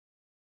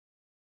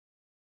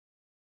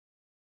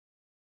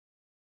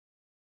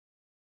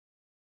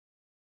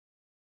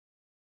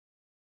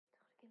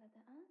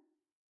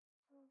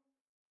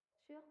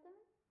Şu yok değil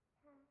mi?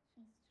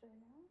 Şunisi şöyle.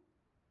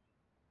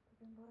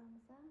 Bugün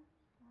buramıza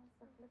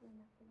hazırlıklı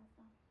yemek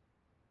bilesin.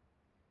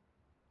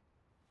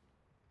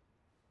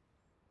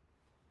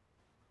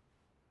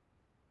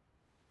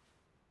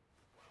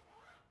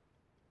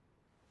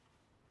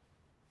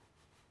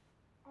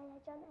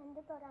 Ayacan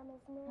endi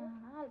boramiz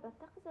mı? Ha,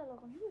 albatta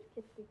qizalog'im, yur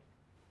ketdik.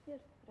 Yur,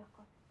 bura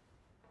qol.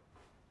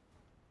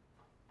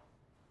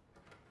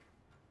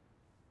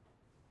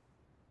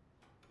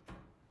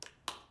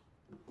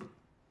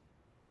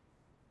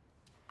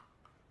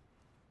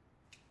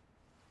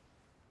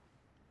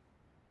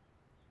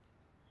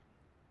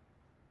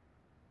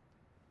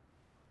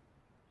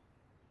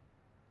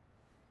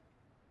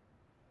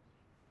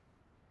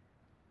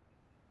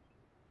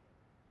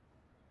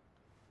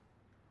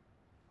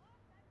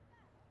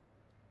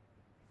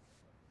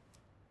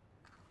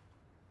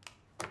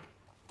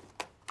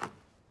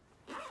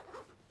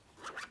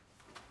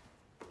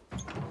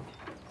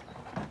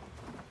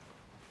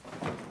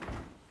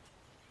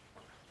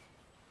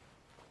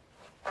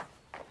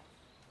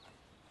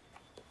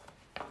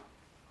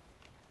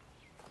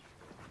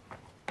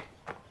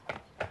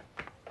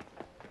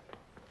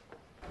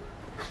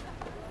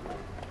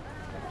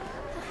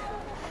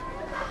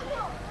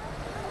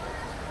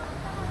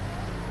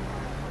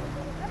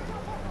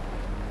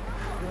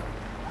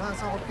 Ben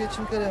sana alıp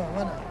geçim keremem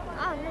bana.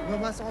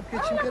 Ben sana alıp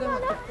geçim keremem.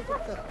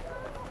 To'xta.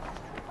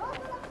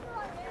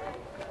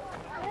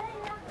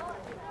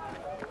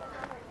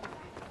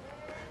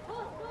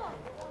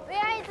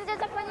 Where is the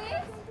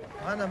Japanese?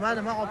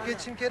 Mana alıp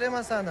geçim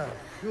keremem sana.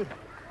 Yur.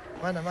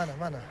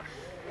 Mana.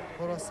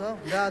 Ko'rasan?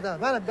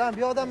 Da. Ben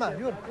bir odamman.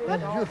 Yur.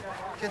 Yur.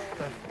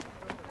 Ketdi.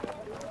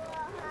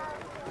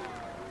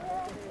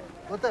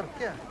 O'tir,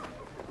 kel.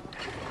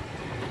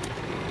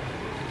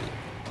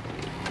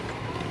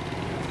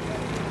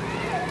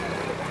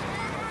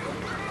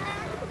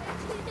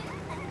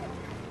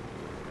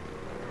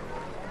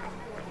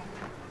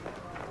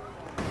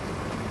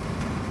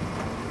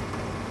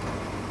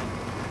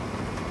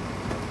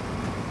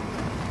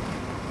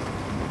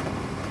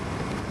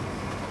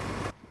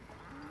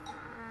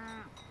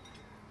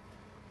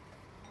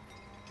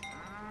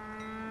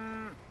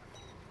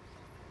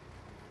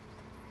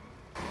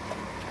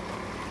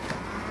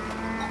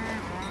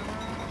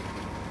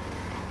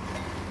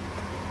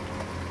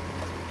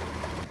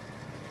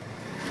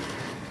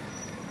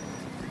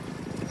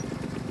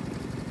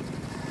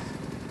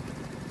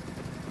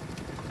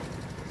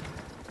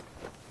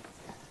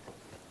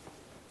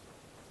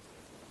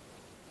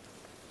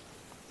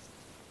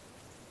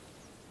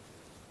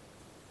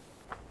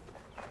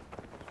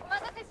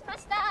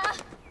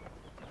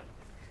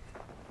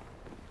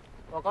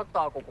分かっ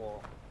たこ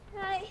こ。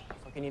はい。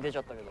先に出ち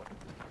ゃったけど。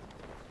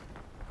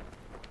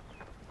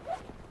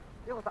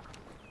よかった。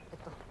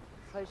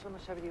最初の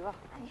しゃべりは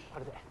こ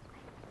れで。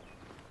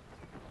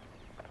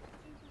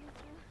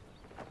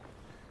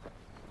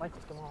マイク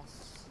つけま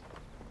す。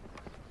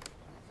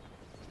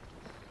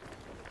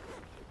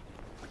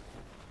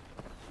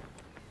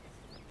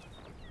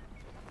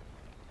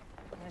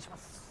お願いしま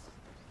す。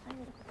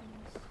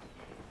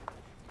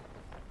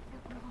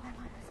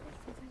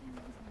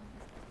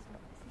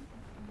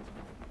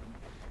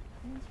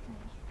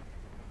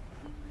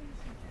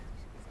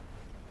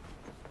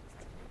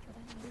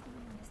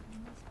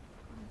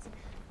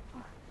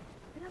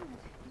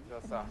じゃ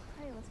あさ、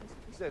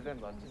で全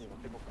部あっちに持っ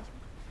ていこうか。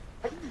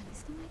はい。今日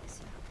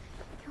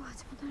は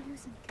地元の漁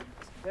師さんに協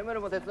力して。眠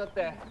るも手伝っ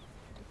て。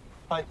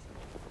はい。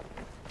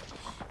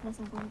皆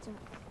さんこんにちは。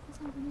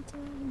今私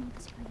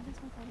がイラス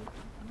トを食べる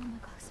間も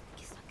なくウズベ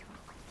キスタン共和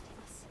国に来てい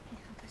ます。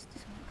私と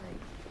その会で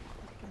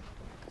きるこ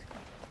とを私がや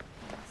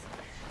ります。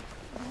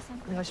皆さん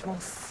お願いしま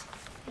す。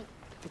はい。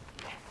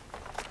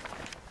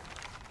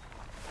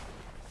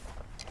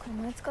これ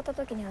燃え使った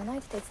時に穴開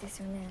いてたやつです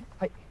よね。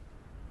はい。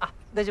あ、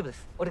大丈夫で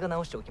す。俺が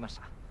直しておきまし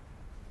た。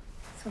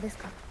そうです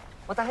か。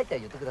また入ったら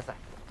言ってください。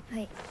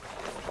はい。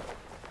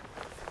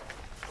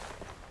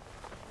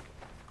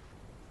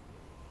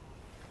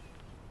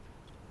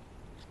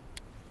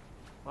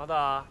ま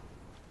だ。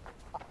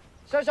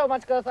少々お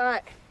待ちくださ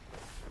い。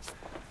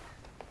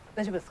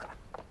大丈夫ですか。は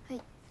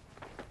い。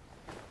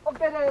オッ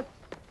ケーで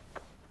す。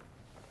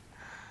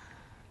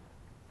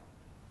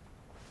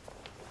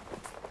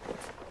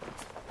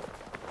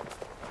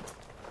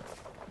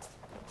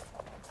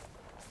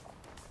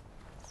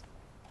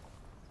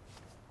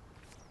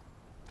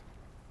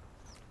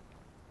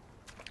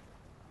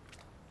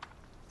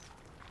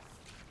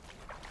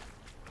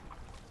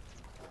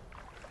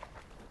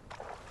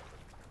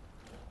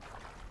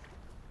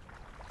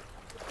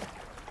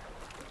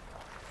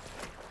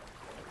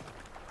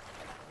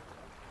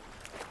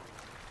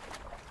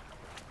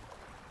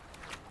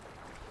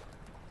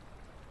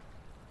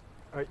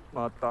はい、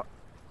回った。は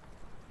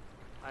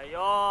い、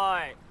よ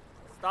ーい、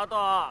スター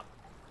ト。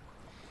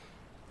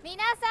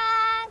皆さ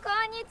んこ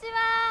んにち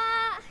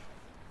は。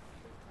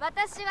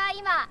私は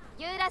今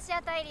ユーラシ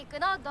ア大陸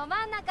のど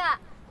真ん中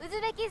ウズ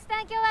ベキス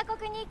タン共和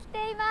国に来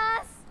てい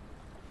ます。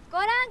ご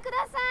覧く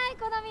ださい、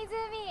この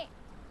湖。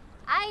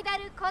アイダ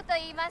ル湖と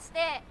言いまし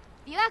て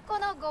琵琶湖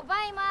の5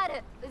倍もあ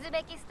るウズ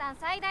ベキスタン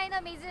最大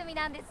の湖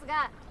なんです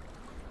が、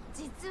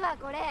実は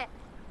これ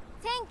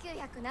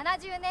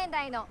1970年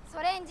代のソ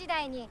連時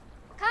代に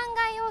灌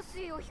漑用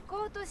水を引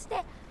こうとし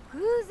て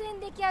偶然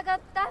出来上がっ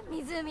た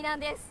湖なん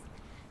です。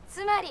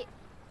つまり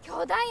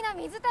巨大な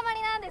水たま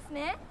りなんです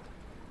ね。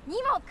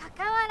にもか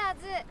かわら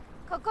ず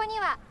ここに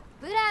は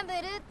ブラム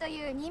ルと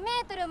いう2メ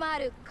ートルもあ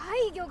る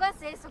怪魚が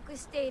生息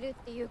している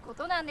っていうこ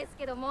となんです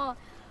けども、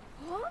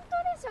本当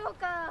でしょう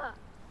か。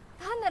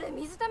単なる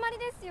水たまり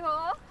ですよ。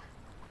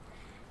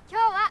今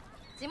日は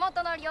地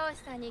元の漁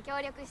師さんに協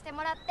力して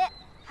もらって、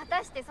果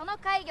たしてその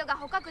怪魚が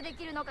捕獲で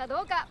きるのか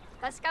どうか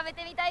確かめ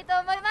てみたいと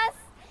思います。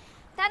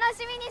楽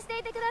しみにして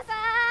いてくださ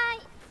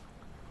い。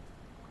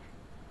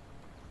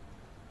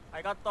は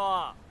いカッ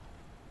ト。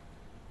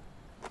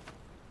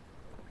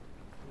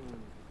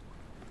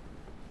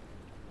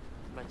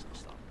いまいちで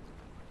した。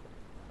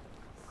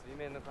水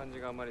面の感じ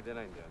があんまり出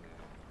ないんだよね。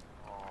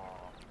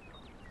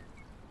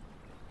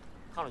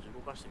彼女動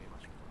かしてみま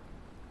しょ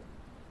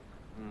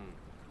う。うん。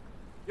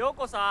陽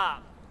子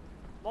さ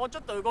ん、もうち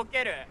ょっと動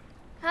ける？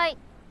はい。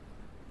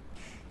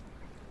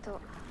どう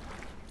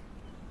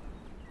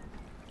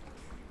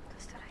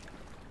したらいい？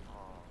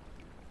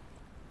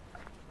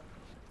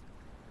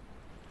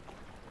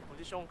ポ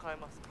ジション変え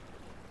ますか？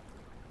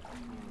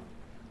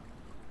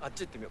あっ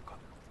ち行ってみようか。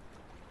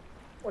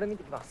俺見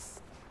てきま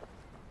す。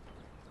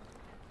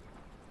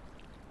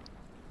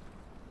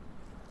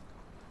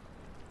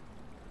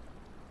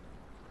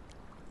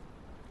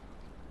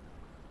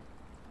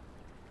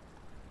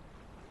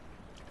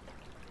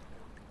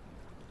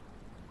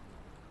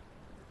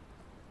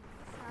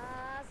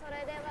そ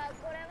れでは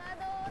これは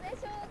どうで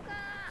しょうか。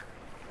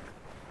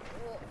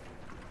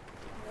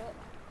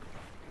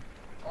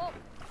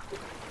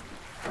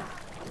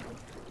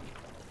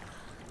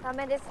ダ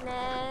メです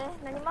ね。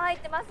何も入っ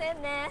てませ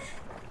んね。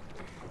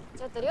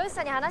ちょっと漁師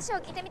さんに話を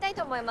聞いてみたい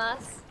と思い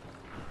ます。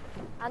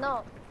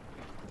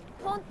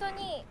本当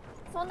に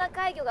そんな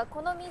怪魚が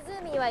この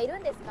湖にはいる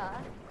んです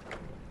か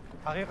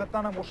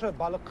？Haqiqatan ham o'sha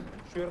baliq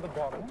shu yerda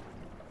bormi?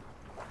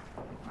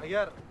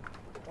 Agar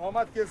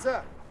omad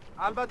kelsa,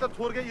 albatta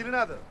to'rga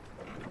ilinadi.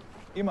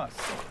 Emas.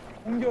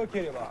 Unga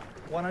kerak va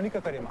罠に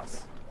かかりま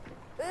す。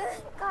運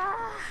か。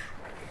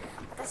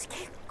私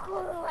結構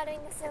運悪い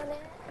んですよね。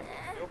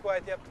よく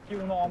aytyaptiki,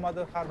 uni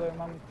omadi har doim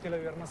ham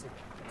kelavermas ekan.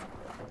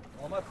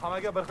 Omad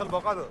hammaga bir xil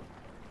boqadi.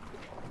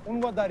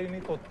 Un va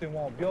darini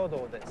tottimo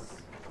byodo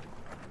desu.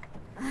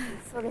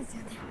 そうです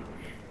よね。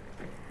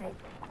はい。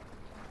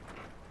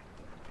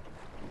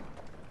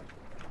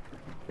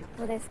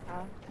どうです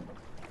か？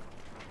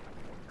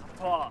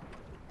そ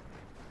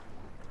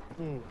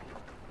う。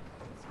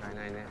使え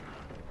ないね。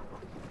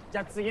じ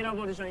ゃあ次の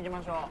ポジション行き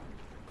ましょう。さ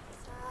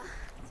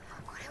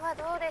あこれは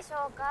どうでし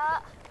ょう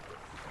か。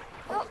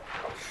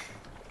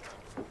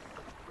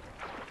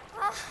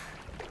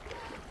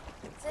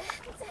全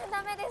然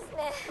ダメです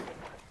ね。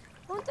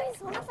本当に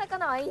そんな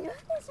魚はいるんでし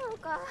ょう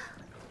か。は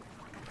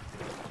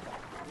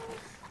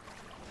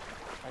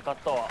いカッ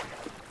ト。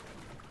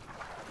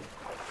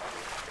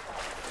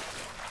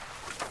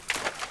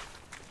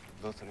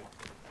どうする？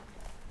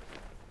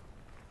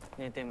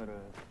ねえテムル、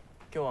今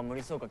日は無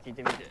理そうか聞い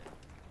てみて。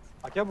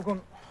Aka,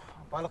 bugun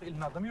baliq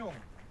ilinadimi yo'qmi?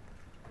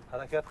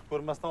 Harakat qilib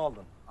ko'rmasdan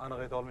oldin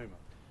aniq ayta olmayman.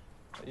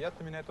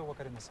 Yatta meni aytib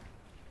vaqarimasan.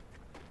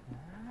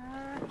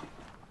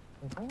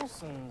 どう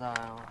すんだよ。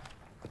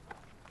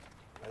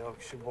Ayol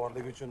kishi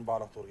borligi uchun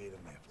baliq to'rga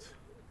ilinmayapti.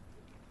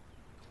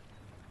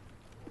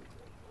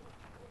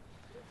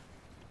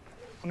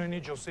 Uni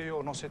ni Jose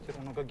を乗せて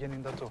るのが原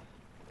因だと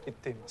言っ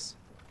ています。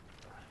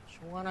し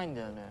ょうがないん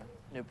だよね。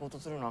レポート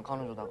するのは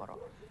彼女だから。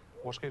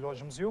Boshqa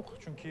ilojimiz yo'q,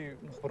 chunki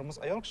muxbirimiz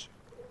ayol kishi.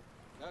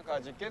 なんか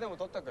実験でも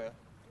取ったく？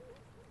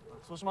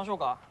そうしましょう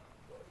か。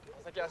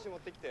先足持っ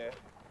てきて。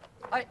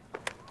はい。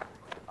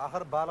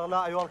Axir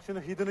baliqlar ayol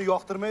kishini hidini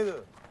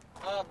yoqtirmaydi.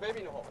 あ、ベビ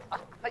ーの方。あ、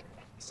はい。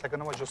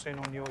魚は女性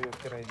の匂いを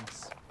嫌いま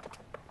す。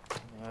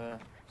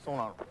そう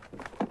なの。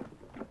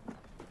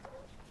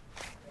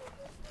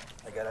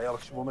Agar ayol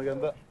kishi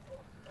bo'lmaganda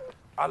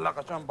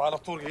allaqachon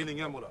baliq to'rga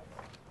ilingan bo'ladi.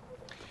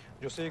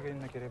 女性がい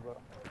なければ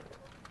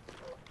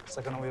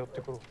魚は寄って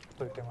くると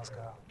言ってますか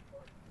ら。本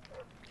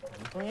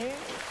当に？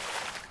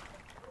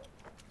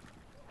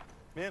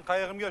 Men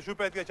qayig'imga shu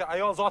paytgacha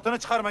ayol zotini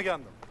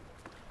chiqarmagandim.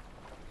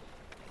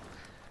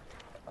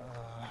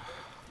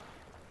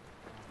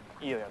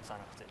 いいよ、訳さな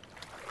くて。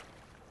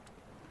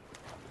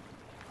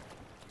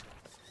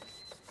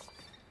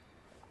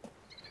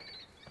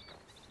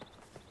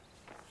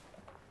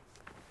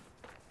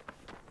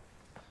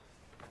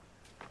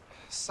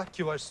さっ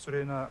きは失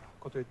礼な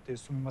こと言って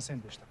すみません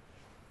でした。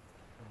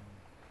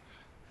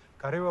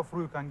彼は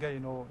古い考え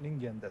の人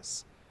間で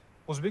す。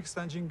ウズベキス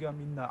タン人が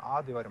みんなあ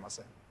あではありま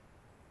せん。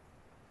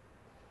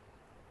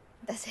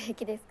私平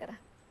気ですから。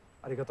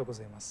ありがとうご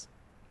ざいます。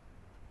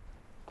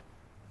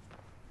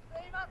す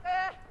いません。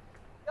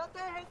予定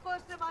変更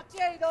して町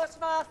へ移動し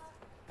ます。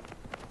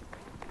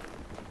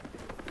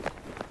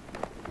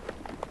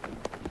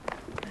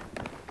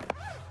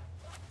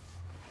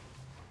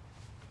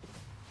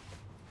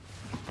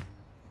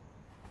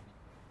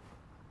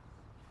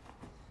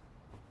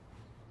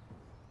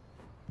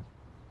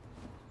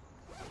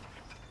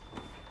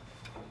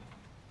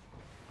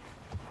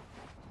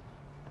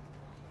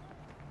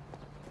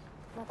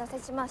待たせ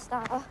しまし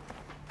た。ちょ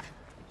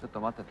っ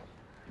と待ってて。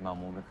今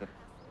揉めてる。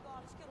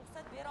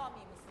 ruxsat bera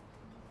olmaymiz.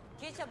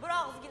 Kecha bir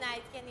og'izgina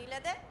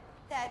aytganinglarda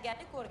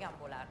tayyorgarlik ko'rgan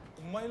bo'lardik.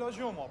 Umuman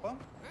iloji yo'qmi opa?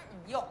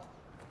 Yo'q.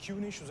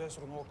 Kuyovning shu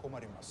zaysurunoga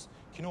ko'mar emas.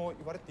 Kino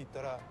ibarat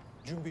deytara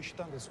準備し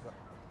たんですが、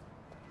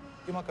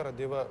今から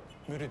では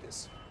無理で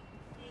す。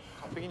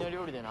完璧な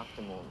料理でなく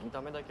ても見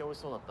た目だけ美味し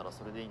そうだったら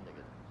それでいいんだ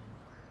けど。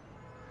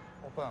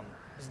 Opam,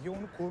 bizga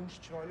uni ko'rinishi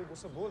chiroyli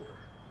bo'lsa bo'ldi.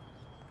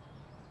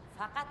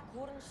 Faqat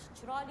ko'rinishi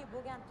chiroyli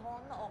bo'lgan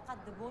taomni ovqat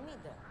deb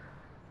bo'lmaydi.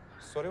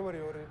 それは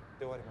料理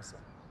ではありません。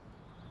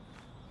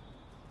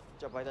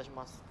じゃあ倍出し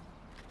ます。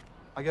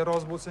 Agar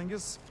rozi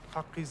bo'lsangiz,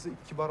 haqqingizni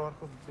 2 barobar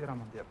qilib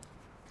beraman deyapti.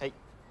 はい。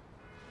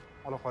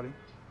 Ola qoling.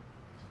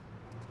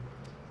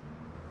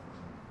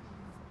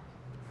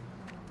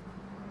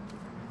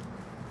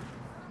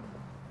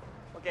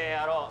 OK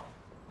やろ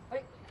う。は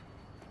い。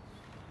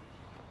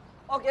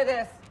OK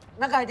です。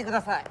中入ってく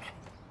ださい。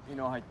いい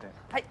の入って。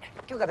はい、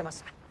許可出ま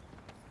した。よ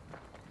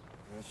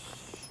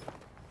し。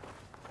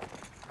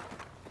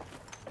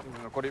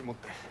これ持っ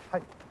て。は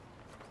い。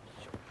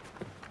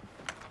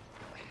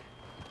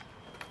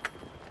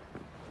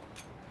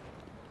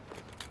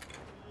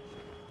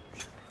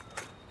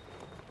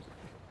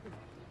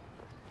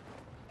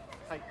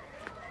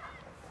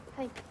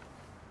はい。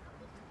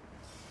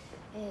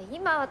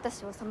今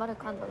私はサマル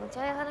カンドのチ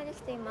ャイハナに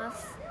来ていま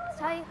す。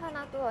チャイハ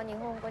ナとは日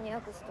本語に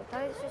訳すと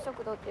大衆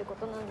食堂っていうこ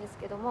となんです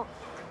けども、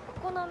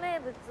ここの名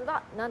物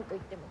は何とい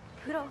っても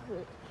プロ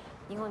フ。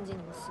日本人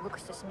にもすごく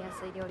親しみや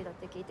すい料理だっ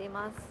て聞いてい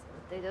ます。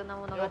一体どんな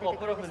ものが出て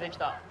くるでしょう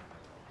か。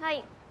は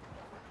い。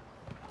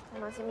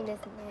楽しみで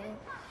すね。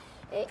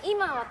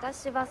今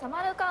私はサ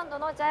マルカンド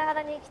のチャイハ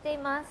ナに来てい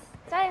ます。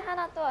チャイハ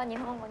ナとは日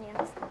本語に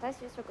訳すと大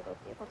衆食堂っ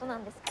ていうことな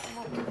んですけ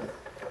ども。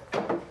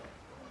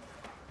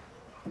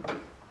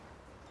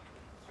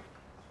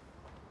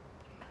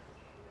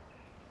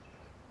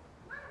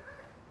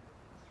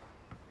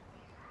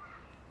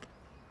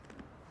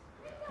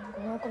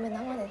このお米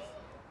生で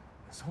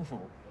す。そう？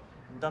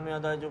見た目は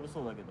大丈夫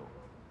そうだけど。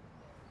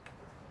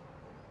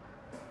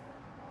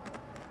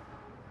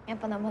やっ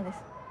ぱ生で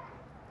す。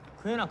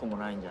食えなくも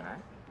ないんじゃない？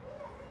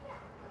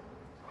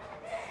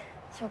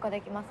消化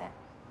できません。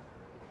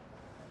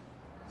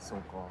そう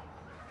か。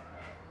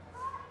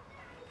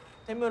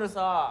テムル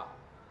さ、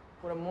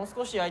これもう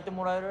少し焼いて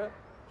もらえる？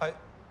はい。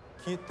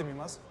聞いてみ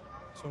ます。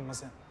すみま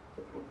せん。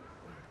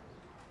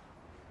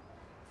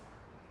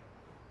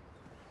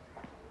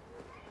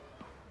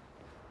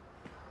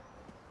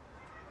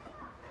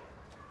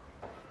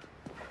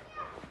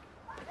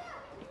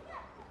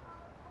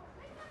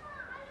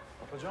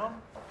Atacan,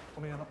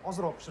 uni yana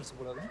ozroq pishirsa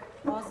bo'ladimi?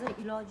 Hozir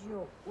iloji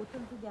yo'q.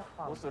 O'tin tugab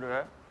qoldi. どうす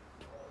る？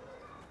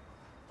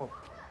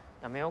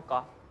やめよう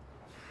か。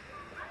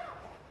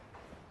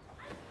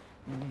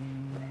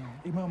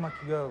今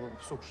薪が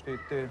不足してい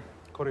て、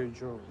これ以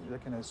上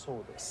焼けないそ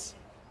うです。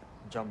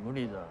じゃあ無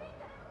理だ。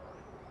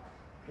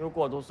陽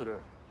子はどうする？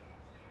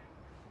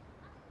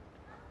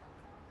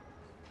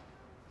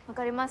わ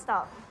かりまし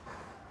た。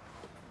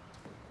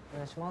お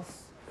願いしま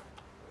す。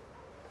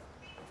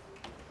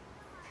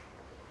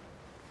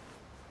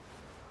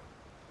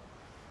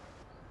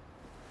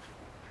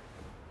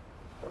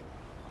こ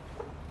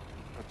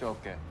っちは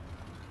OK。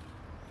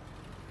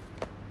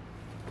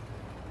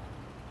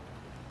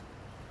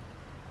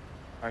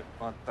はい、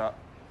回った。は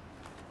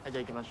い、じ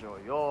ゃあ行きましょ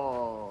う。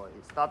よー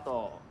い、スター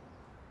ト。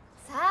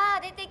さ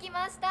あ出てき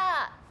まし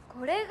た。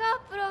これが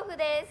プロフ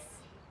で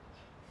す。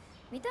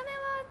見た目は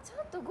ち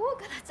ょっと豪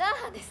華なチャ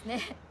ーハンですね。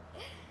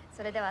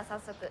それでは早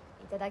速い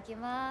ただき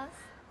ます。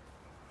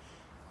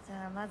じ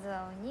ゃあまず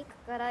はお肉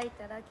からい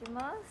ただき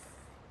ま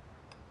す。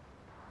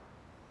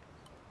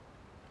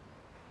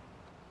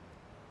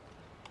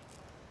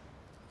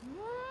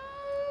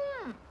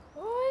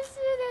美味しい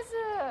で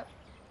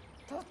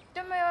す。とっ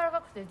ても柔ら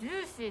かくてジ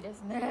ューシーで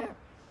すね。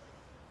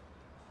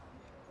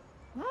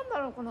なんだ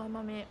ろうこの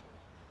甘み。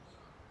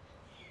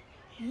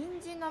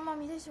人参の甘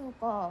みでしょう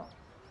か。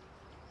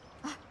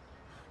あ、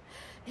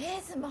レ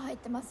ーズンも入っ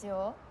てます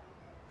よ。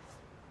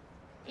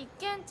一見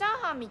チャー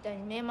ハンみたい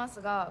に見えま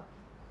すが、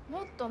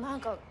もっとな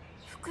んか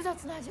複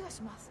雑な味が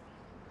します。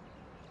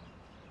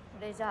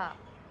これじゃあ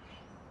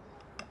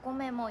お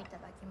米もいた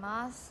だき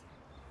ます。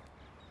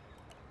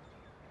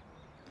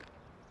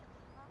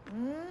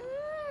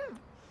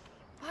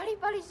パリ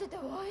パリしてて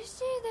美味しい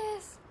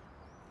です。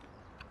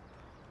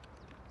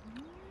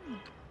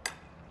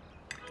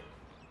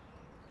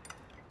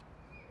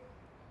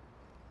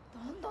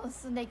どんどん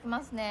進んでいき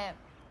ますね。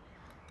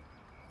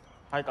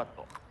はい、カッ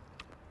ト。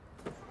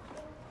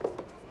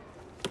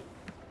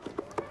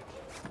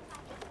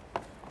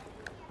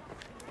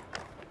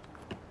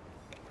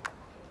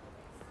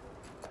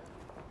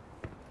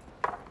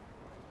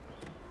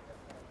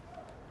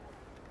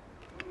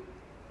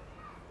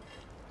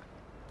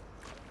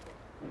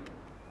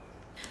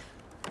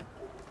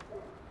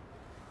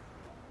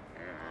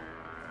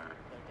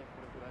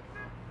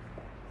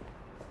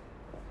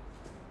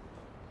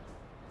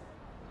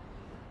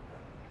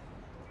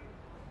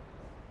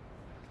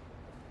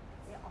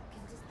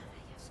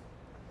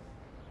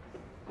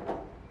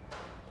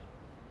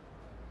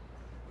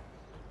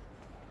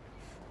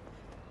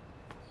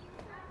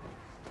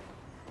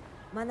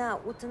mana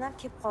o'tin ham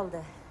kelib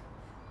qoldi.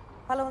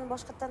 Palovni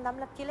boshqatdan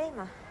damlab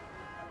kelaymi?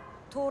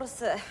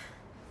 To'g'risi,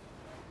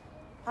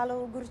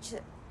 palov gurchi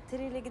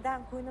tirikligidan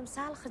ko'nglim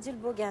sal xijil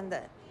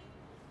bo'lgandi.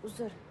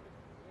 Uzr.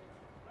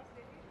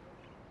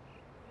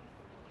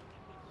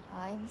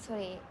 I'm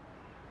sorry.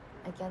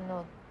 I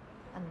cannot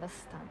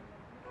understand.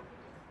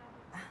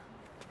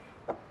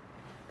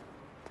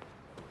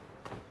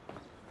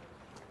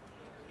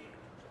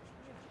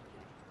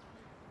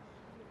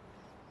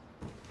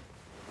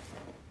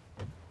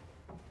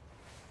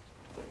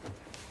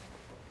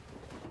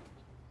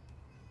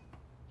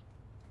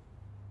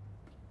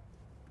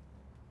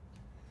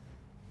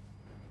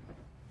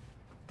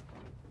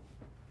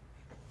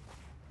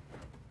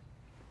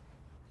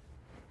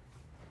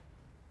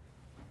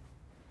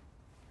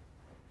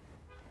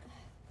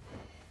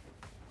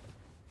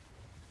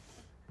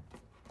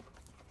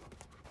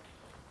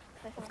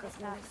お疲れ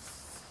様で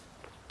す。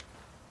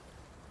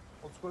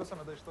お疲れ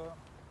様でした。お疲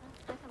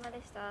れ様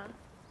でした。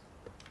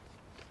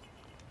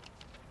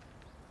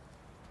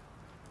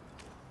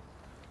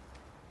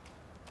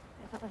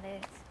お疲れ様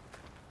です。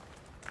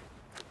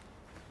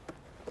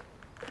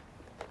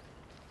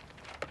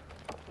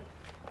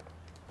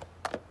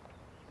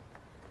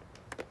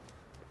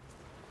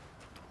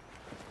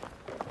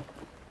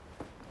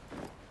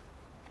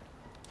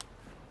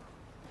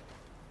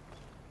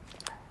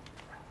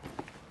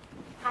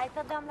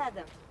Qayta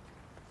damladim.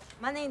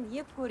 Mana endi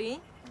yeb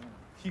ko'ring.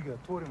 火が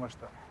通りまし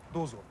た。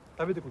どうぞ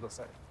食べてくだ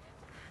さい。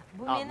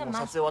Bu meni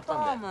mashhur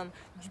taomim.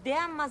 Juda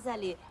ham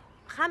mazali.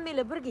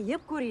 Hammanglar birga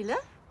yeb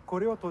ko'ringlar. こ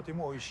れはとて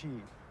も美味しい。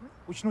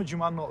うちの自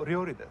慢の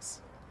料理で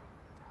す。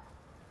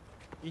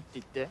いいっ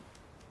て言って。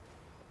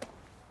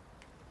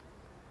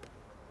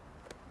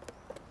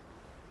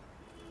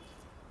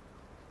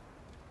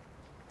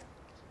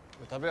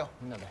食べよ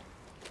うみんなで。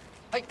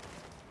はい。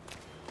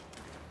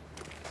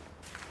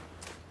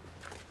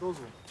どう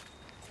ぞ。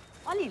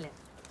Olinglar.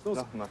 どう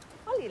ぞ。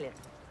Olinglar. い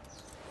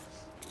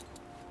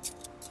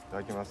た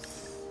だきま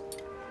す。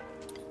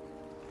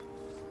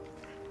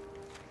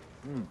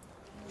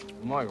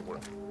うまいよこれ。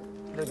い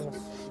ただきま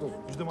す。どうぞ。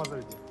Juda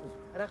mazali.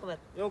 Rahmat.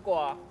 ようこ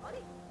は。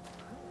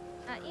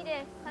あ、いい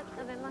です。さっき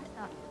食べまし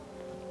た。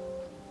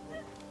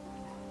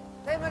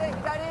テムレ左。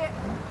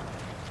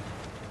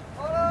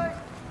おい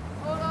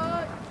お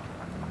い。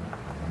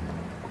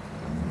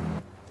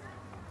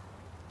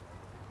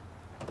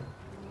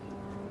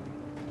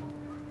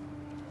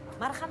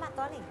Marhamat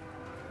oling.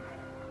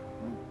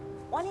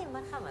 Oling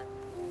marhamat.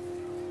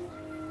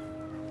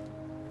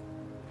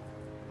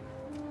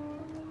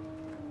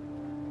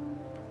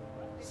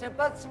 出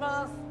発し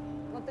ます。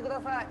乗ってく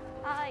ださい。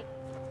はい。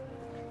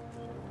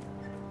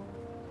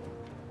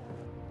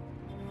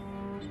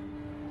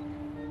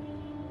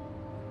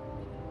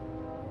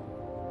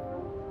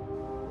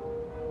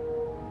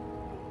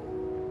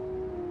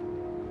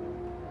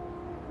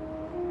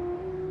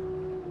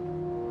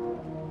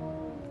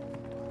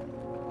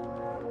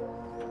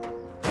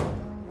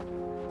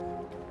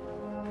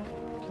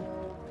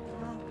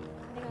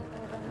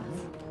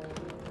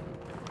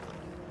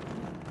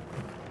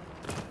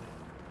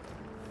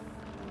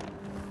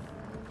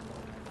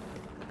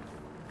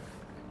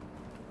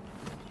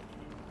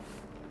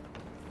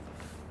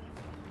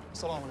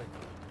Assalamu alaikum.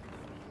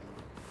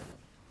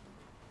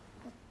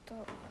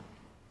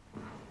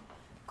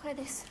 これ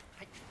です。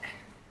はい。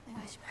お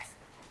願いします。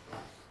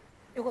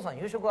ゆこさん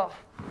夕食は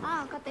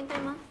ああ、勝手に取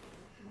ります。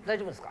大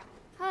丈夫ですか？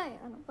はい、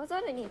バザ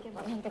ールに行け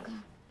ばなんとか。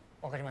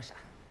わかりました。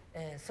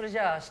それじ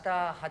ゃあ明日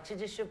8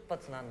時出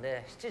発なん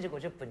で7時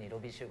50分にロ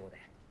ビー集合で。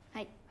は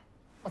い。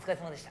お疲れ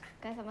様でした。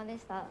お疲れ様で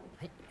した。は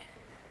い。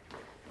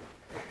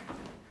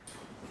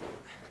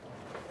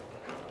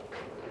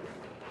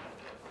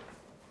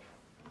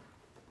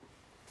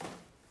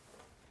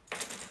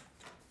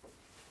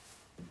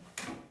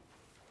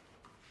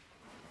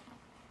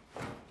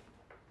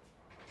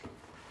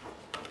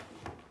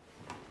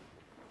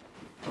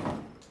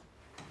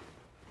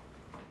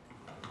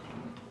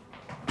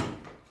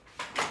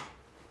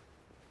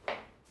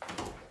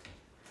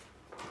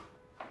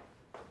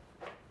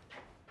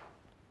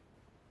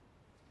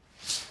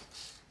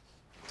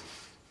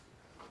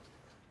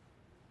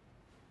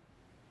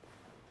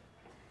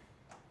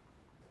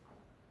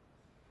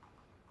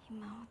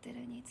今ホテ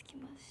ルに着き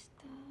まし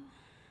た。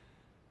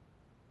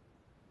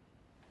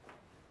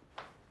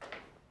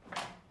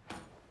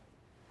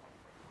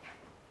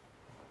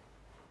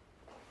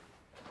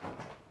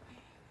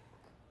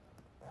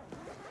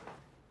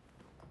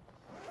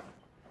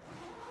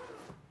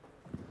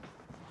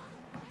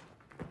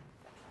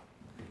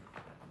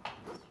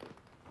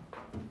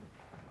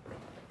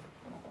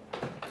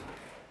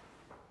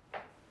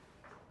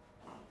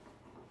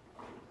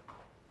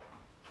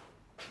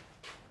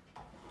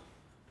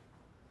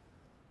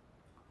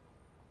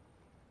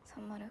サ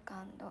マルカ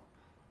ンド。そっ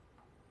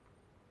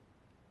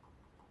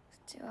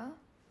ちは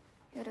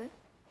夜？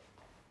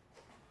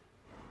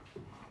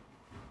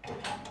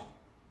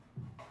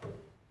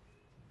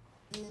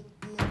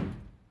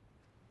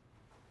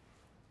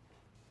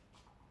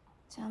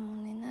じゃあもう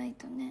寝ない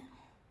とね。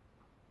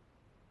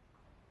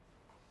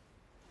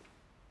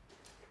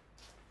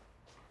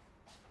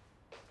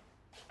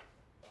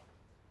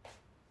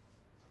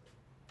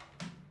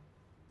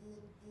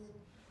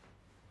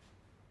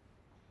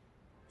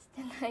し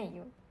てない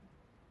よ。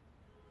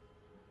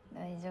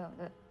大丈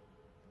夫。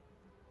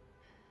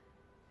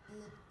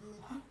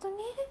本当に？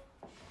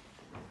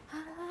あ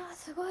ら、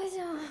すごい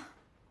じゃん。こ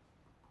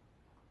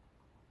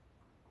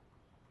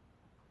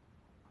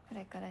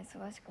れから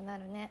忙しくな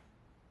るね。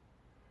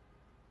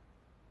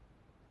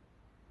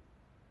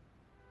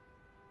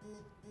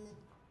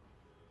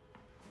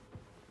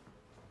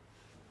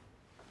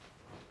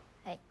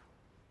はい。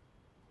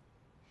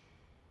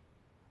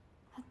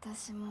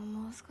私も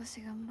もう少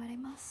し頑張り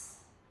ま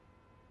す。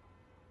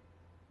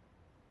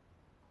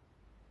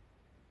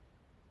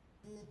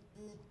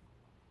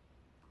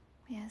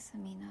おやす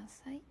みな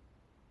さい。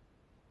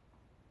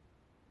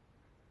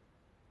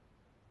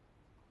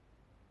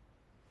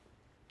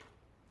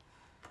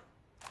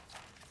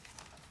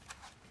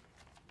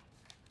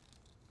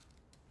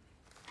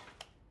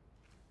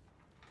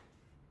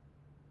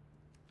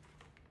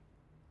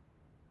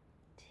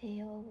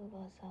ジオブバ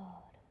ザール。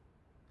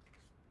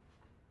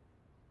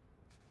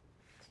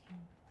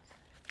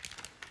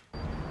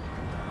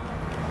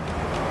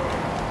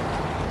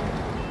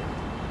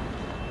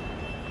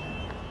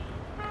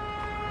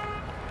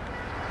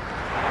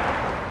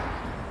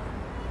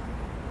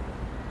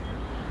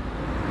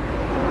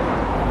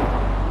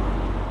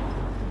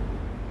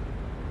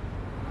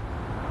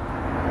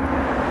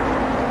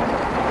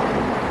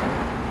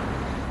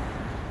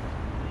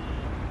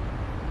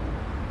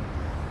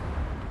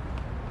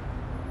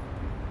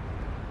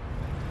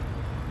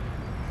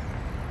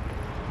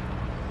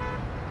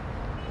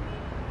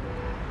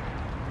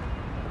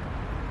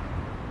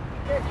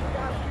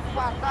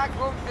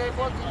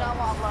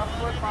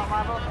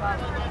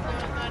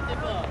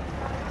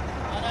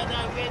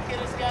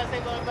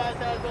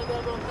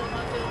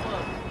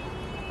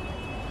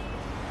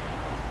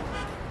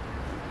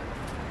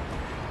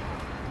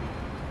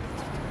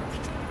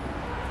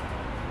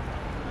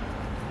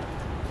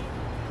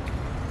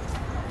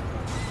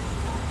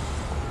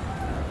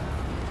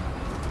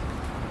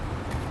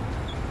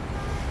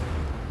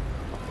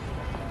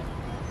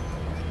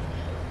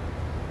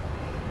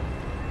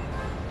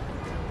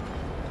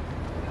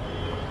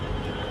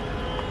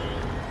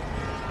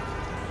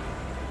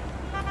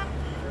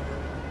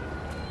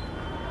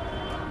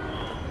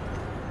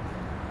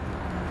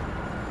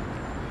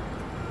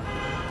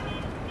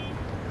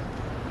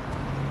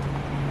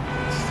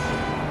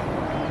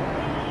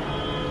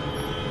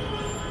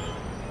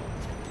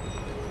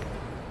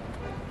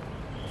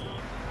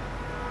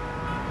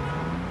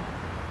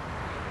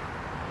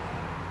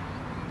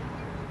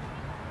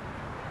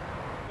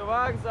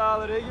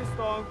Vokzal,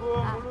 Registon,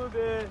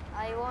 Gumulude.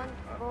 I want to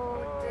go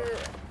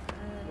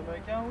Nima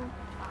ekan u?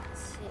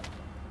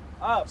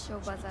 Shu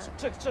bazar.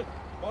 Chiq.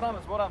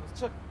 Boramiz,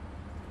 chiq.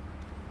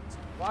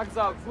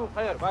 Vokzal, bu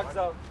qayer?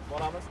 Vokzal.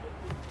 Boramiz.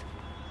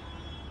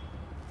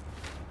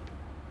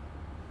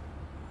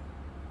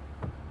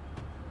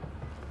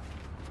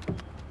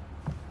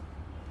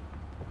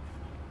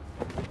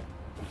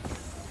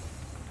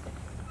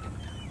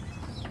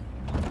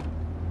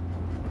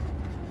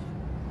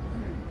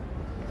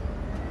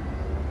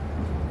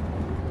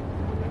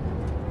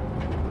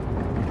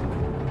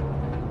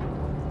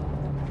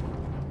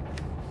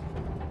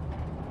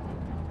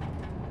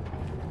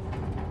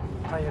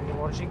 Qayerga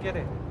borishing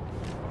kerak?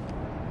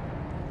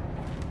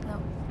 No.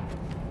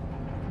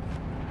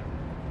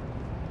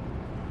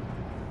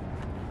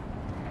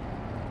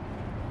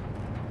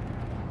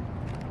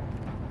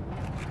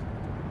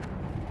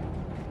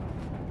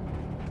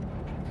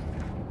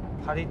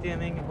 Xaritani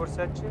menga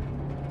ko'rsatchi.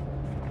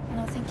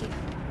 No, thank you.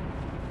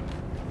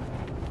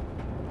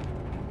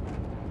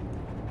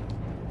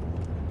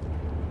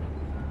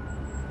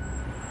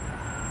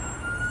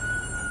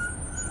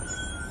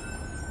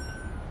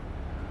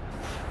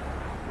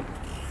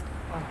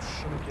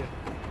 Tushimga.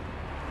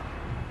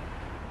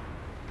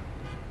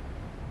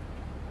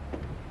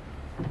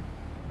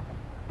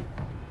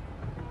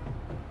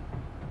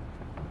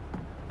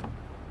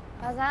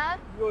 Bazar?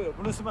 Yo'q,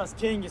 bunisi emas,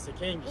 keyingisi.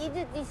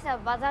 Idi desa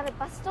bazar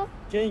pasto?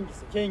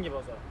 Keyingi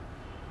bozor.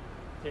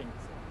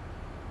 Keyingisi.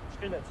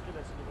 Chiqinglar.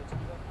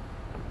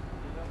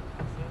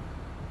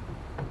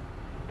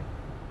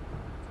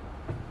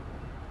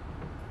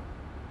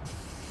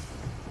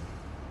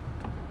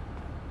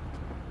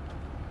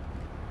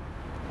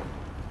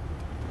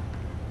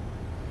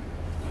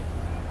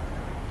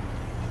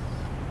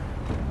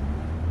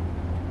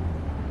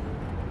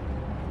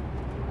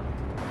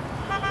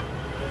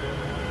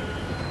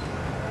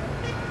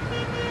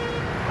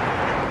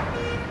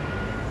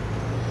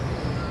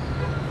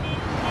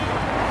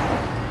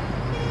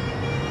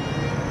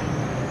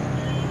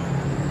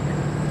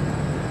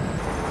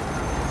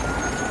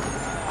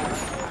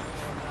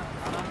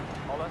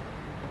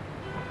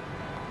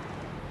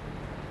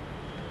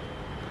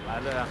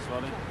 Mayli, yaxshi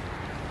bo'ling.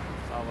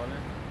 Sog'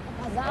 bo'ling.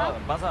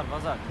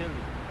 Bazar,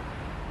 keldik.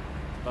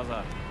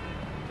 Bazar.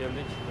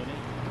 Keldik,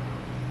 keling.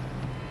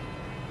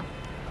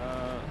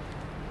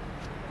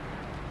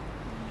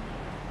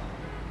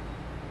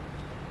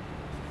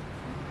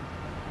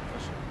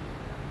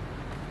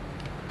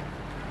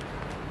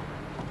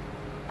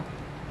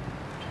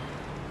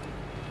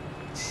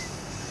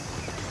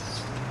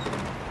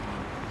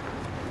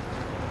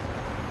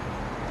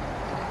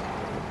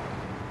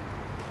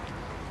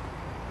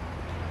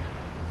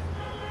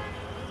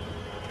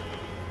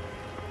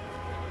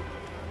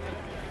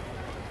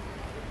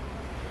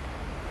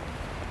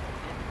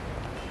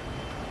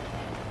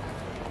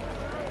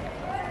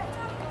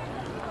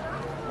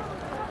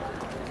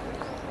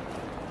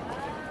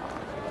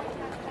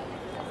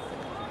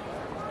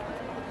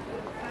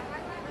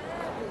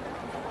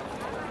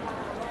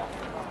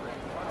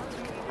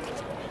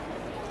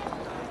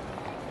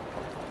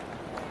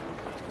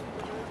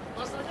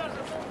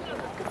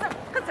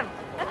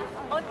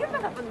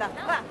 bundan.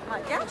 Ha,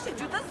 yaxshi,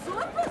 juda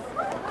zo'rmiz.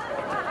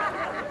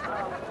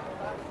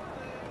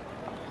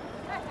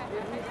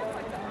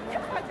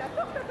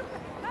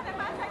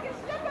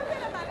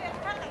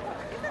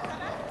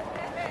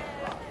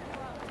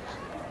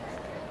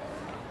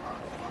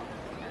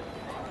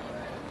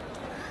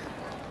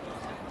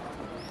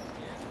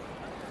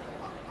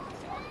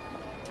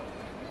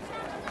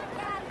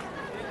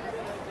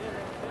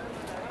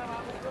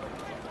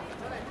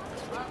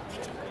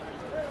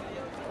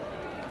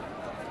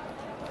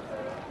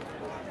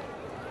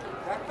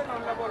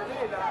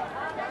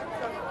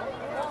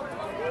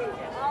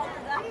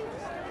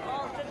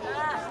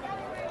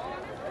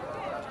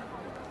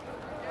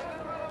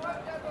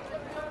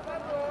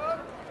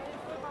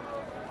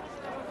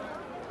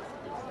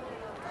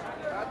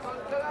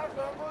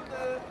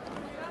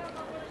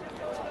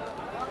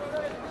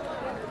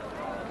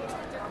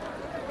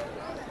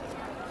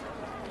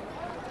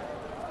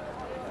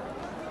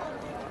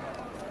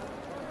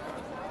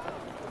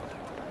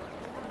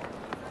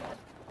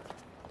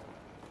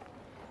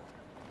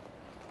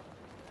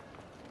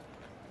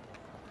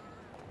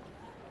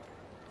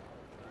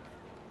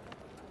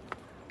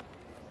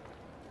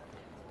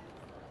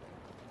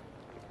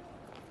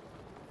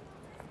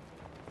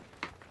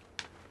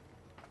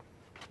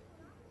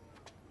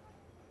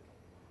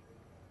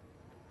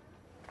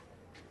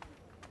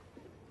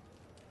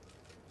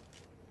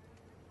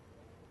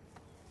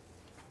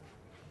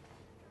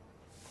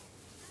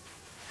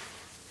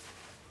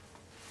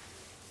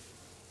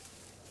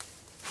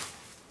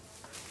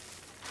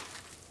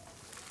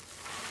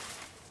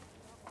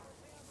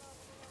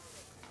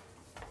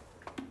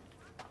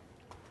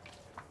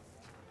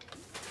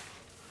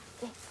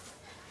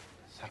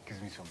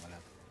 Sakkiz ming so'm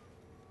bo'ladi.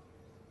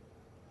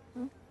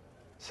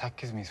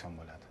 8,000 so'm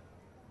bo'ladi.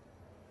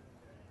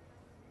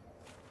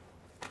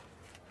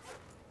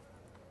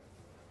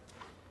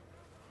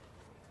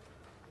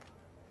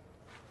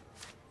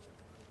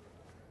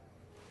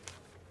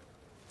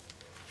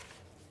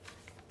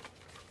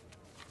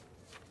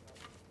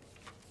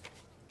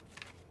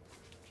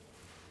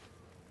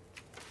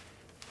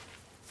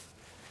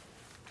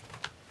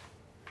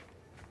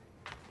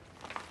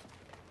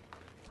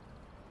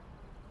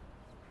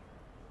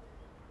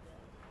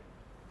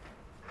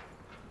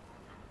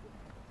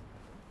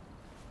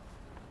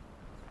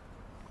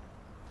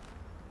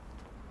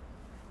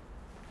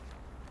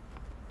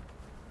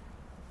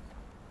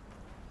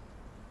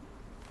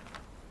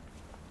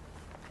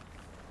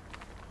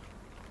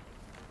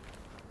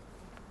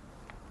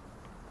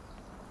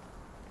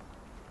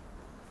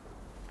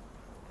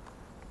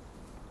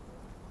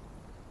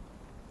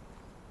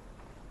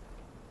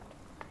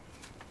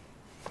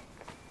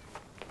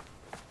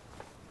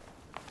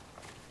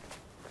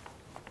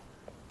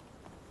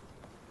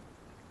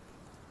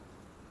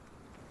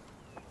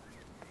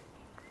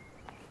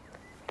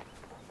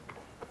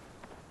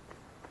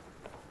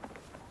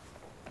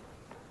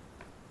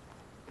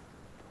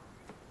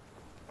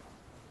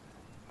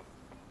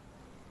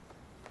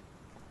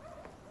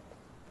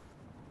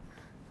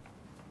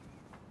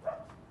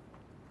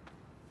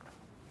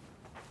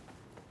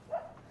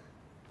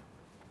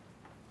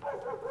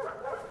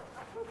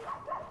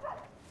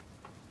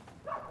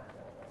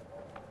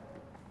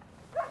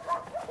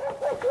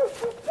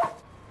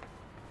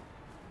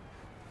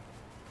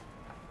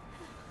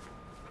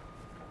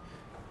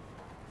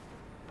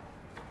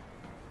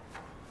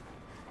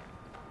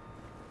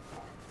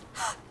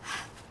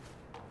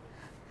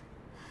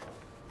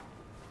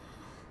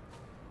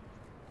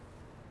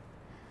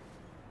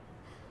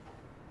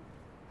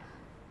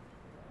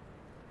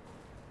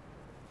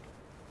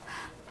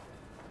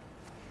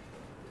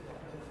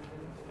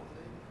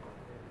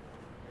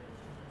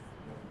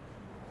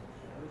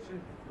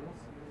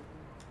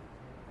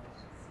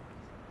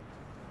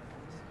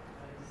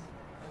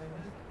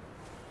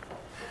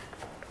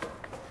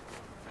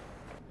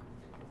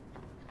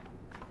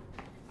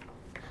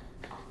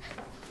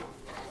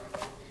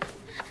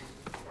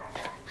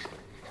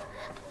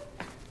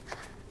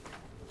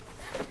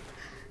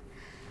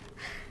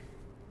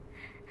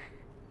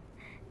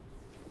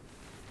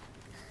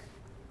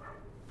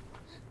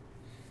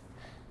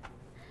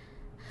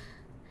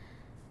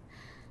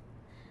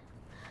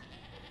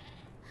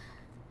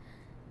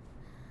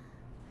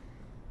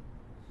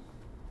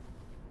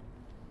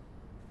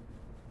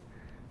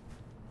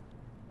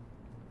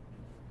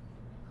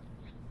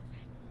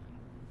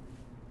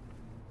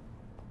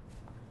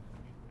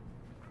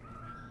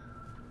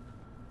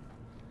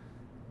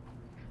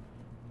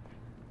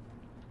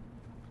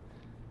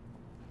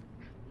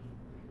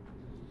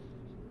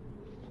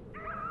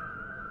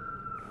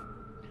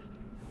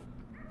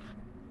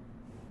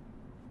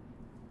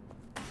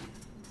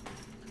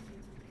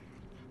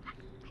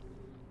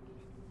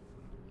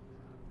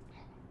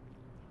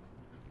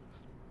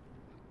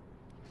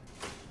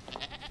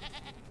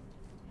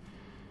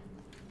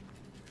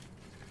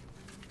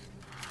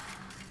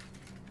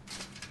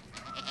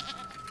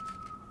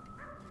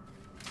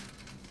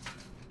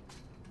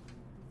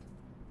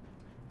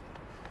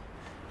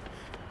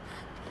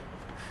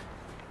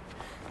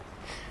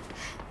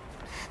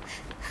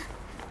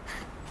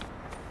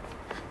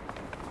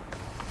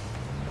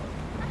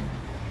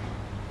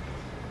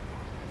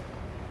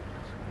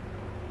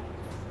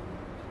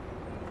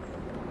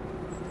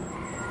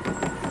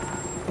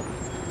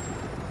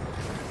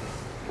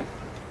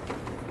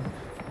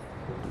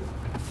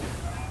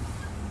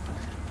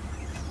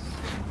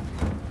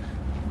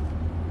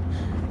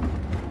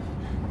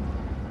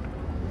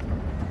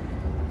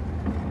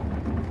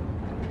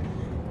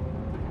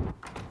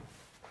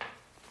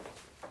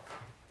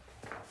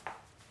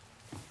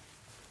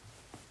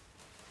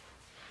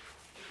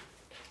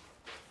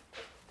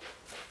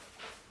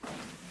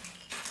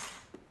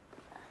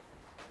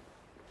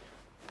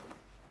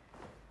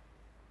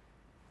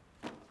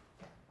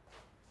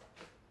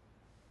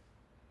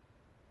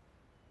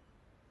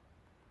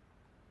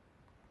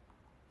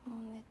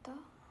 れた？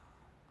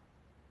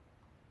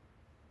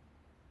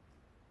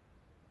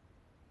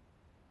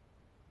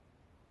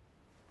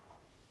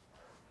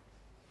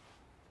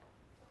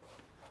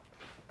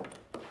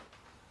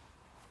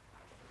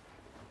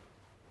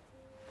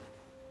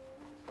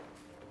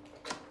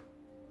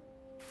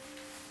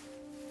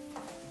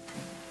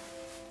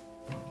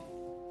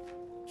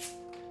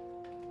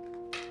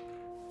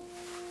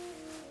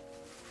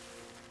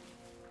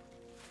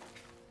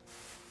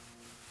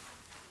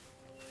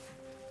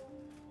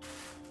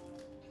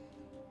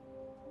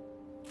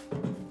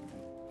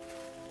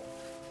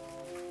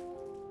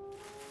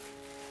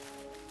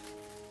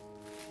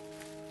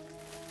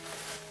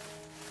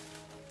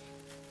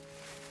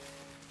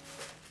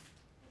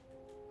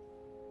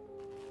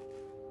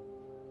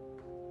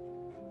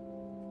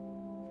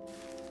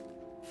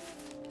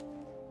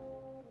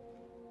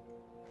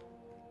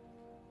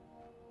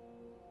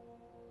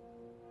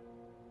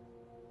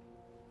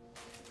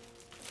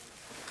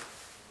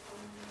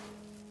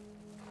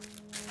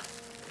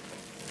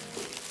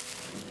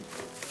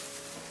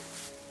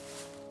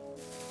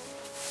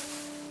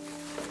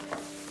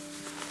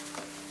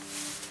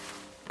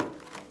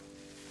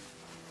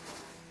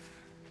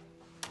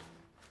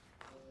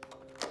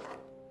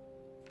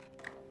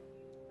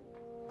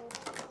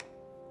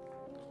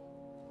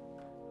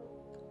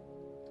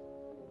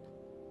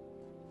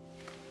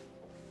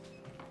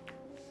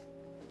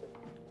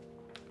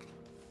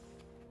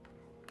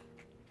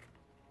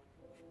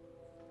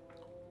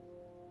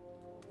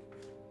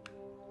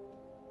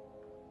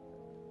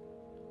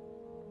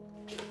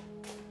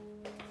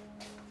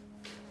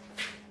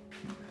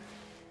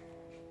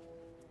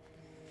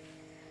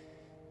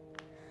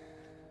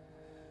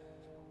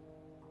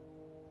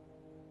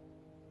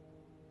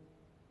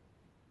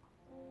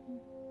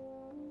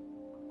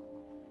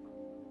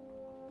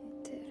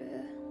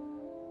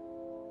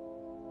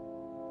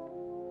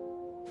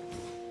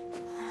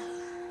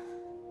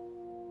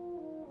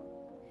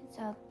寝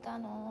ちゃった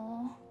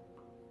の？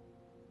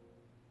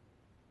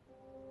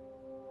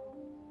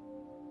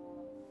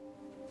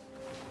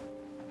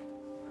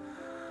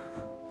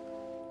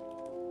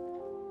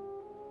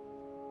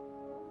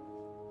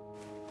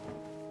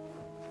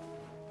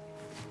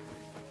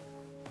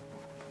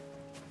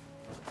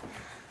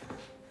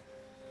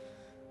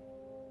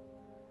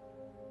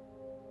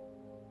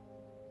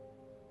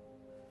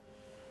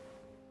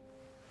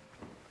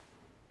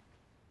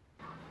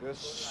よ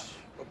し、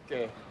オッケ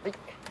ー。はい。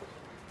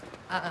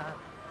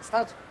スタ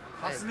ート。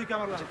アスリカ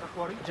メラ、かっ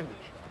こ悪い。準備。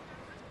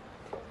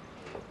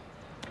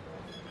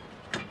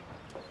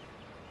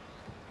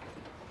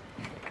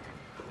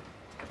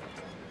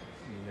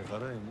Niye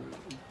karayım?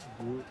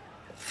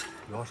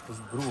 Bu yosh qiz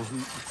bir o'zi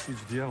ikki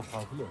judayam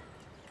xavfli.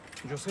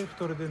 Josef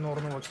Toride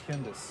Nornova危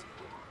険です。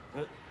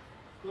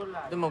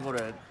でもこ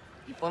れ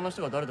一般の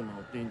人が誰でも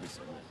乗っていいんです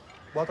よね。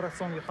 Bu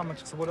attraksionga hamma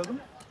chiqsa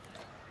bo'ladimi?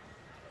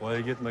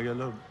 Voyaga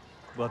yetmaganlar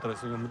bu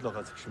attraksionga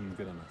mutlaqo chiqishi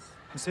mumkin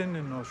emas.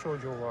 Senの少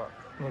女は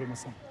乗りま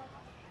せん。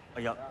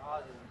いや、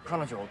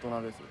彼女は大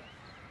人です。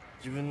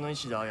自分の意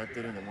思でああやっ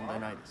てるんで問題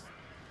ないです。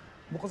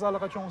 Bu qiz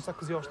allaqachon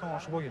 18 yoshdan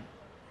oshib bo'lgan.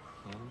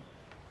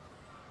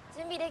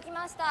 準備でき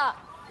ました。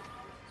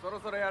そ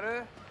ろそろや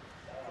る？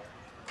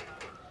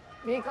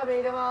 右壁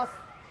入れます。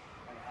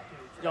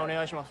じゃあお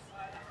願いします。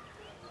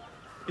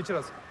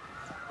 Kechirasiz.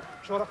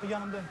 Ishora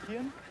qilganimdan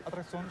keyin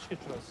attraksionni ishga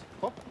tushirasiz.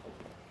 Xo'p?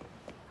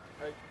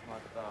 はい、ま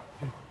た。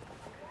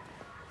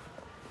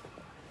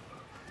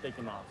で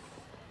きま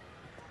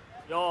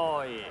す。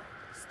よーい、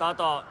スター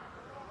ト。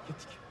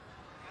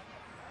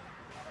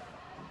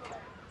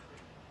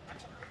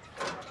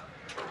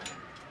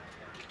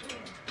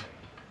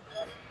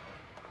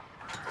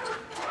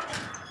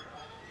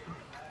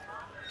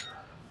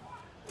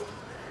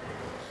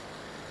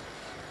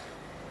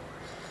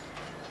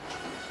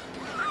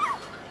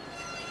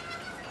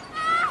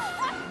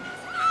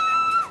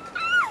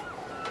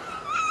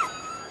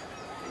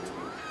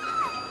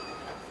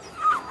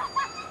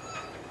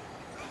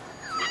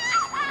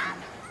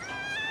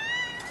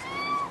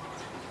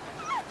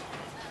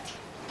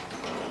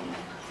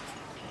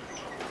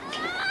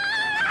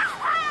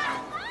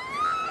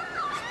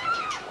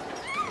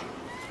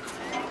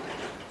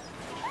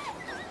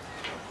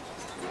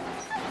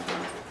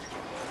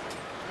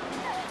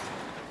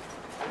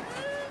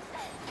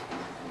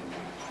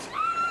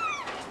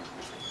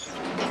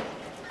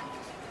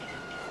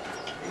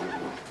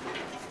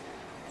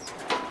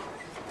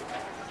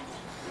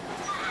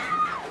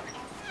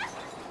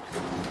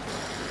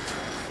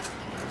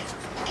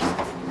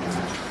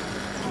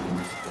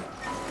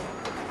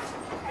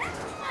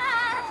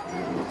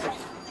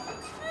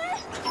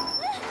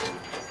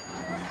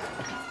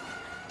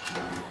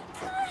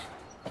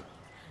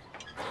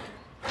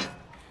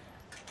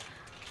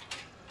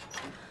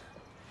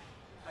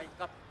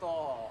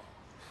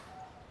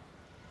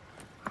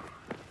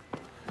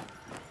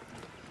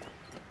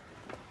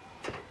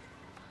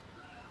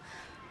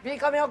 B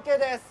カメ OK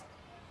です。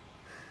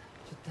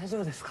大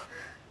丈夫ですか？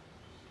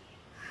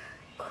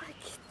これ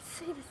き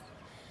ついです。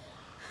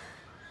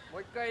も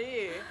う一回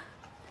いい？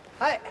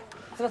はい、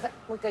すいません、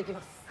もう一回行き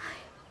ます。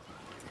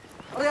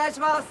お願いし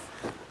ます。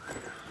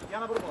は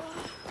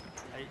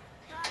い、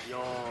よ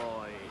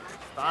ーい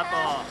スタート。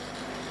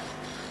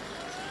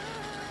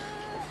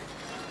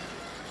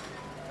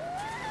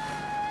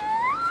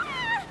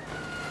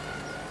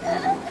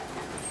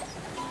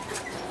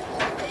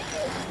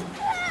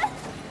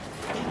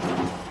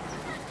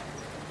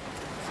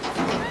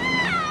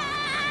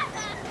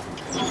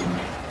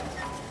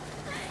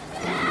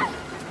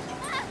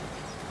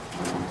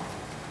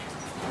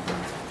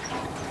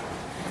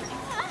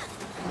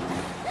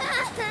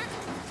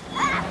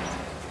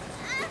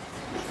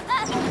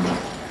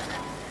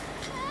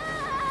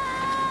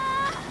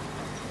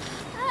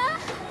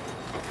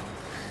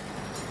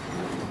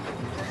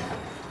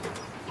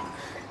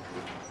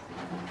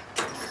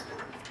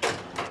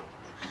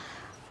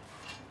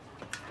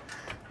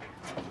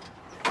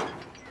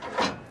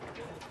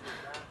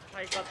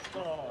はい、カット。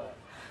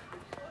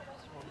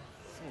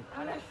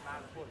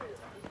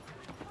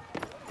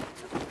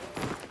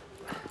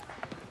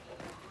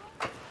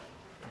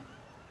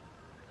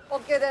オッ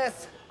ケーで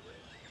す。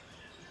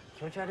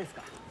気持ち悪いです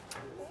か？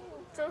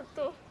ちょっ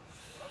と。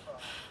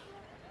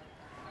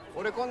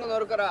俺今度乗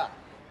るから。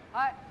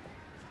はい。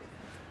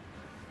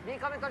B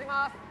カメ撮り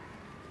ます。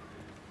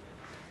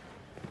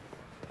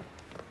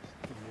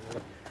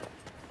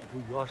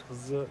Bu yosh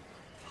qizni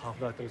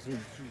xavflantirishi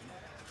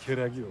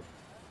keragi yo'q.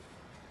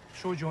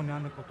 少女にあ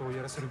んなことを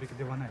やらせるべき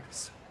ではないで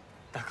す。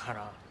だか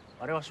ら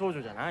あれは少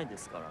女じゃないで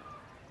すから。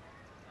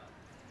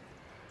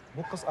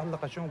 Bu qiz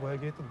allaqachon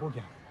voyaga yetib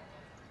bo'lgan.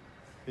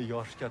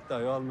 Yoshi katta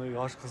ayolmi,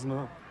 yosh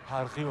qizmi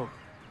farqi yo'q.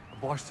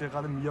 Bosh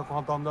chayqalib, miya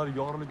qon-tomirlari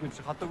yorilib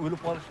ketishi, hatto o'lib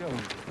qolishi ham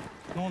mumkin.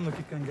 脳の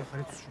血管が破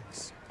裂しま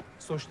す。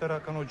そうしたら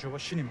彼女は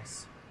死にま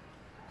す。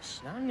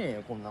知らねえ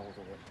よこんなこ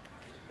とで。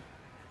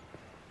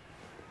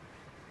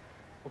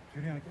 Hop,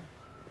 yürüyün aka.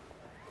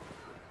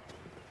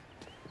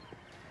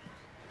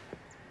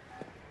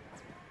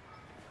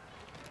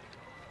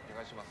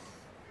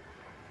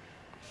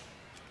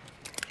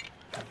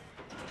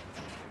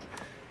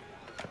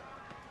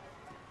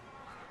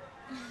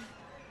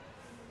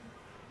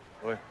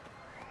 Oi,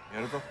 や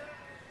るぞ。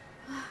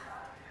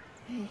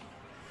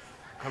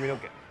髪の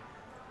毛。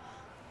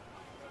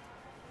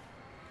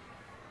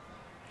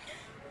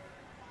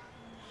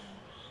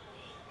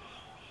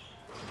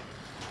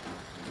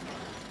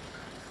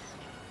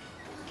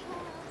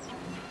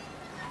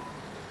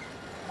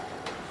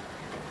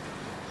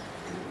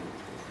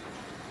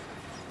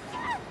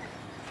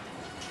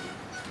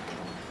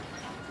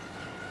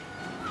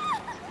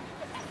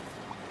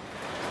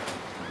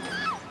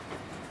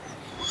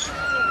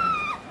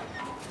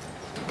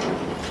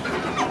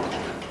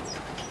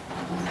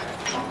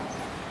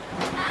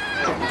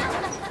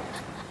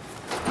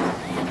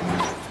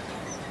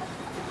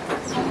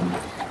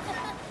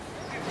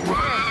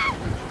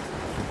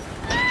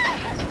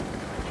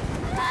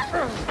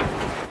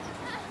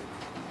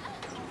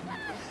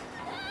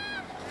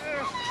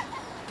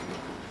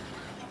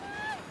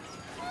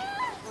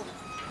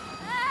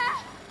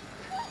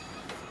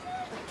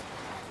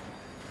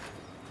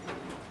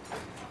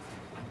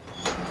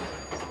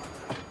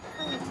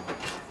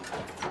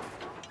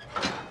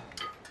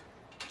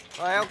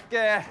はい、オッケ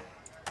ー。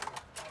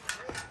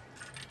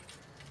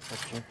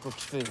結構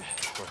きついね、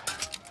これ。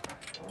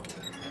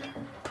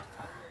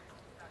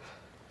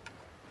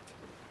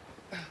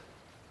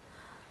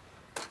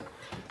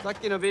さっ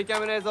きの B キャ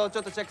ムの映像をち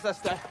ょっとチェックさ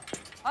せて。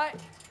はい。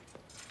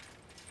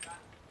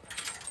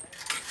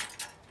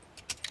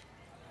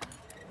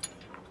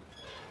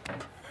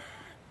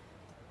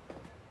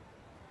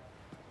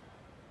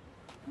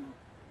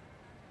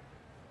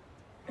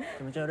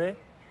気持ち悪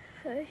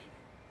い？はい。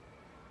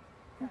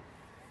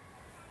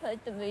入っ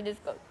てもいいで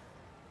すか？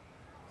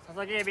佐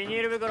々木ビニ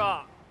ール袋。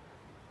は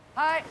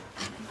い。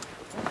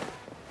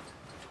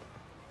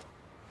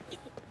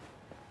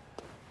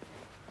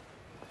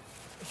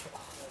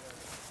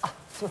あ、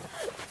すいま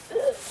せ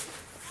ん。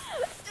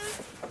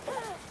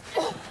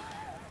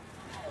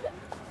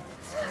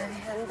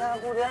大変だ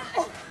こりゃ。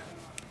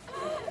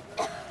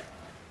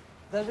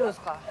大丈夫で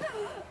すか？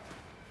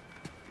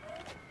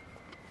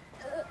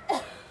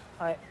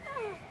はい。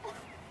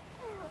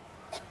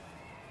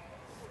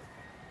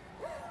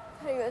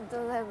ありがと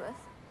うございます。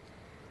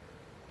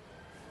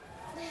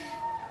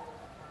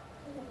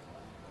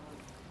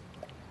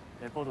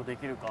レポートで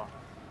きるか？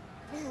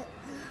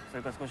そ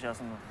れから少し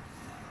休む。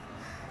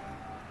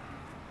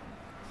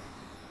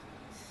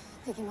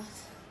できま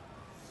す。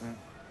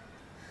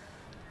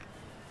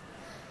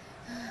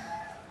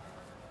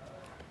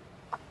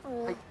う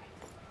ん。はい。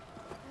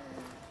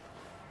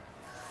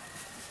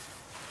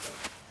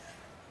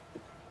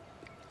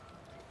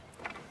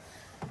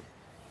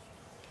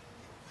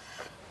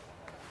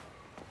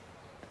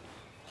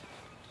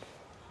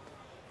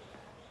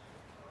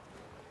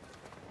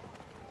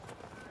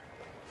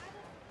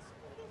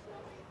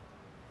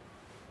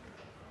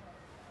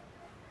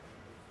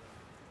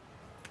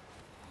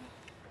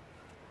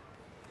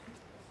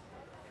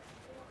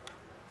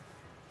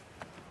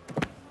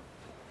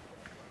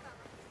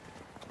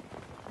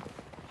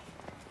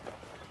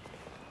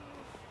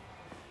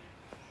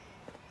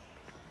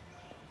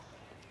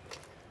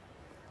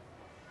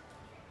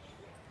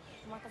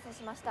待たせ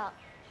しました。お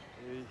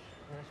願い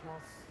しま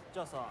す。じ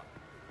ゃあさ、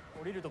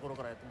降りるところ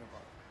からやってみよ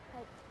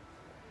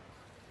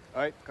うか。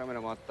はい、カメ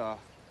ラ回った。は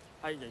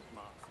い、じゃあ行き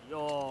ます。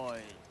よー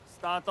いス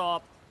ター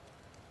ト。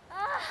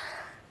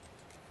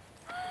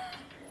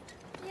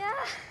いや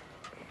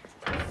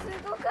ー、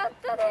すごかっ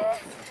たで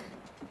す。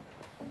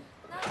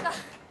なんか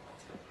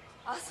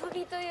遊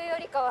びというよ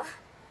りかは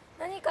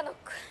何かの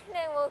訓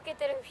練を受け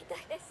てるみた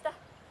いでした。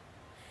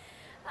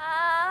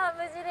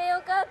無事で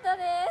よかった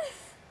で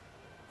す。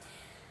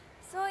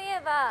そうい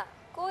えば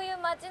こういう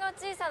街の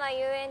小さな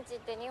遊園地っ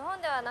て日本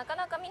ではなか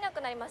なか見な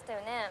くなりましたよ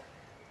ね。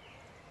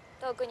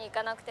遠くに行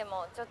かなくて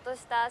もちょっと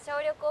した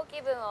小旅行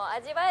気分を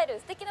味わえる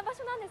素敵な場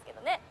所なんですけど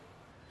ね。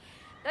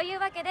という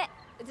わけで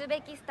ウズ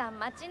ベキスタン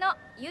街の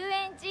遊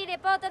園地レ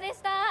ポートで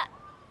した。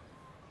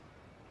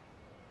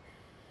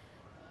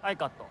はい、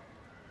カット。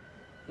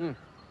うん、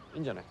いい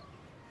んじゃない。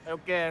はい、オ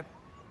ッケー。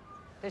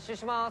撤収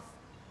します。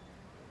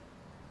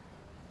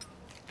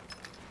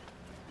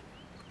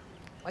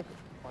はい、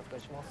お預か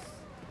りしま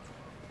す。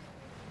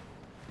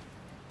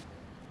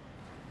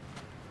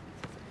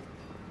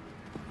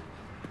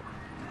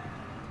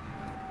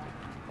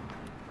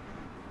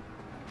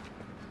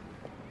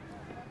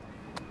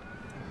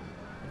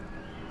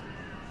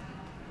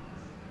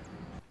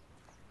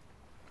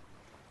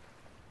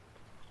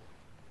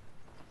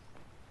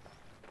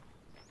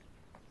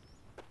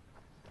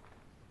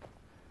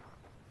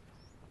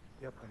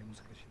やっぱり難し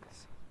いで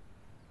す。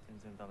全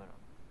然ダメなの。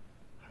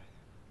はい。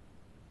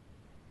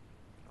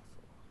あ、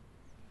そう。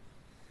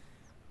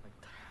参っ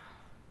たな。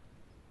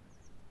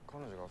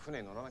彼女が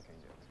船に乗らなきゃいい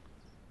んだよ。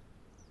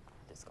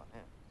ですか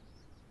ね。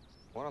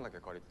罠だ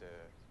け借りて、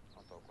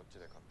あとはこっち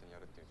で勝手にや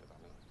るって言うんじゃダ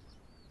メなの。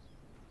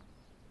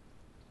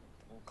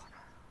どうか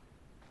な。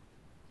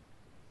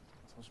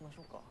そうしまし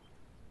ょうか。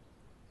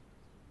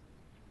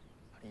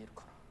ありえる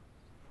かな。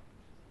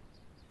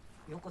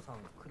陽子さ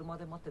ん、車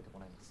で待ってても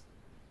らいます。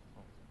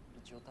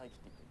一応待機って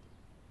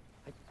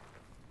言って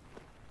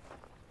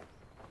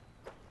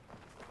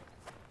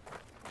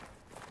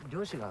はい。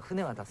漁師が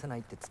船は出せな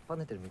いって突っぱ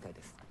ねてるみたい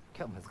です。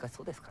今日は難し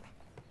そうですかね。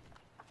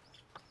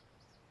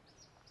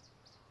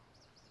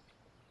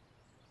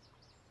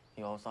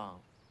岩尾さん。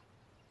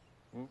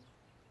昨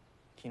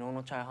日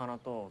のチャイハナ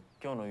と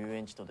今日の遊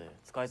園地とで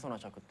使いそうな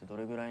尺ってど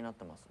れぐらいになっ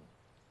てます？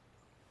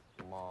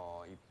ま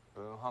あ1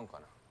分半か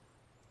な。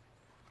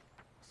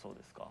そう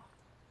ですか。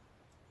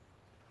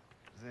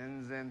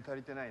全然足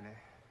りてない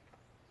ね。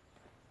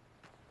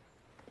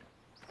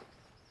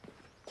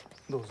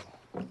どうぞ。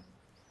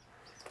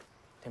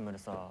テムル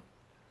さ、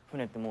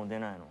船ってもう出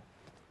ないの？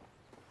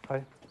は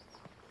い。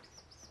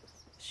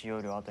使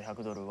用料あと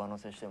$100上乗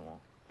せしても。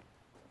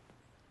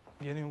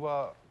原因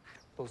は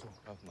どうぞ。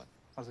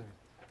まず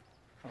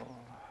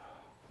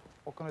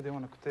お金では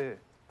なくて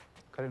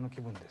彼の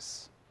気分で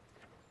す。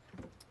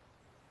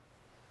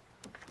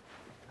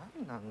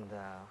何なんだ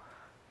よ。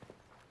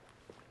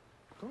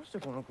どうして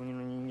この国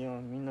の人間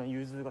はみんな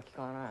融通が利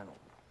かないの？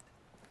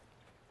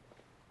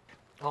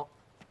あ、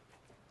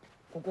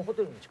ここホ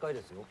テルに近い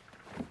ですよ。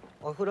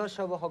アフラシ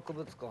ャブ博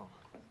物館。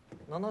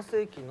7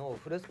世紀の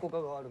フレスコ画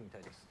があるみた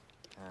いです。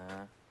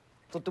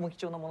とっても貴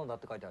重なものだっ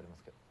て書いてありま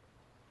すけど。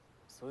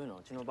そういうの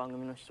うちの番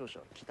組の視聴者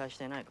は期待し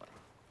てないから。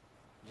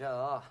じ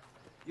ゃあ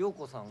陽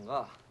子さん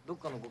がどっ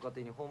かのご家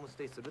庭にホームス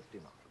テイするってい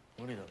うのは？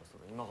無理だろそ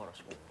れ、今から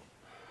しかない。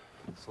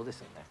そうです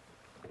よね。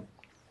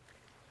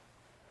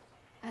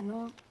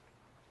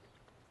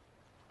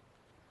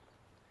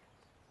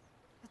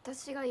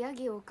私がヤ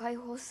ギを解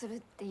放するっ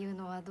ていう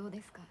のはどう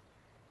ですか？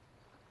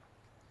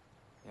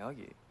ヤ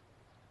ギ？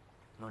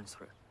何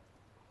それ？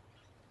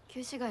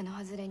旧市街の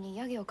外れに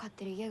ヤギを飼っ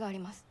てる家があり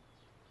ます。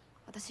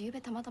私ゆうべ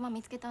たまたま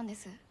見つけたんで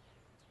す。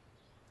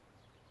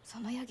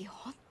そのヤギ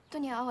本当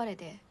に哀れ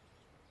で、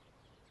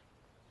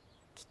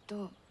きっ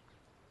と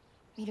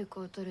ミルク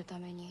を取るた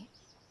めに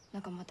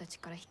仲間たち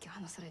から引き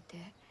離されて、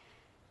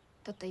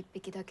たった1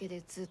匹だけ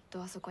でずっ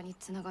とあそこに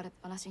繋がれっ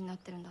ぱなしになっ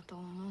てるんだと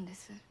思うんで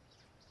す。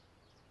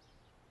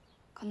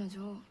彼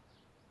女、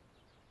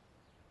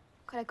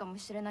彼かも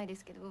しれないで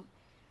すけど、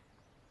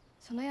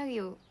そのヤギ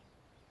を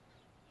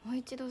もう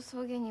一度草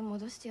原に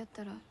戻してやっ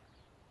たら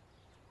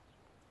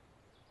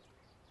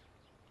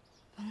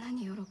どんな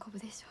に喜ぶ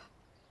でしょう。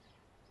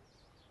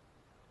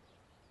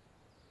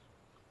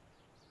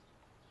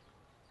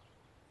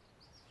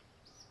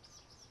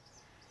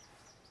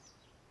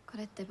こ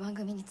れって番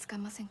組に使え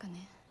ませんか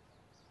ね？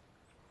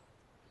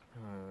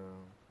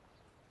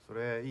そ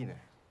れいい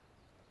ね。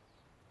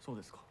そう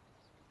ですか。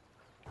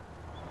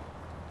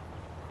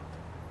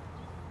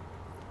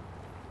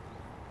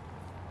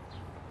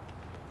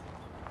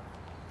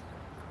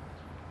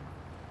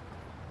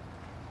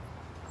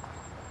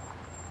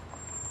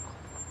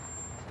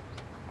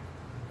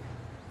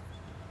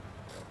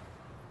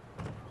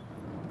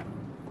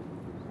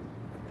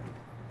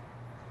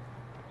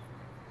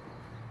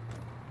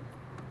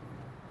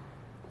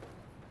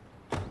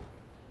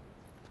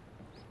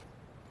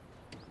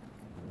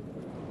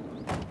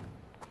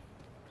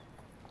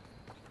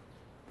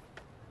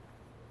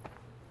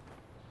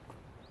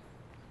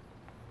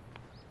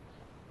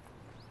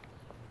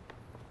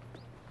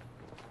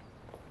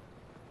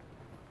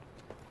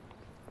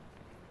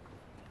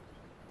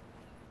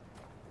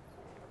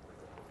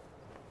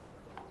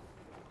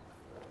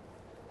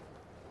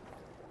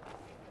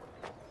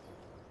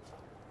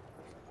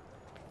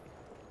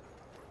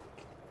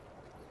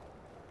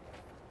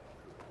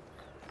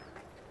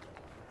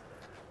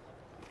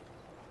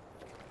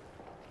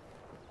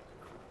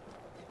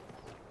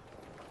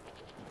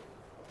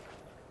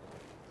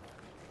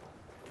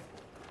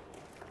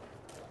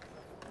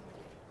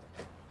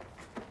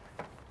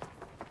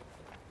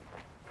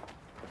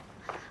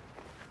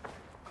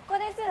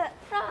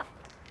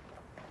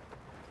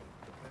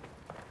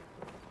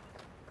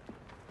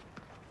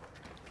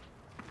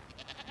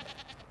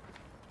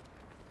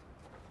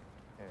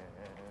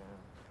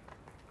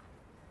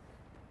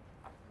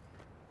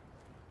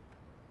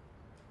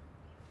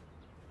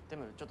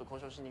ちょっと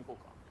交渉しに行こ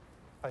う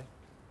か。はい。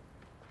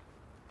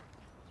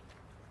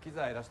機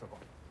材出しとこ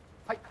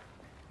う。はい。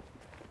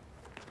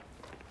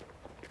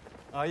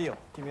あ、いいよ。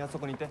君はそ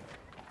こにいて。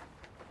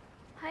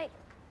はい。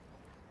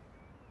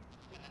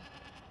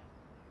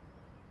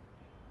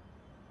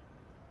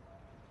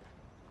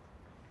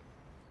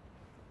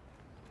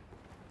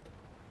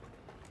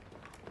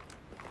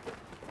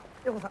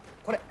よこさん、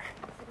これ。す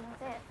みま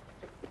せん。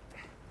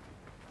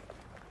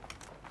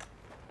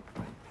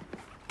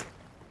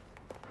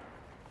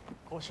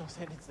交渉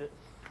成立。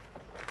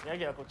ヤ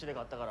ギはこっちで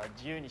買ったから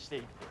自由にしてい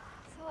いって。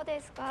そう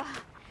ですか。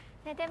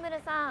ね、テム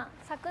ルさん、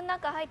柵の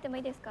中入ってもい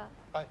いですか。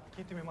はい、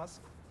聞いてみま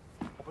す。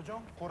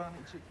Opajon,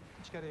 Qur'onni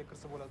ichkariga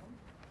kirsa bo'ladimi?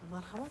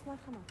 Marhamat,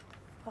 marhamat.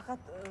 Faqat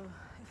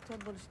ehtiyot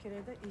bo'lish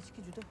kerak-da,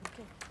 echki juda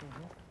hurkak.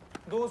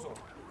 どうぞ。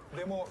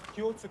でも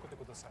気をつけて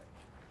ください。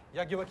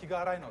ヤギは気が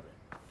荒いので。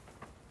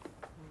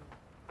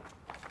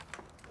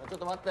ちょっ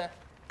と待って。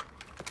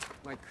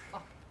マイク。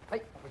あ、はい。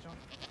Opajon,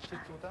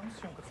 chekka o'tamiz,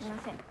 syomka すみ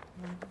ません。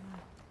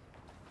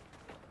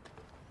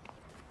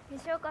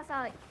西岡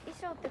さん、衣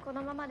装ってこ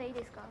のままでいい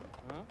ですか。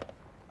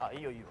あ、い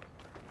いよいいよ。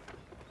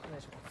お願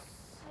いしま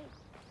す。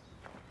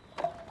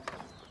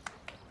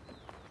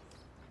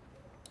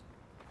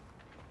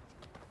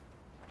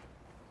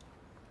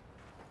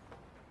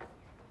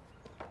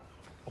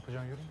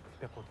Opajon yuring,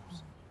 bu yoqqa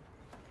o'tamiz.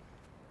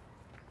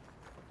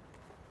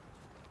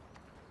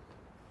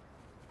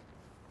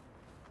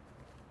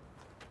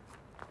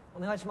 お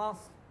願いしま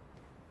す。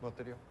待っ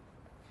てるよ。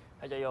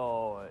はい、じゃあ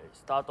よーい、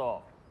スター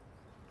ト。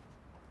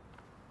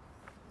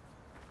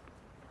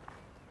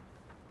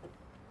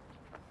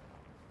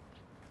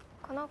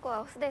この子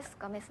はオスです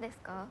か、メスです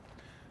か。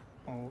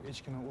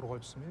echkini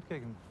urg'ochisi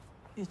erkagimi?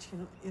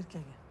 Echkini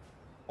erkagi.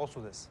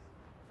 Osu です。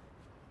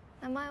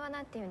名前は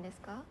何て言うんです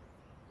か。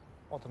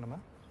Oti nima?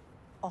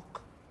 Oq.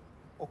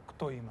 Ok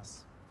と言いま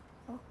す。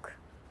オク。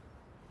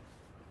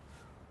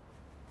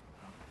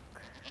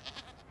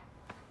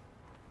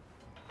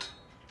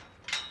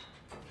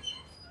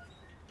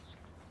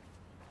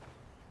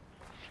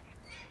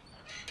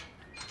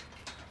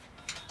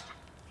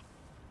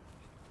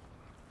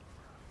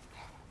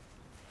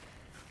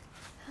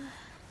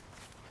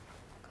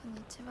こん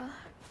にちは。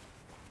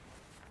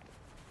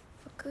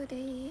僕でい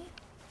い？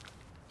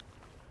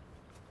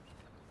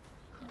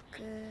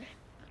僕、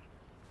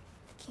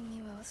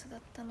君はオスだっ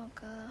たの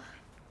か。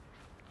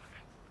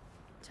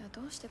じゃあ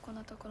どうしてこん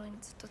なところに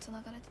ずっとつ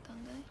ながれてた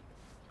んだい？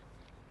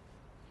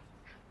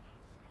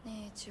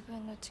ねえ、自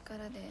分の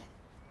力で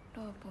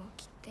ロープを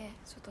切って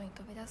外に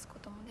飛び出すこ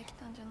ともでき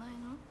たんじゃない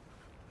の？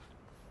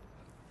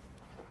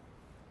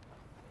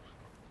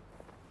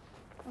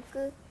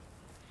僕。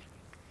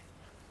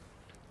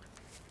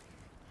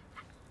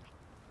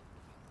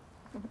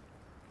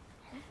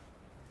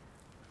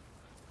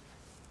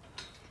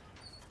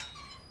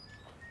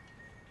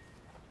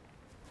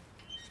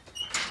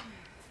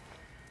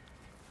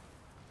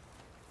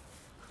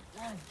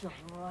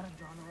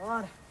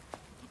Jonivor.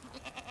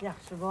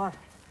 Yaxshi bor.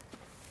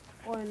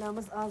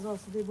 Oilamiz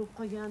a'zosidek bo'lib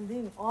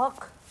qolganding,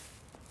 oq.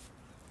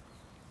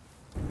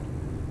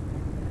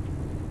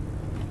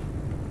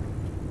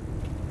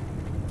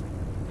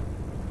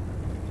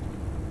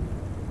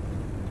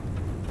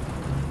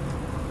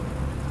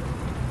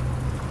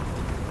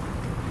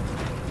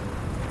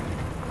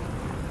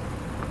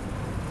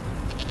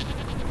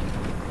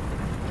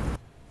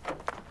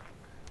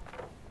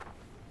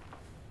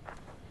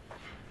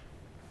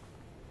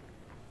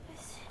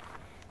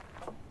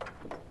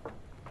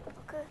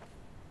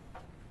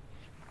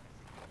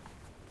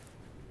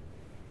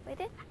おい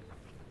で。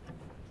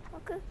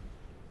奥。よ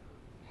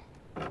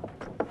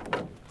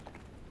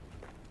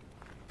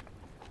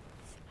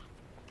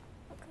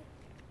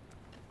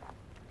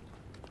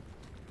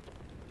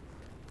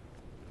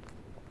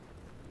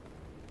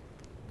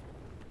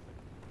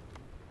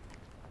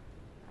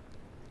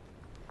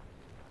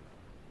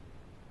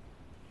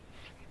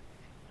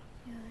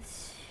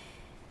し。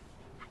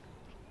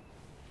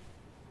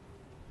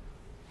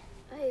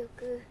はい、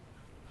奥。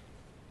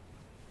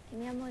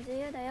君はもう自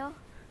由だよ。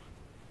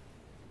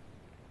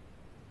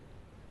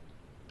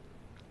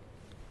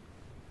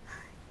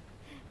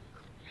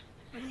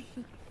ほら、行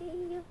ってい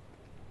いよ。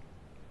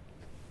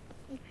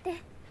行っ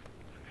て。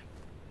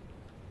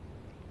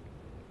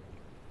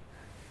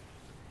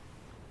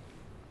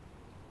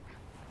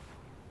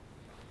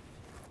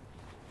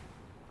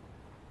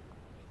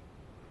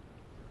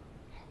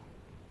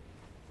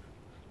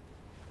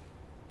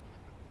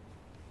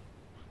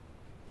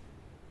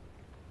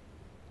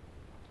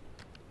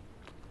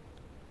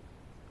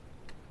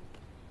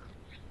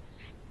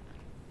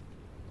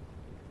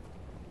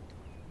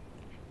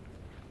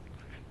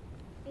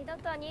二度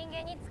と人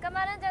間に捕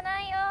まるんじゃ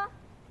ないよ。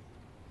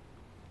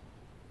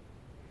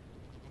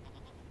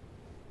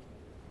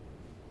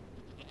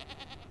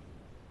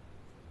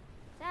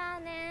じゃあ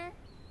ね。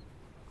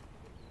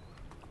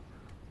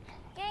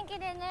元気で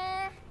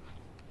ね。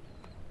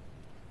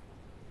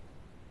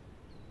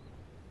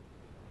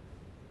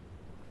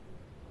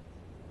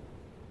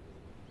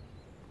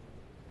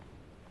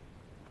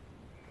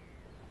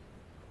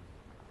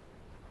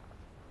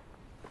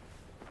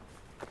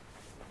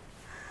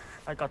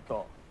はい、カッ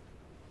ト。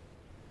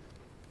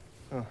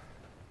うん、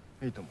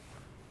いいと思う。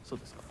そう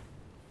ですか。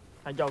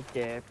はい、じゃあ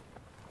OK。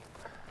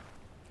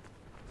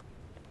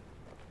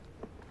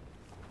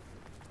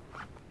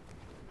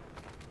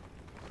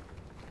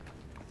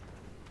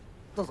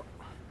どうぞ。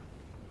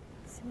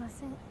すいま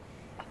せん。開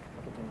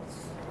けてみま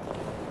す。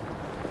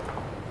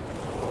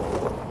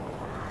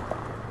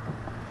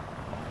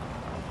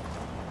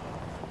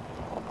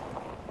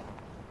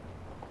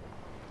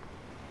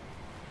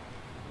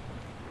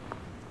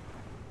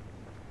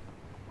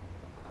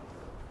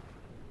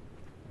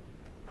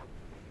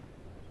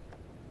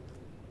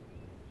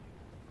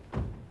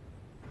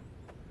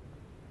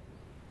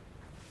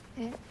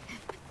ね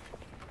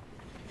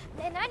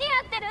え、何や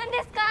ってるん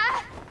ですか。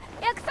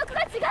約束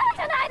が違うじ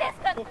ゃないです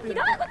か。ひどい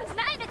ことし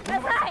ないでくだ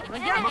さいね。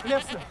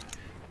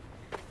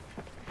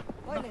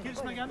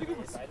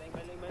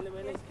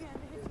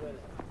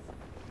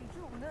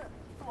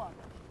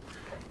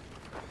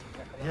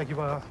ヤギ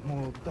は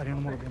もう誰の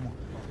ものでも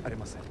あり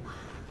ません。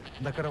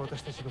だから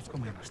私たちが捕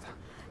まえました。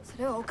そ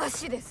れはおか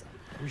しいです。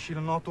後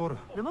ろの通る。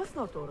Nimasi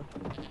noto'g'ri?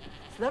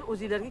 Sizlar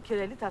o'zinglarga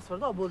kerakli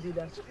tasvirda olib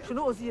bo'ldinglar.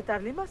 Shuni o'zi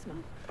yetarli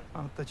emasmi?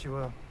 あなたたち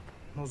は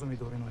望み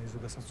通りの映像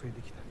が撮影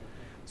できた。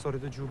それ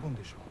で十分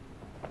でしょ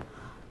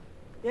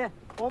う。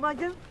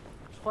Olmagin shu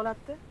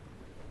holatda.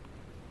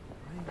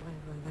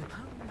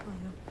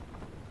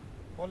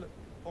 Hol,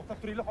 to'xtab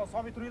turinglar,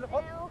 sobiq turinglar.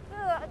 奥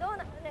はどう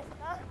なるんです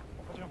か。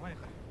 Opajon, mana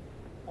qarang.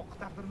 Oq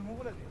taqdir nima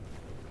bo'ladi?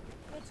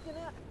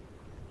 Echkini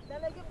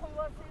dalaga qo'yib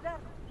yuborsanglar,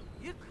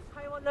 yirtqich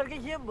hayvonlarga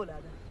yem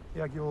bo'ladi.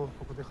 ヤギを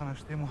ここで放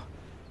しても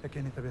野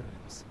犬に食べられ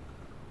ます。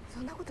そ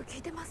んなこと聞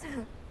いてませ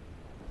ん。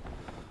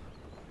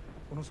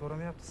 Buni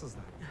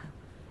so'ramayapti-sizda.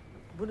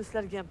 Buni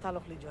sizlarga ham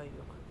taalluqli joyi yo'q.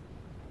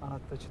 あな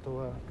たたちと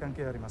は関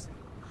係ありません。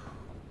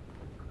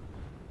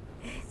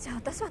じゃあ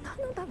私は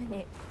何のため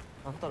に。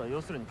あんたら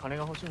要するに金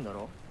が欲しいんだ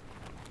ろ。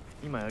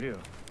今やるよ。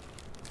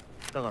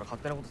だから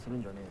勝手なことする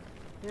んじゃね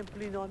えよ。 Men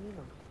pulingni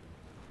olmayman.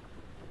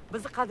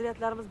 Bizning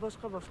qadriyatlarimiz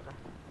boshqa.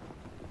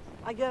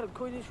 Agar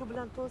ko'ngling shu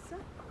bilan to'lsa,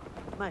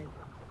 mayli,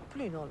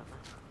 pulingni olaman.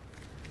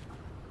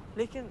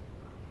 Lekin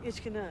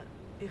echkini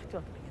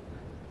ehtiyot qiling.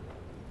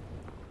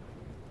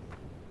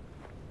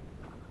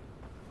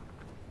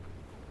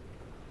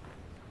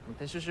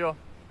 撤収しよ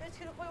う。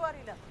 Echkini qo'yib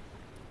yuboringlar.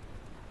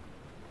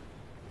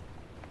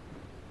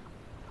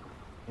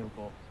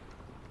 横、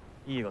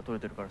いい絵が撮れ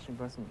てるから心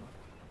配すんな。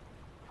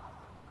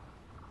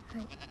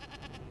はい。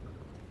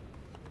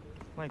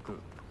マイク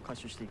回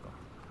収していいか。は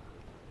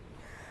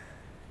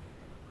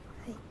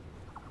い。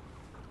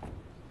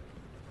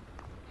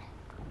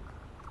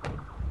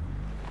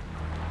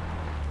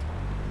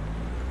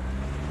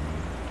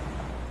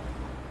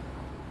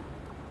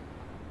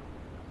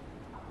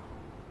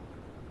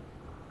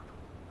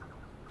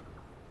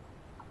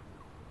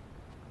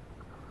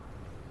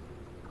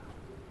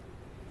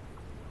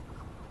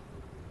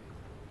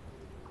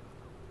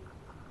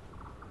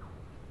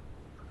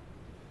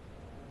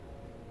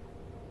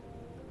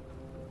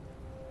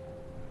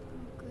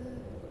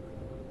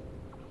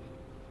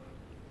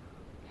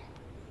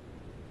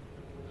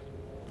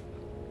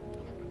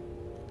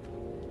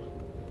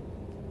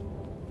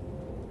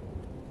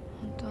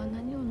本当は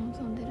何を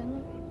望んでる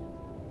の。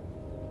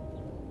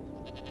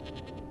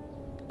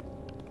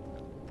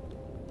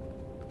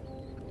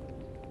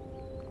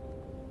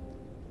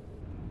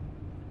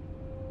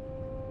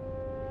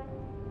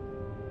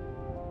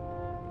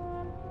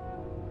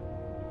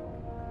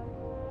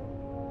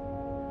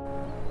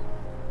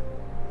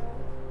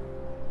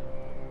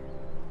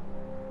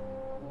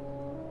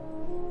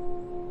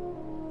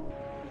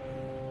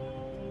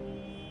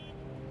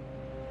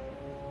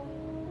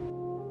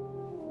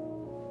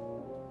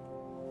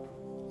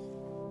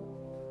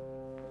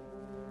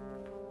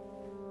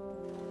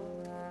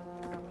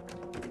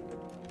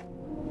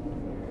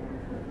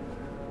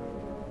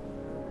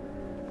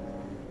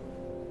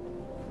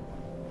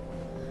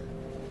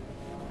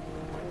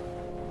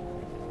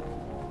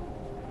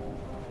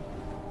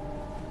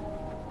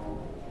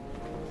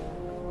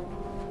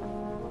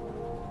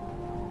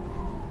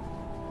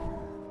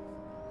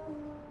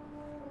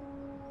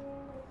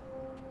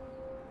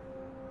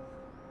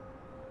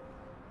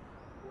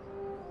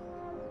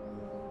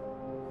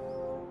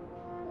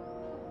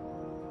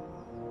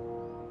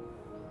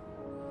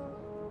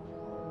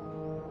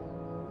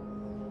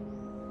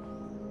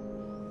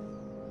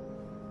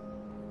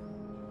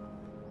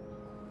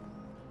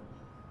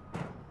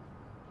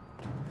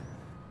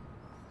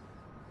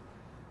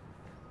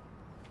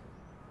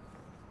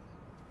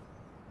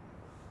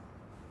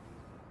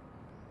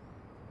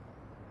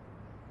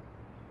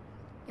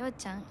よう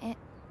ちゃんへ。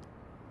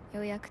よ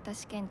うやくタ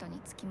シケントに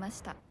着きま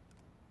した。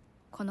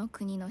この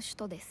国の首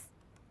都です。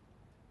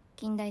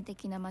近代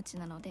的な街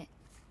なので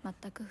全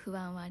く不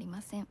安はあり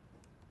ません。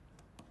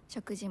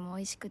食事も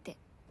美味しくて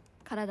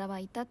体は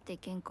至って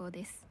健康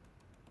です。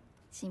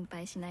心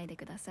配しないで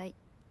ください。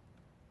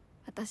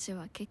私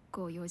は結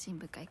構用心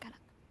深いか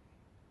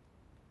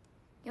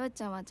ら。よう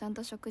ちゃんはちゃん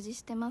と食事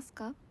してます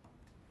か？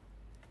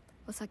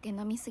お酒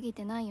飲みすぎ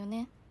てないよ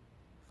ね。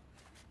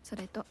そ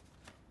れと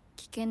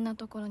危険な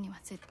ところには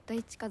絶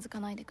対近づ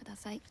かないでくだ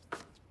さい。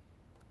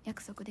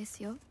約束で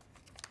すよ。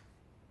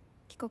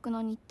帰国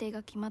の日程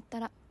が決まった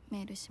ら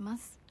メールしま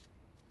す。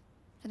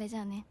それじ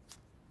ゃあね。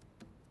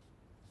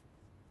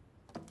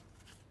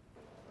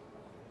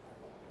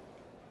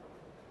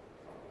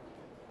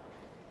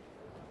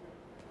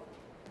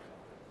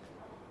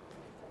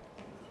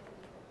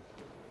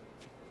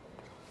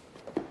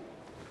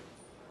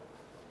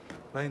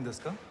ないんで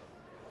すか？はい。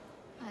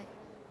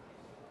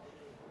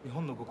日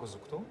本のご家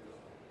族と？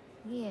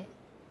いえ、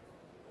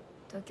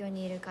東京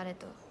にいる彼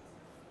と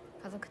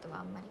家族とは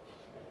あんまり。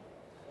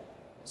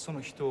そ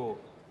の人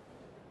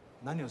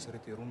何をされ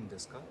ているんで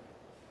すか？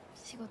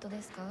仕事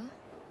ですか？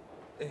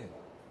え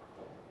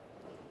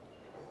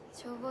え。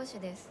消防士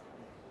です。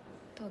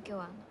東京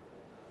湾の。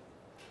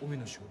海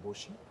の消防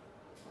士？はい。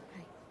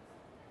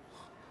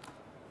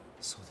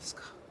そうです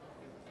か。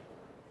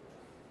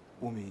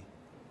海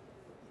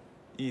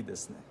いいで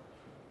すね。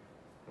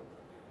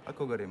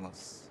憧れま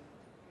す。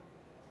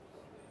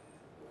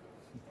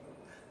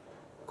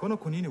この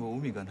国には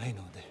海がない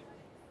ので。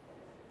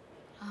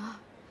ああ。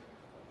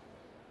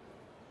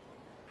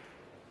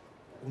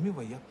海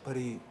はやっぱ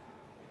り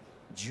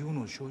自由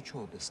の象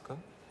徴ですか？さ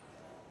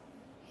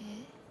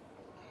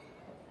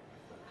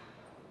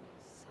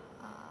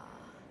あ、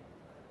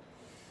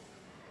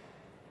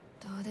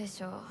どうで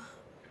しょう。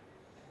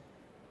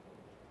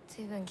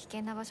随分危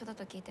険な場所だ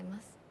と聞いて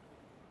ます。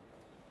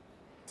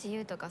自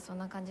由とかそん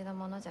な感じの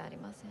ものじゃあり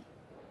ません。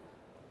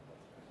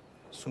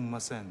すみま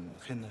せん、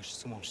変な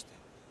質問して。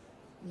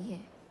い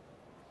え。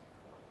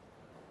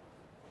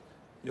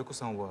ヨコ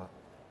さんは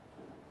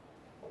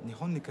日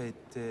本に帰っ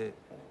て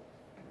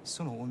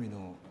その海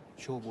の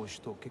消防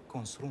士と結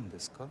婚するんで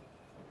すか？は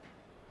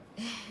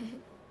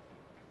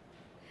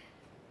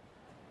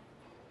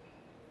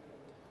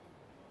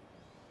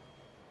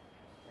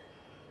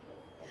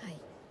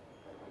い。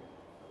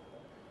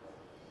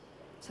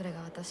それ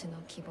が私の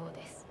希望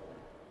です。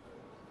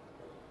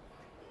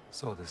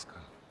そうですか。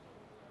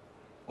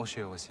お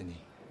幸せに。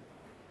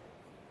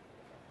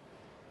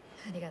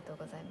ありがとう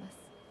ございます。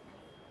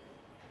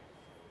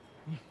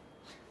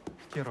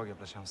Keyinroq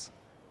gaplashamiz.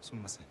 すみ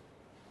ません。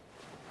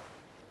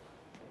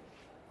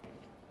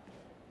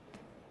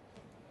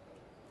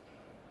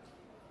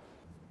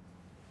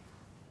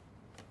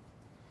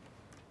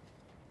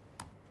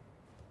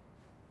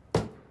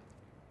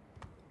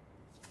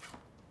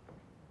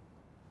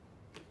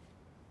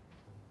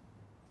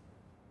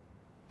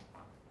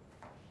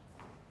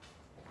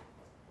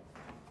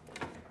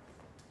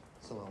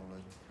Assalomu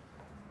alaykum.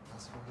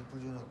 Tasvirga pul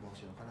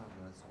jo'natmoqchi edim. Qanaqa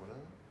jo'natsa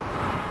bo'ladi?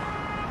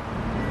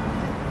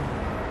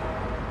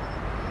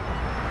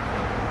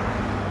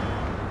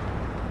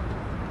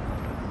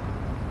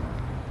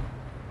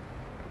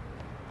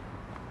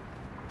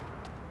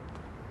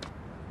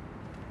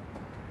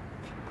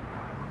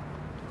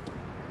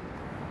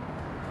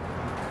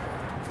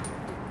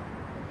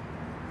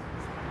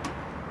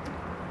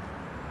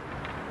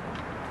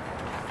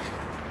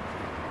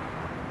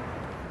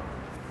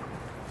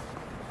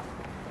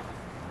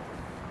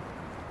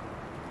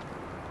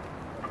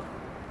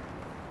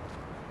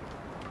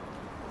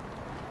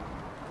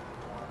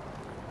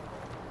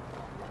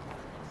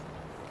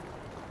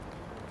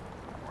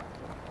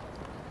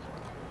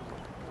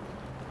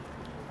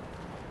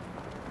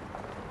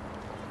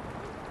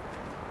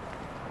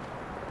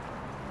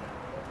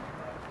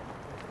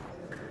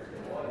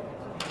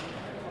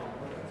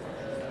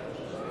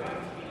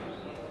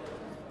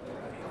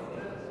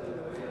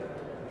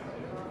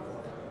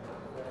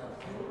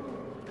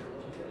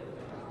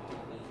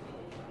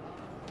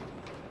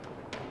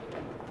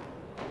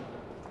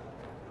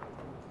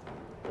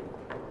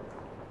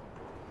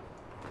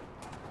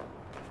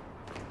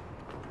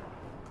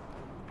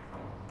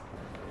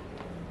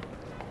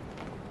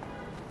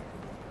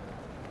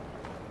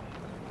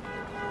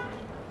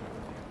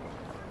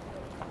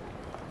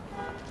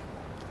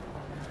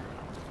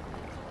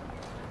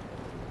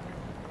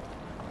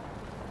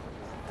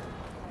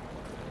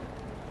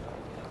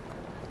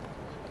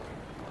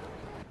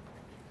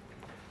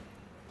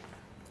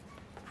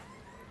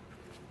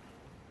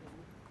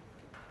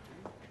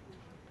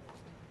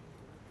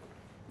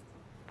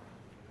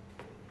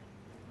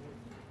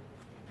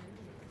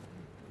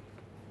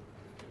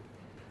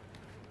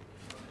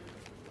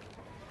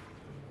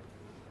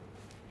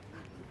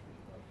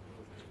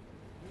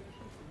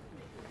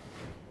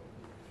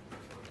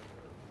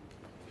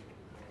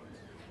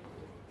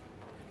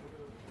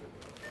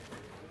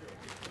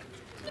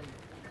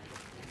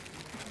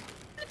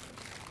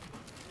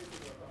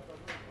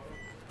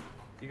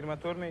 Yigirma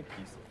to'rtmi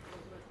 200?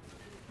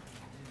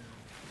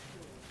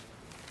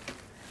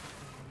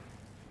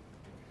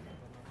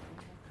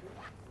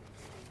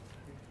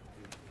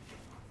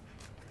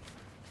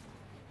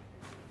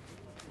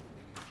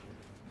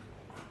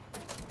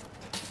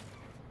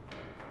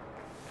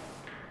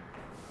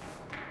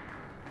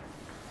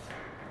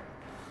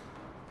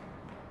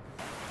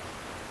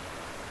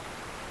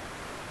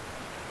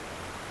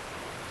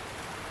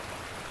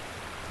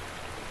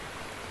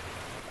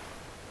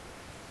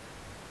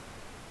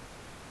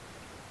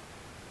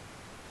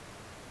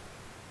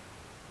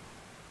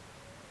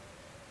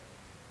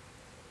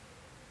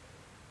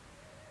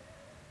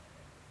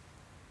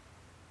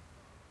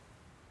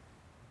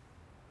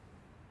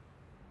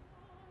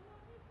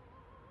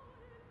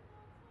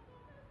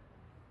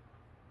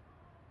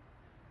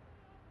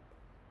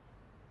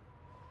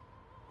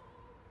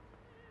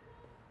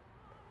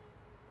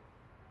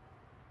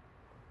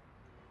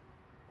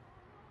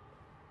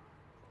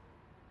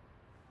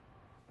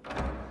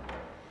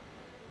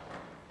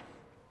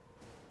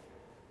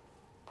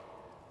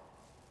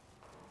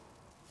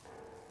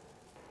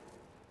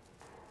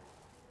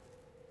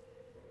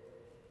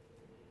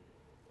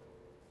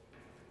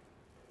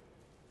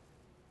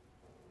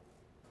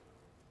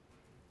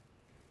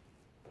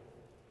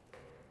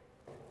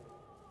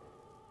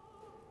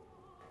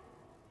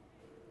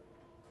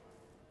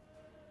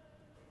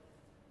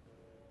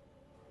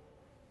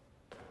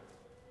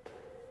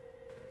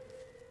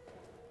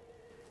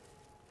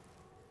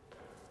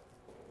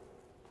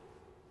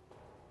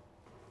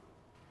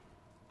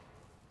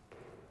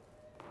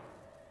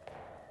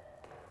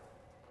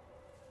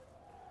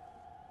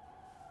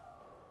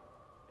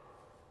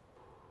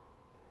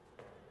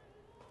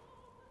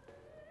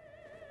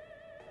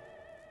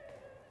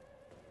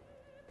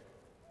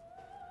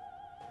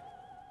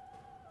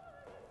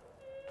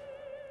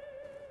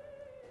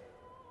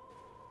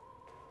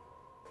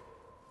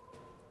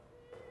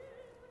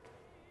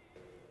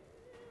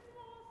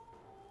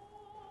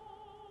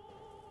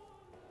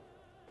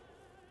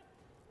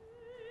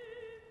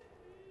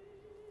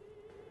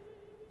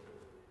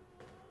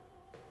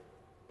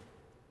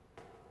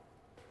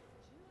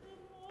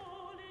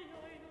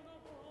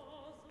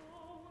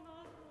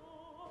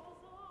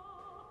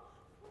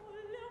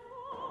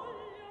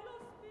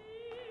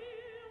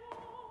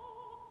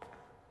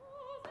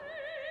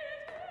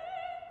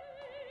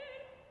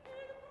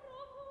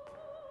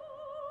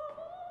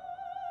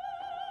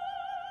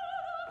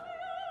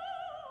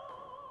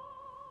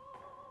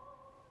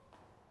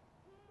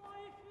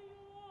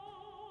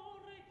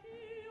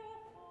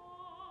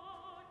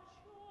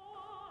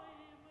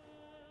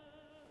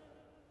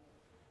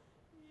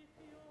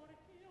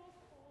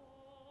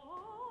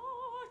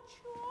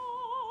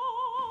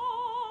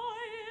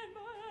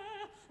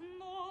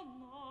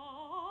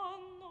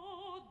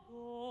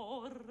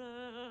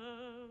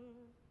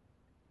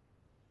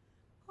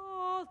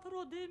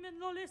 dimmi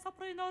le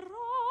saprei narrare,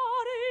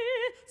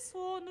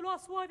 sono la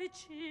sua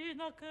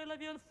vicina che la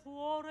vien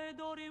fuori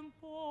d'or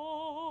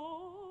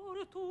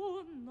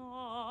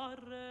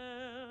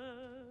importunare.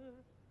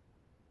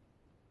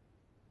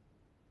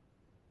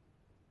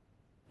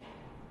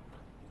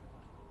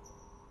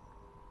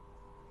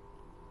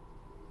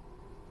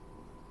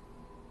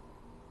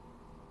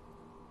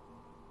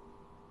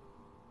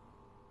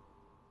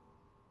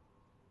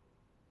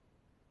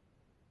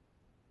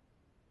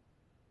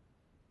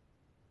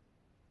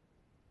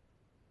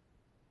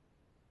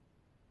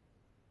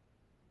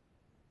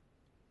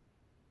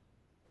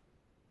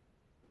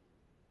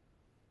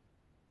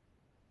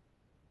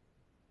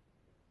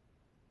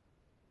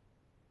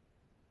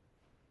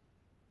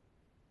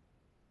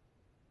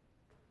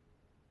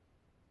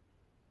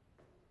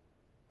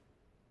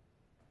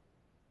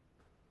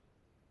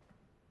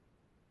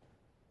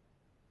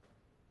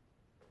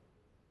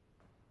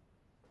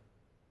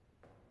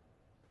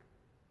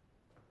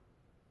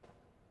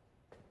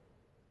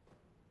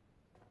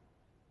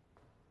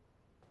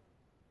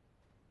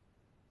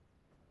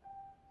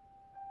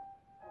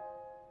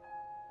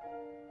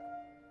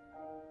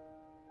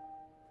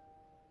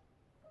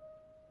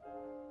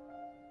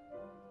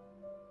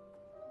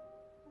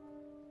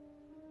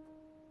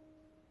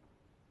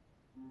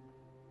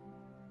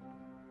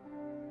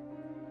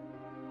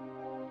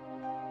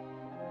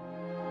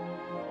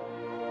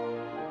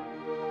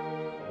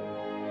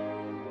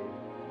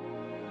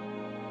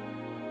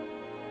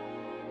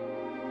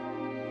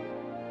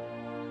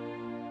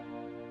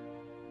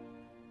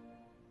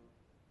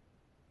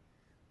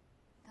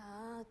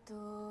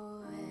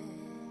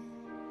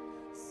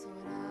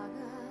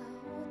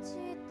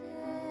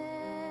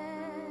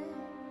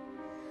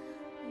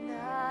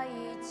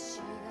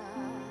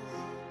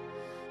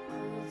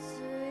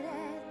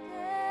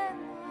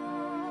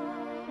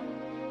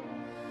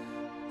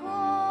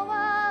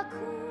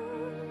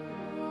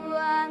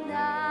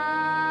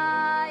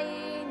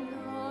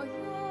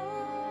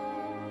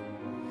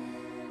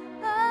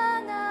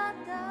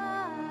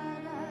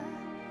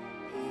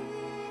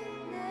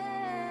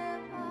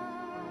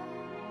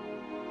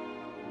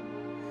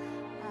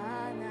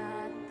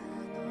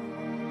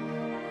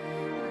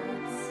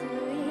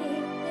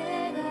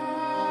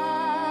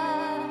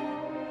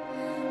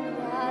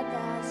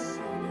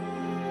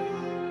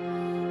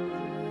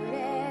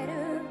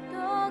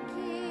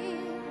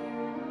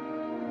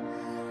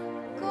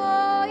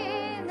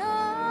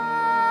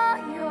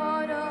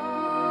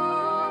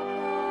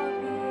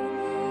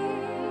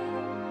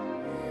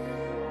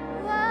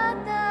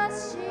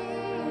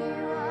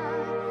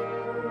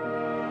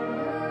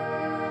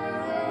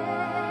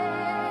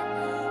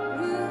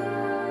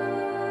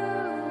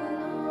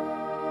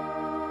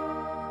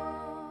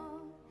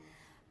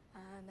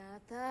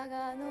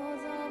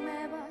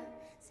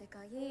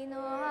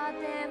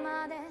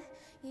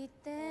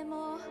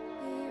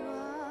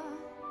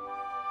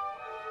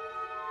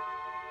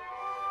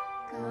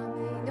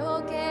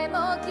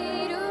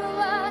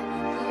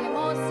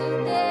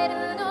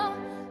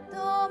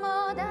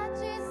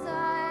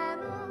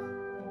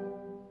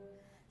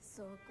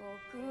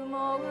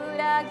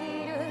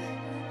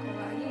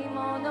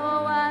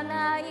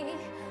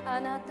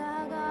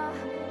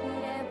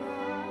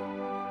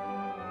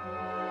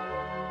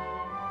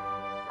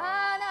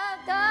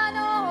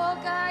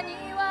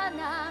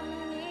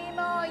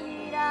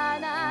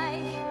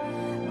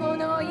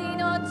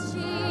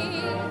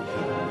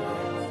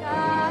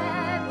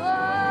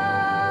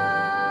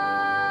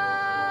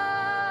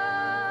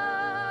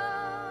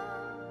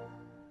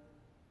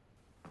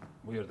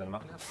 Bu yerda nima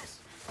qilyapsiz?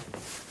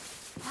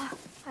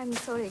 I'm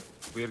sorry.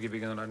 Bu yerga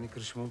begonalarning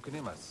kirishi mumkin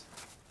emas.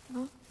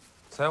 No.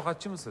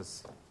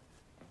 Sayohatchimisiz?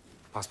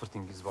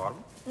 Pasportingiz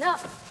bormi? No.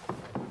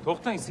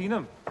 To'xtang,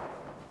 singlim.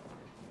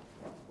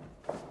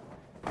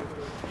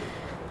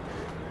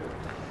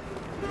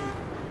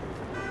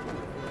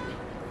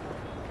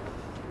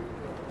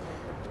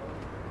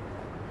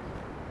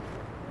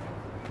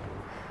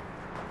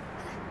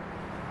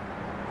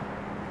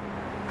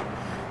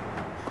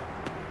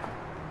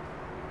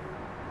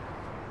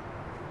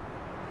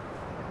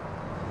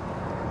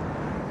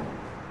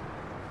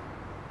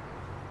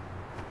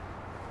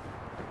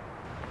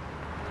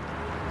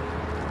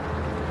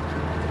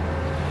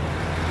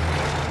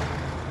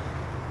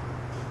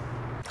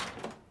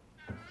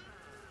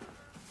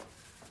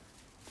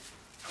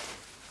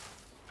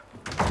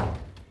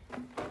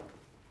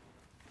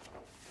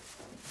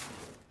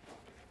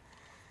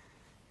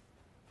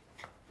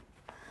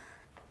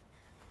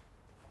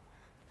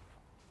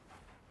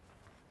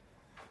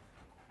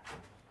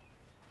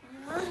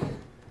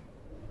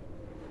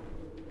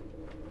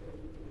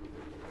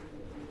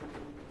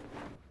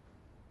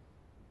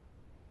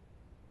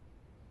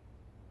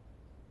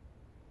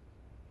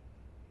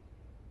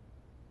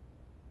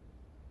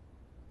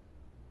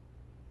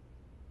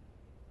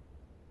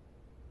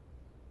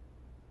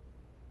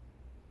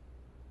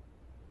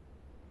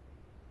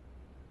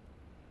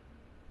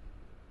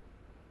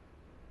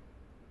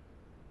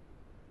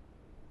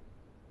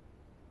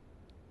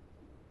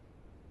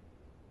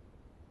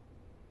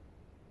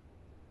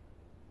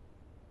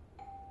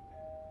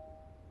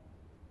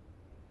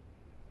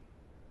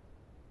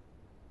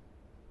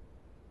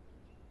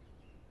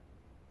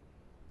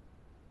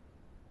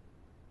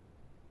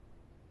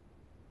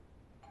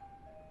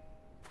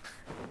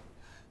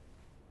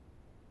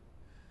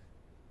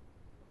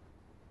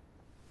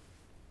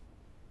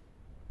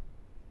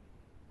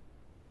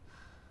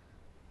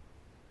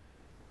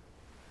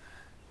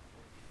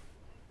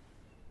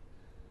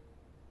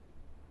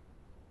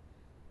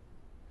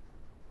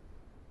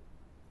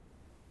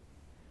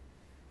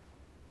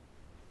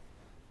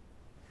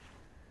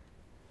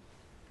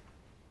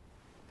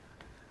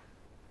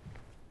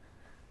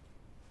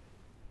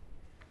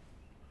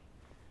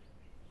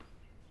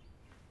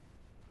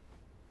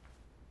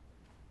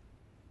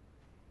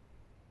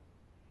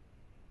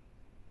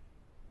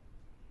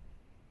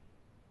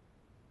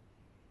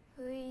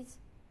 Who is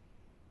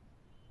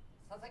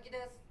佐々木で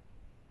す。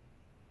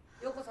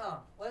陽子さん、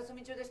お休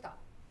み中でした。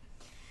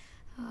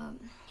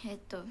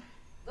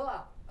ド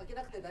ア開け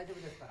なくて大丈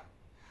夫ですから。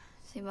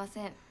すいま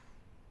せん。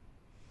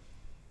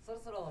そろ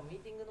そろミー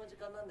ティングの時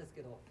間なんです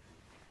けど。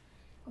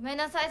ごめん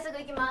なさい、すぐ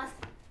行きます。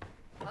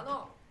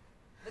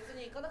別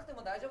に行かなくて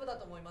も大丈夫だ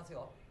と思います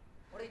よ。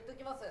俺言っと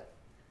きます。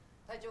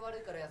体調悪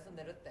いから休ん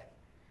でるって。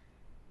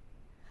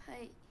は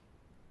い。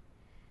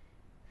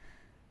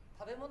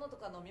食べ物と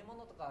か飲み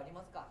物とかあり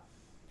ますか？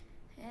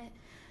衣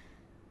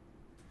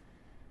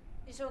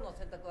装の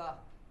洗濯は？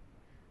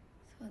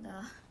そう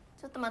だ、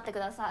ちょっと待ってく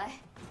ださい。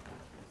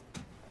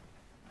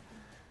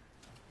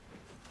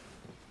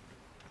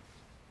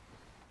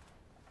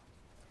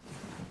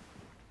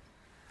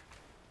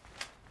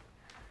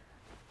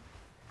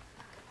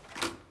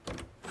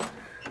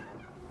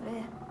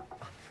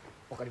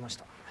わかりまし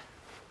た。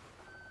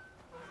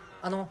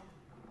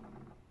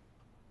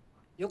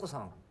陽子さ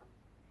ん、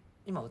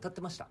今歌っ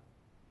てました？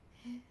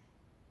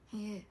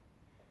いえ。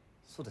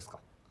そうですか。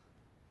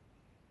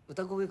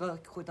歌声が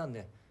聞こえたん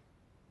で、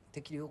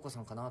てっきり陽子さ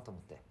んかなと思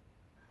って。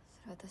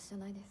それ私じゃ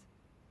ないで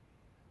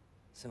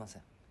す。すいませ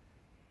ん。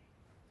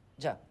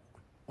じゃあ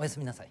おやす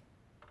みなさい。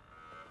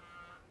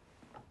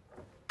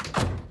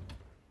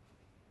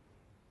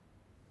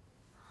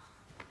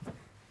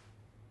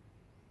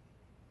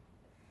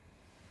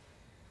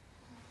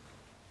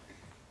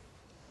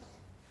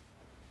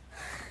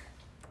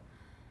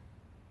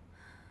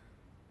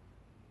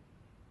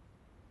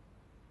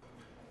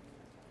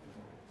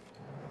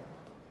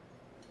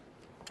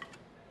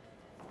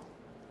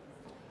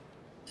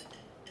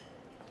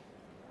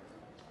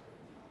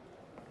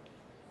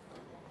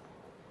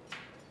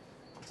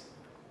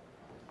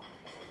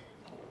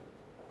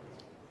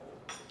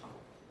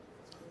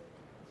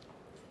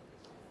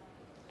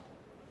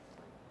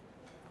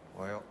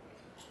おはよ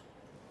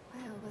お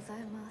はようござ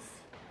いま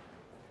す。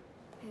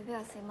ゆうべ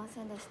はすいま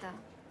せんでした。う。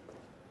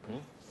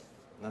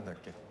なんだっ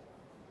け？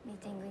ミー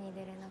ティングに出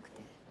れなく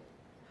て。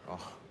あ、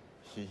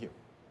いいよ。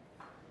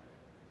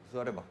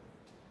座れば。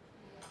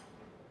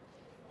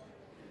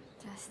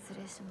じゃあ失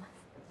礼します。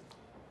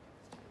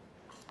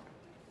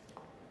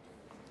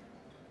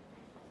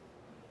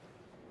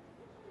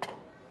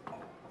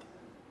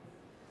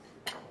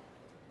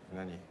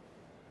何？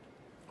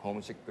ホー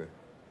ムシック？い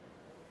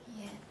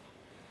え。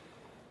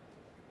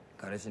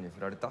彼氏に振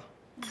られた？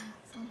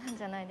そんなん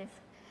じゃないです。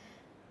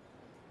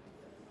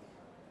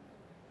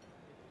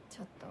ち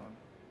ょっと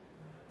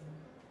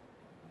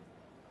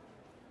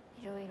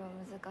いろいろ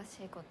難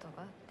しいこと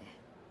があって。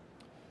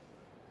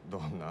ど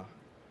んな？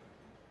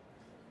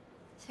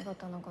仕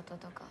事のこと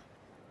とか。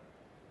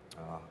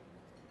あ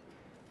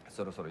あ、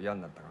そろそろ嫌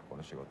になったか、こ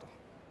の仕事。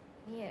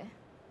いえ、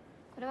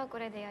これはこ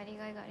れでやり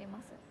がいがあり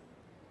ます。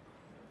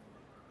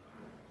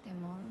で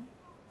も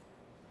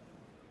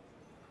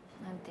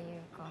なんてい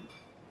うか、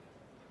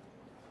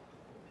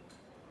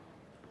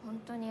本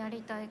当にや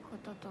りたいこ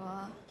とと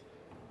は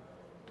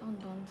どん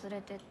どんずれ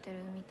てって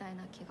るみたい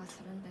な気が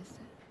するんです。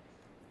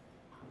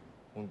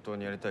本当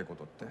にやりたいこ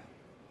とって？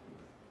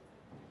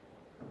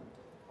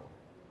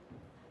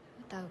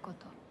歌うこ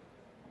と。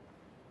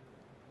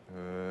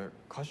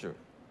歌手？はい。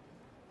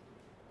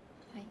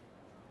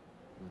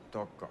歌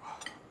か。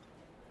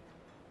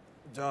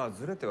じゃあ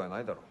ずれてはな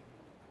いだろ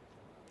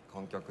う。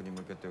観客に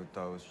向けて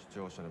歌う、視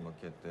聴者に向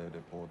けてレ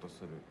ポート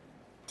する、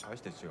大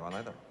して違わな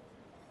いだろう。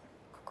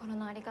心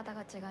の在り方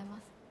が違いま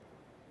す。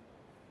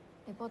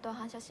レポートは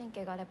反射神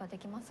経があればで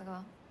きます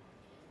が、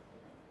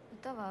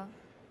歌は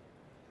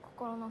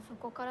心の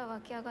底から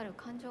湧き上がる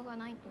感情が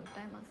ないと歌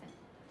えま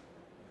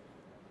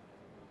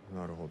せん。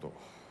なるほど。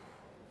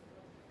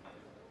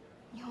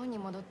日本に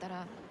戻った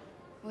ら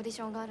オーディ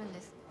ションがあるん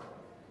です。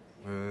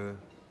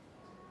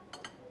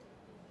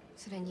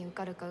それに受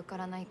かるか受か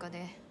らないか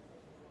で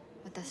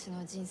私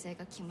の人生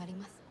が決まり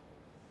ます。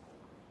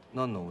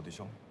何のオーディ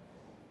ション？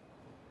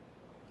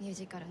ミュー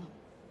ジカルの。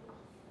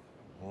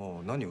あ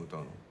あ、何を歌う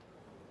の？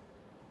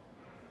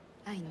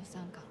愛の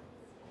賛歌。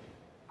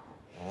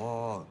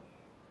ああ、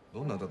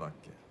どんな歌だっ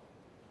け？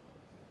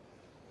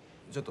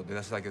ちょっと出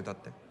だしだけ歌っ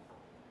て。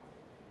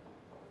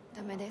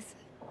ダメです。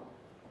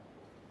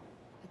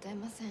歌え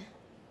ません。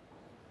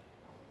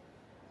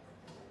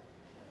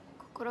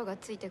心が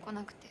ついてこ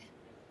なくて。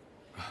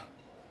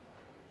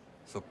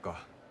そっ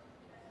か。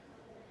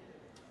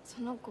そ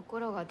の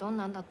心がどん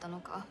なんだったの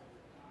か、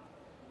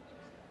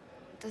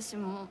私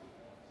も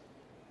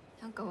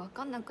なんか分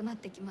かんなくなっ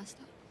てきまし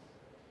た。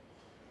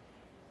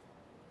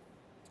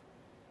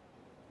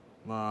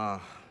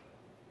まあ、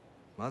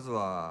まず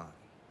は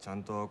ちゃ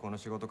んとこの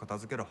仕事片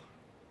付けろ。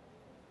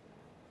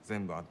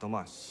全部後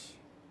回し。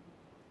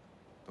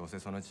どうせ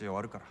そのうち終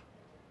わるから。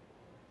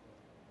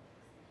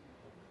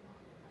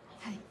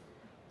はい。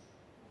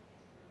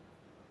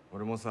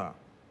俺もさ、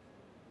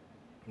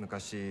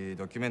昔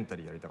ドキュメンタ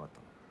リーやりたかった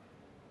の。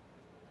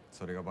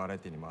それがバラエ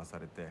ティに回さ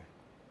れて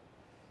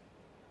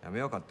や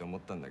めようかって思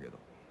ったんだけど、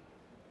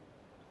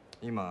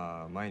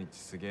今毎日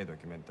すげえド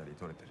キュメンタリー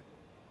撮れてる。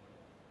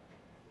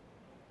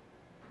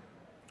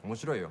面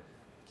白いよ、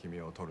君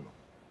を撮るの。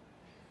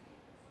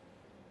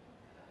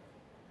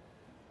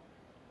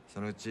そ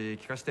のうち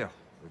聞かしてよ、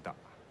歌。わ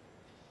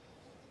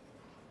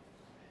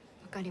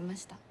かりま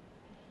した。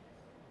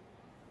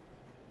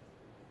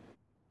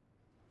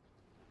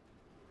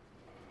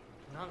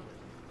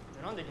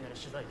なんでいきなり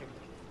取材受けて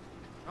きて、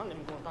なんで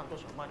向こうの担当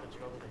者は前と違う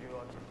こと言う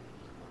わけ？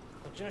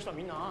こっちの人は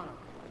みんなああなの。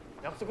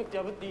約束って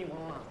破っていいも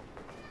のなの？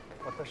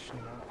私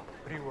にも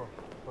理由は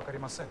分かり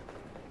ません。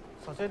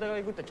撮影隊が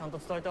行くってちゃんと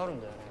伝えてある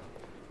んだよね。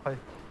はい。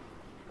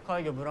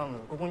海魚ブラウン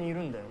ここにい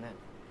るんだよね。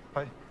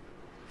はい。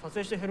撮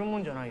影して減るも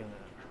んじゃないよね。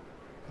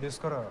です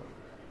から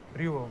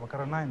理由は分か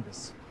らないんで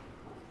す。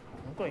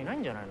本当はいない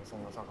んじゃないの、そ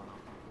んな魚。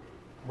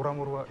ブラ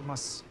ムルはいま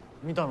す。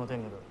見たの、テ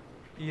ム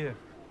ル。いえ。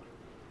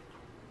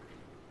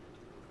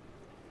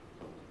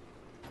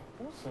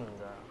どうすんだ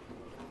よ。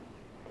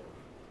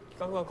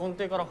企画が根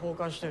底から崩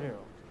壊してるよ。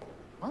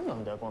何な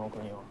んだよこの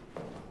国は。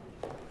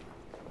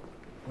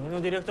俺の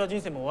ディレクター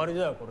人生も終わり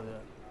だよこれで。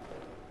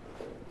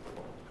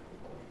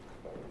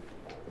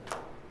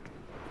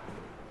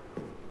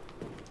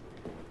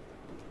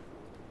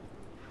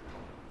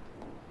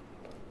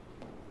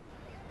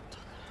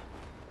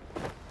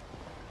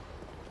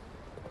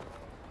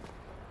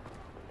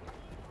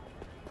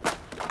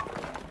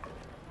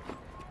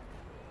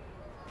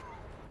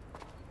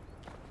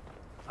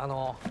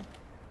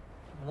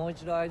もう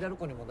一度アイダル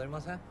湖に戻り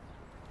ません？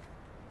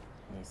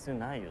日数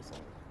ないよそん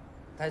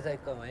な。滞在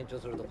期間を延長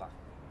するとか。あ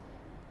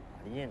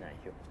りえない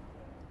よ。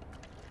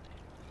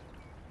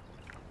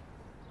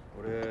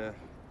俺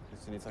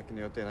別に先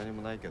の予定何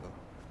もないけど。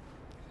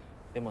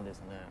でもです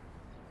ね、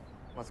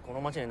まずこ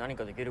の町に何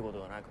かできるこ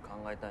とがないか考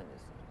えたいんで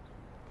す。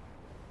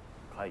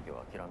会議を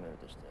諦める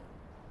として。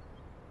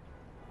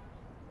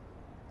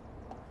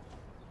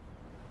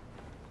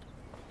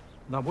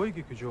名古屋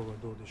劇場は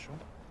どうでしょう？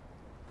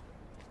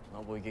名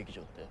古屋劇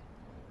場って？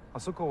あ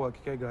そこは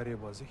機会があれ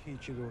ばぜひ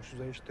一度取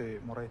材して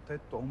もらいたい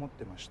と思っ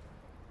てまし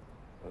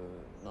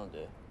た。なん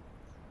で？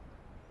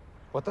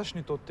私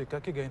にとってか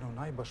けがえの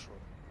ない場所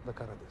だか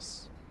らで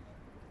す。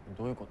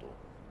どういうこと？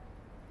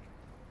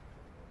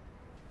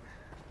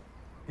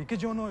劇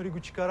場の入り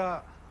口か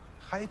ら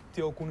入っ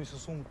て奥に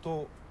進む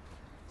と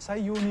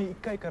左右に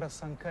1階から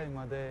3階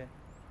まで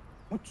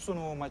6つ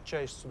の待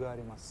合室があ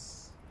りま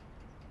す。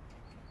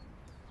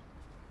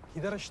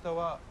左下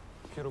は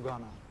フィルガー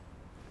ナ、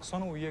そ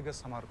の上が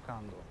サマルカ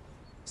ンド、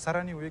さ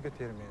らに上が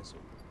テルメーズ。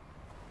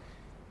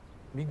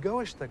右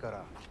側下か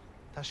ら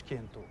タシケ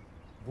ント、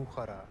ブ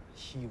ハラ、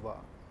ヒーワ、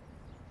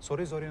そ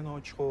れぞれの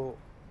地方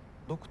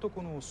独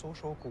特の装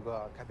飾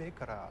が壁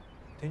から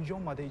天井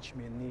まで一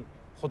面に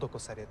施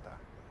された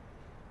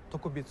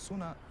特別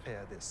な部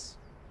屋です。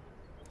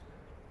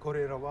こ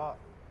れらは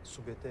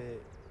すべて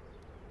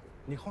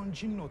日本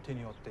人の手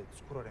によって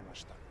作られま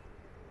した。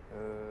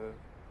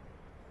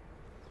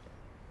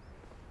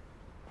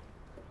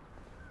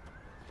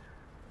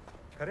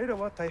彼ら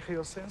は太平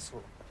洋戦争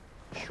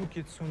終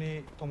結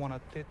に伴っ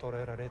て捕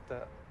らえられ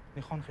た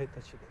日本兵た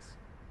ちです。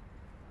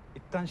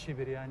一旦シ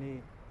ベリア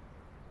に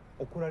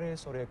送られ、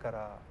それか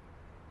ら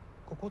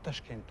ここタ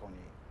シケントに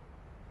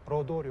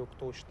労働力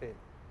として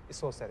移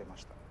送されま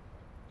した。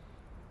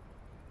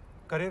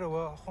彼ら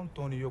は本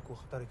当によく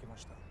働きま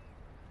した。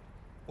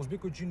ウズベ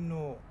ク人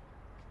の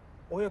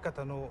親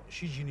方の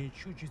指示に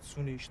忠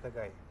実に従い、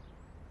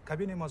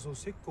壁にまず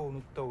石膏を塗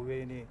った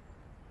上に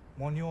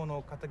文様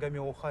の型紙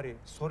を貼り、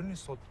それに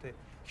沿って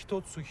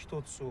一つ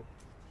一つ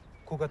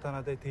小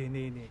刀で丁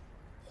寧に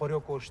捕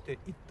虜をして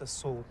いった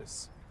そうで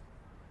す。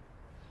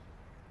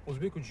ウズ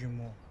ベク人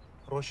も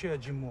ロシア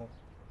人も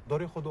ど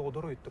れほど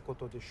驚いたこ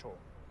とでしょう。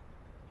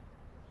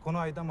こ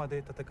の間まで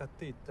戦っ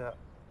ていた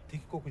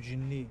敵国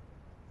人に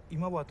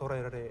今は捕ら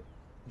えられ、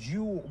自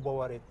由を奪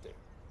われて、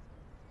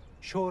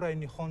将来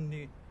日本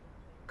に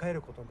帰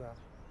ることが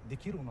で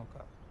きるの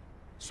か、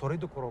それ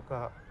どころ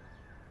か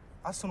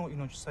明日の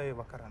命さえ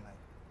わからない。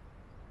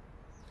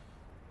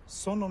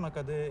その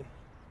中で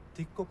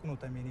敵国の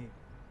ために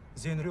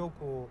全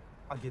力を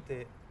挙げ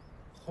て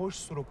奉仕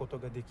すること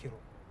ができる。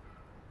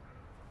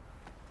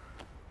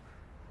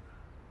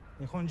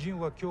日本人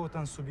は驚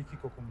嘆すべき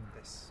国民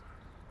です。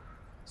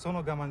その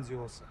我慢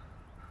強さ、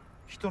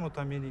人の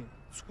ために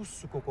尽く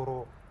す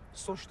心、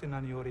そして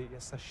何より優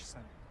しさ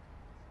に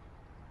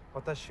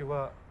私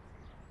は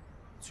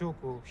強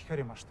く惹か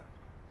れました。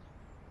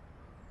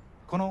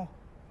この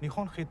日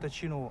本兵た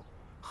ちの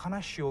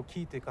話を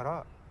聞いてか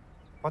ら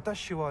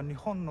私は日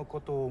本の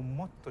ことを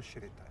もっと知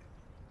りたい。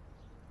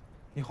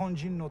日本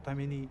人のた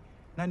めに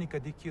何か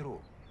できる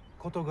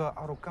ことが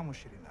あるかも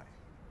しれない。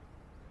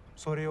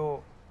それ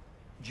を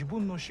自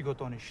分の仕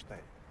事にしたい。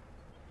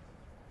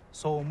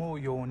そう思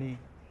うように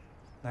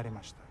なり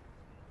ました。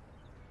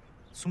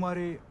つま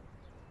り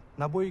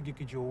名古屋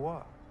劇場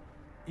は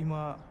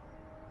今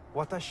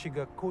私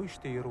が恋し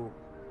ている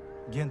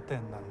原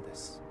点なんで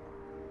す。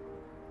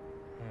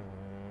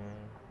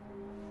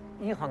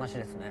いい話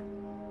ですね。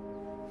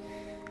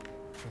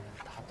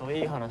たとえ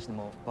いい話で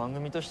も番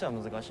組としては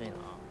難しいな。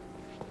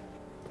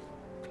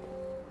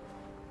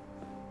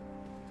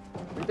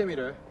見てみ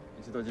る？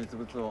一度実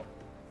物を。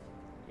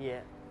い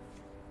え、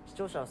視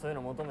聴者はそういう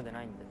の求めて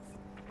ないんで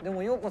す。で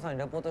も陽子さんに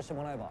レポートして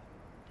もらえば。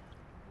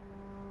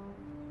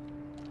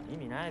意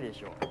味ないで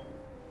しょ。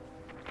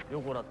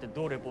横だって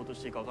どうレポート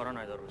していいかわから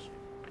ないだろうし。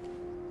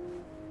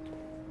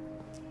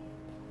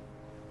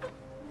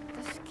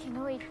私昨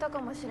日行ったか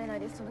もしれない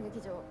です、その劇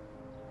場。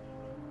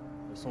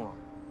そうなの？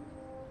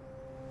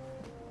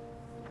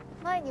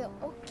前に大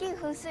きい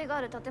噴水が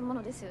ある建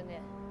物ですよ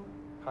ね。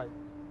はい。行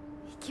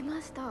き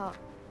ました。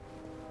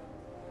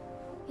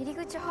入り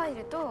口入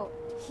ると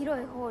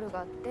広いホールが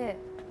あって、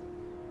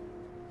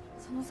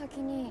その先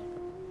に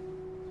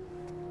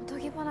おと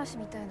ぎ話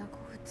みたいな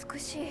美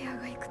しい部屋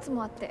がいくつ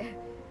もあって、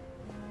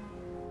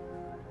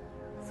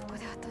そこ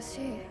で私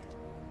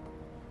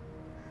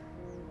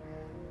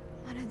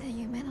まるで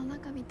夢の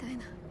中みたい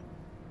な。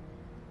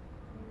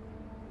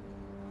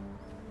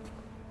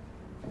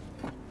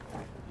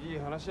いい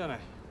話じゃない。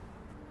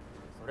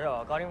それは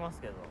わかりま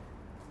すけど、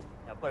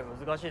やっぱり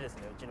難しいです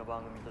ね、うちの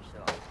番組として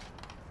は。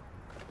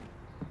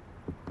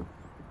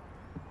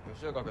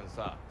吉岡君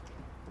さ、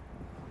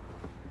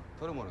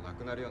取るものな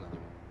くなるようなにも。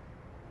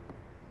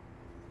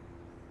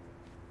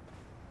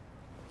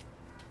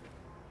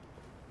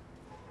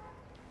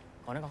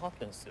金かかっ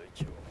てんですよ、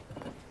一応。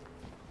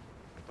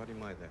当たり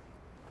前だよ。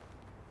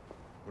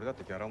俺だっ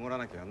てギャラもら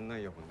わなきゃやんな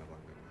いよ、こんな番組。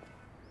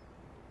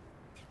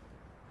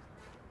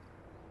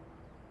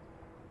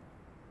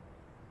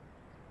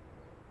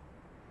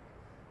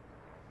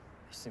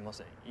すいま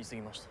せん、言い過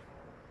ぎました。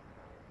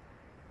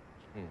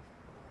う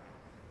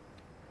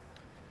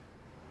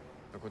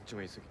ん。こっち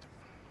も言い過ぎ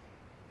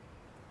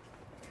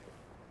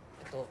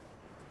た。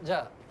じゃ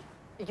あ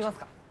行きます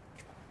か。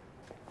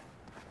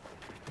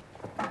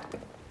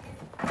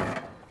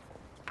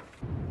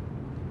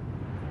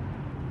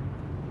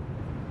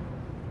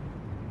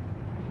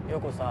陽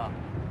子さ、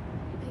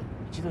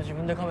一度自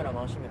分でカメラ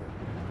回してみる？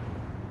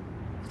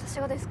私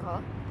がですか？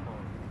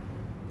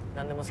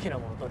何でも好きな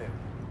もの撮れよ。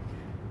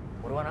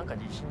俺はなんか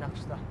自信なく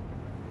した。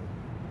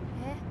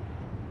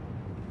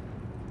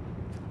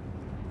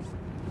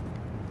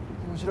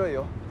面白い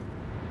よ。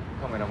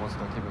カメラ持つ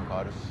と気分変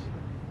わるし。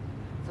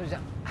それじゃ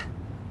あ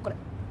これ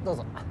どう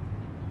ぞ。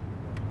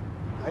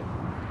はい。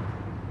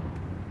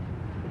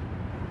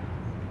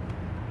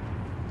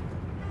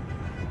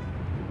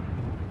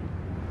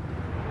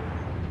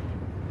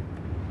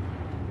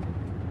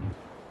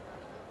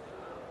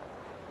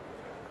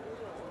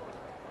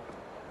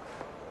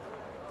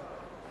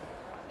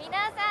皆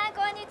さん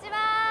こんにち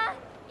は。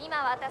今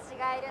私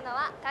がいるの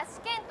はタ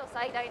シケント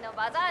最大の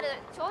バザール、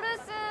チョル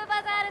スー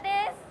バザールで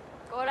す。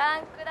ご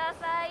覧くだ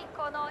さい。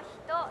この人、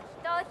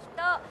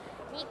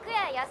肉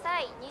や野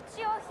菜、日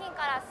用品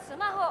からス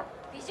マホ、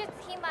美術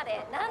品ま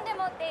で何で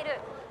も売っている、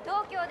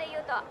東京でい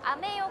うとア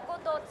メ横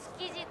と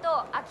築地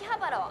と秋葉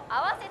原を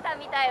合わせた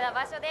みたいな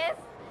場所で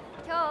す。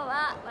今日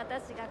は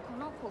私がこ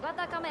の小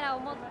型カメラを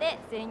持って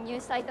潜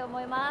入したいと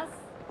思います。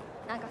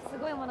なんかす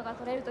ごいものが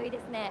撮れるといいで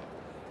すね。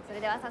そ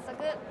れでは早速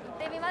行っ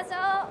てみまし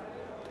ょ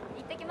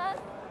う。行ってきます。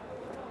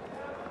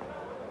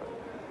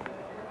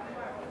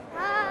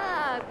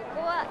こ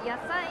こは野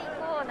菜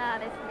コーナー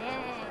です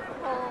ね。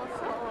包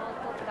装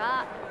と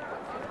か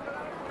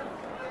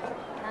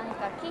なん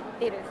か切っ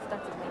てる人た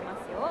ちもいま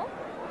すよ。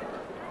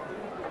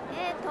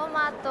ト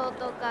マト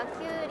とか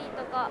キュウリ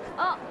とか、こ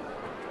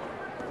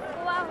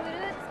こはフル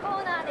ーツコ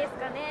ーナーです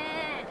か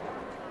ね。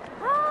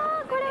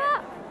これ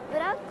はブ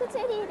ラックチ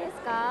ェリーで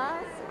す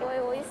か？すご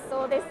い美味し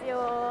そうですよ。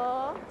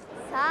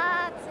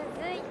さあ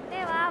続い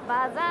ては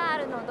バザ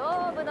ールのド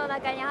ームの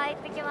中に入っ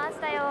てきまし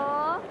た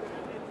よ。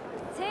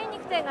精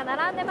肉店が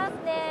並んでます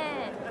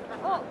ね。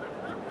こ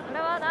れ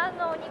は何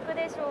のお肉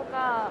でしょう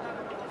か？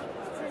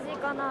羊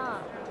かな？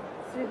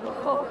す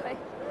ごい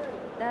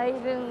だい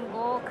ぶ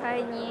豪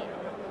快に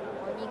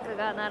お肉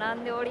が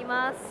並んでおり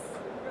ます。す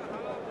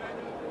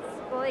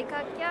ごい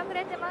活気あふ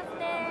れてます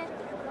ね。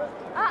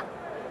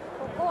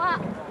ここは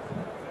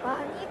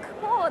馬肉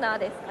コーナー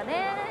ですか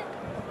ね。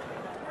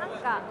なん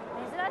か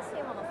珍し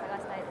いものを探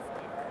したいです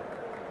ね。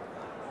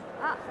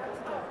ちょっ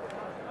と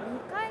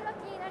2階が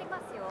気になりま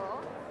すよ。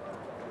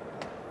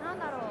なん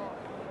だろう、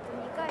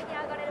2階に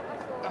上がれる場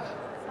所を探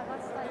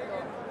したいと思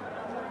い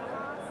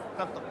ます。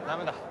カット、ダ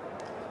メだ。一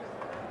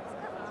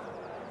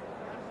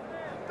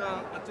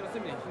旦あっちの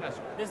隅に避難し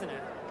よう。ですね。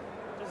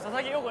ちょっと佐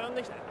々木陽子呼ん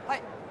できて。はい。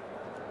す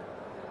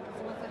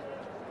みません。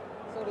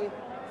Sorry。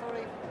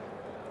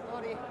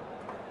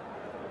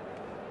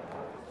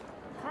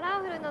カラ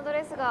フルなド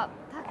レスが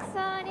たく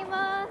さんあり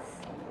ま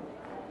す。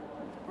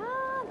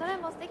どれ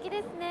も素敵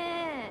です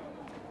ね。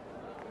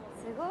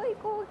すごい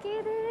光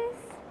景で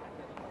す。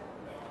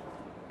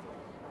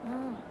す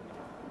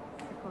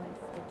ごい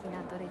素敵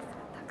なドレスが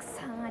たく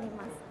さんあり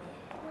ますね。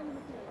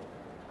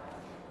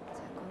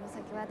じゃあこの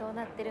先はどう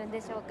なってるん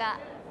でしょうか。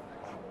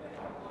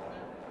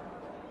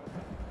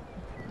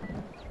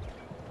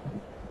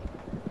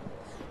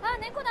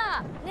猫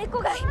だ。猫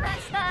がいま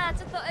した。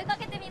ちょっと追いか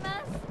けてみま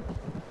す。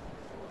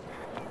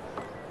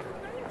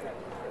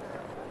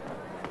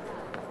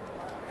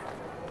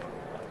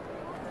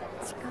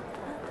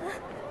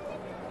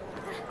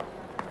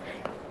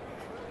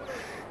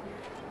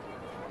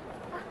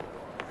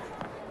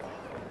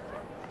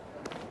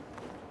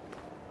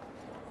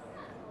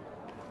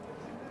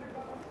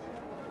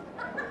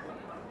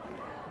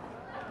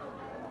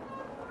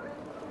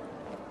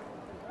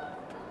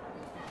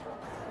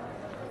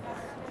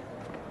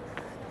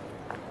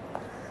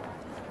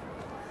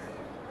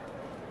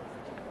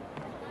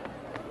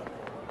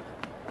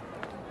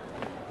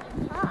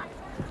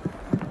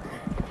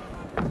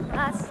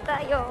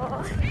よ。こ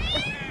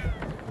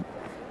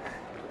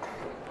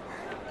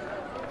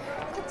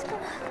っちかな。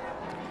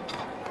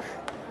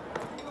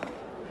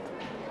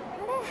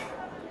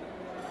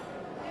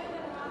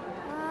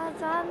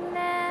残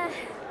念、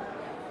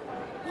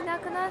いな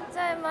くなっち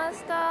ゃいま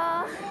し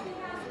た。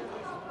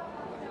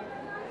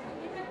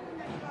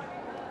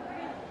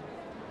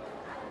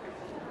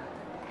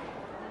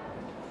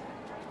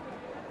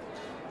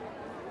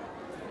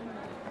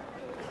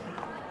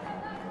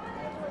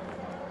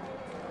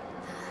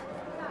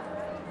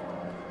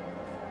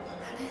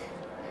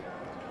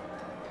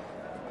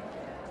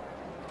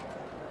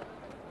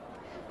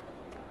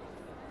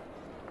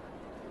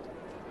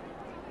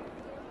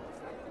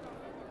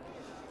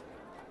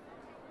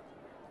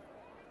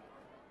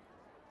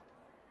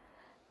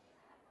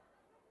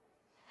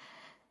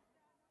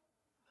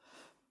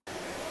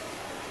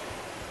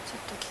ちょっ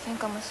と危険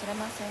かもしれ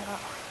ませんが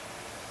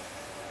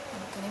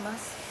撮りま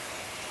す。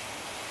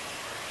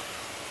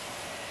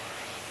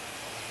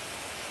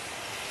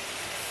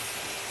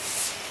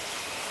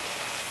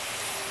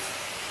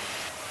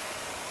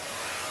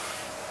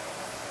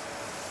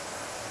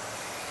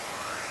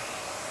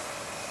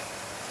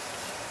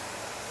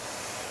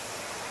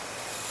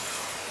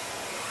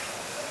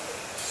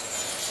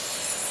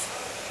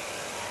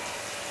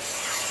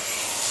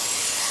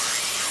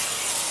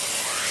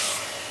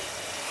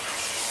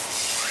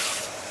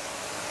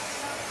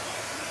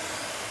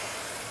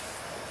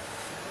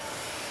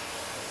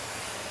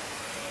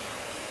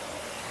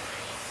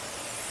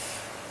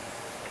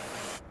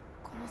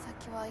この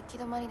先は行き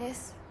止まりで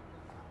す。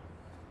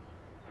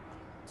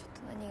ちょっ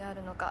と何があ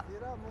るのか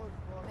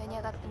上に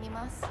上がってみ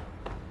ます。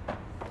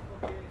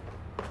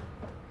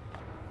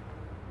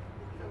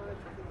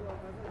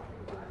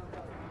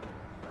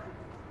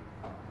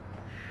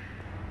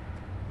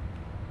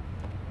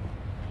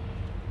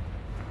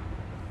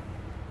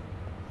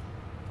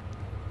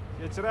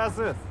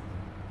Kechirasiz.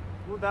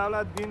 Bu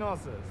davlat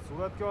binosi.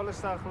 Suratga olish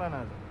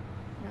taqiqlanadi.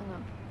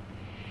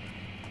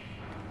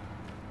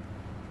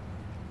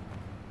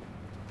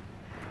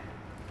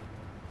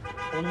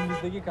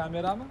 Qo'lingizdagi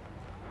kamerami?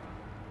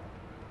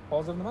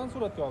 Hozir nimani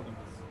suratga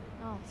oldingiz?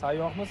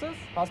 Sayyohmisiz?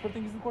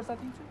 Pasportingizni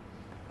ko'rsating-chi.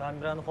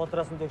 Kamerani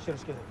xotirasini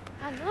tekshirish kerak.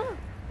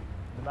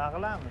 Nima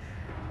qilamiz?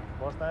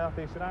 Boshdan oyoq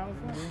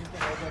tekshiramizmi?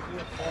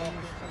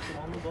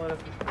 Qonun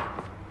doirasida.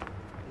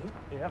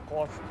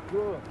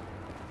 Qochdi-ku.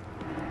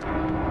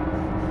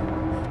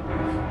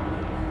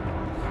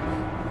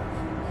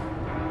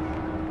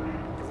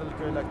 Qizil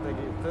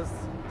ko'ylakdagi qiz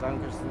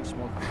janko'rsini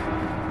ishmoqda.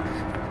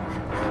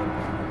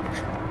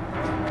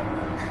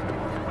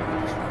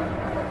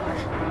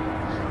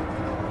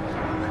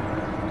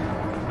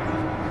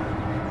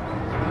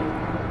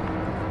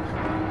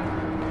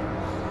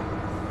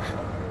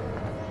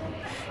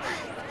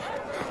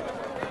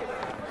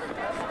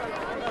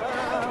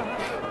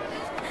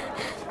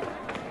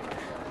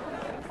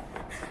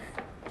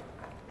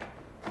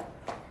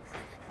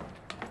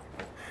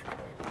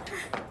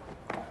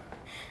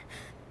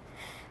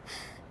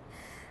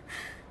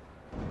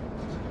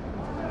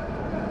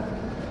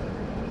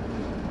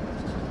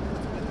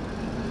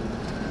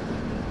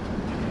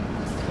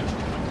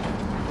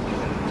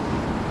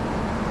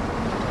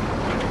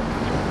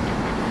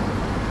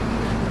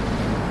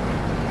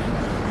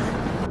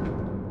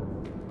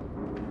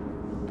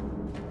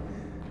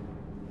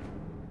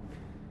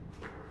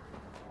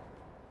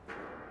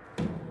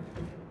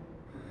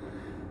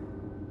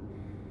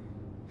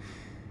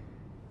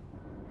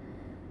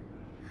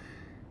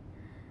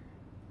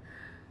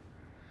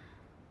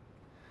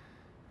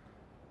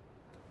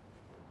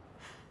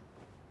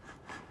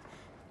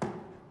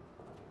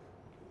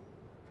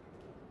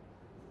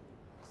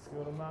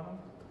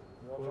 Ko'rinmadimi?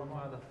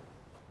 Ko'rinmadi.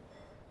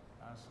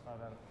 Yaxshi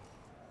qadar.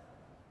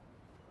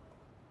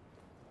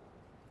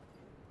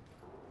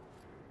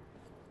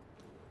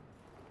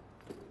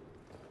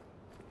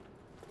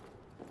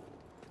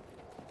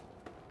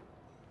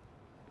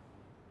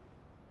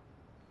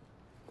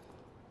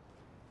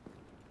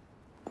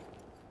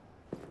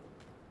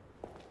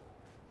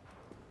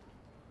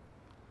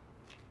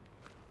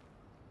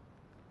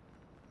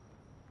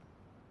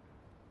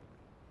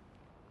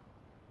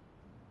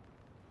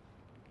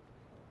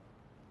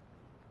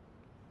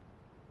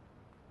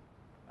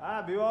 Ha,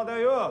 bu yoqda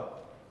yo'q.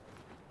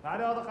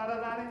 Nari yoqda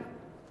qaralaring.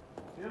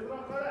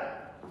 Tezroq qara.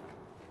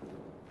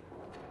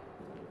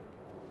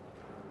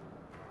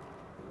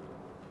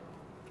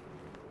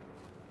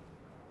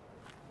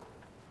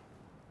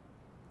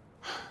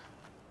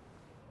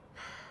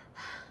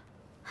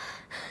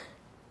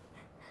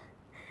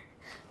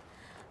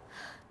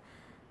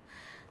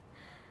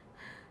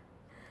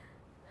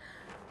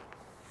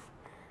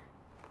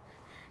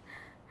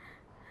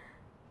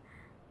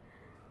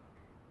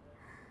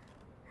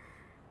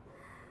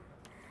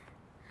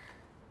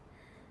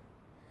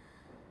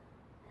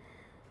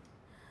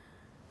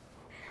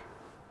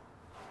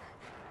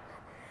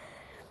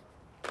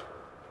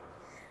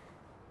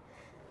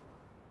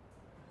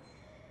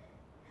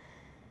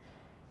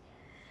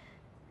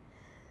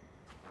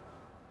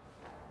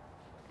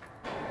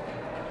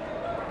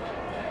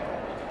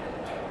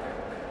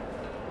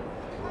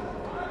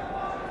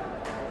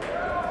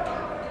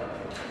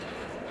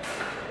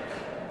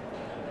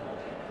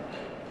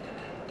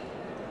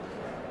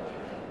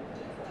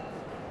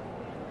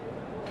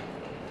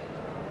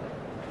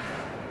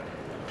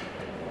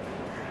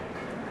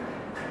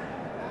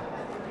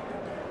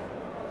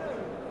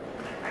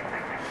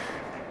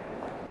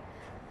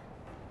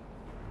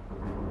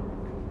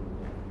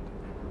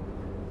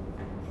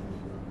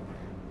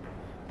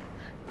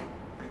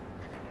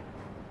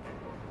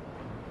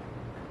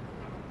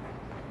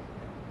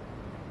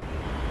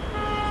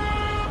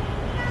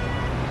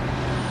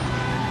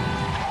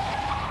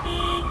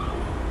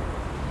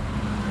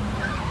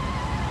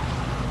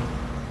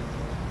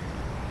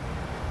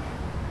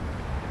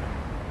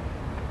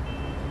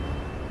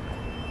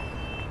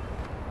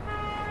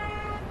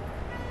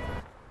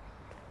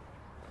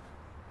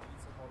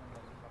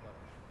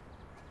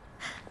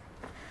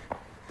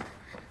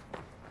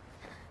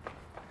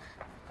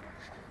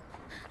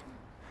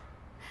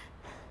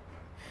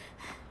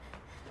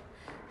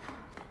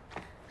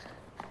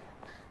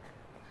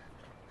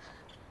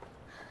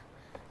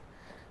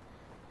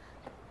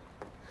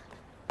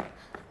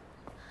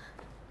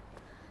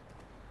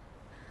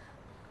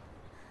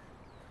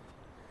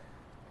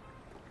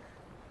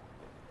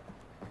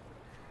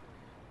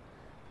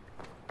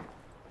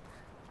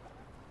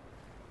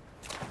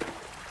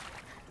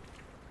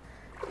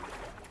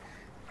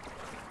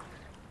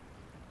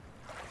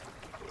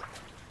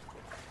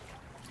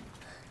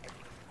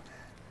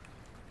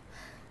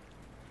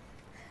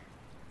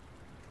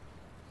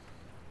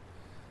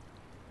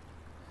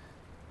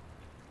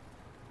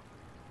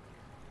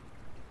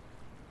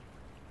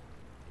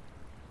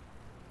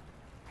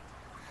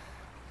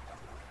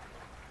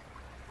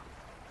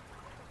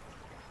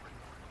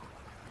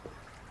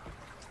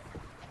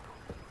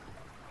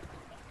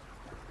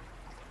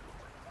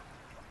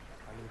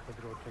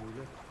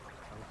 qidirayotganingiz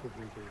ko'p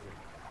muncha edi.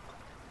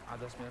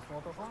 Adashmayapsizmi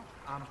otaxon?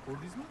 Aniq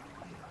ko'rdingizmi?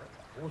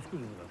 O'z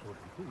ko'zim bilan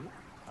ko'rdim-ku.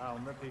 Ha,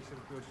 unda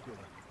tekshirib ko'rish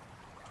kerak.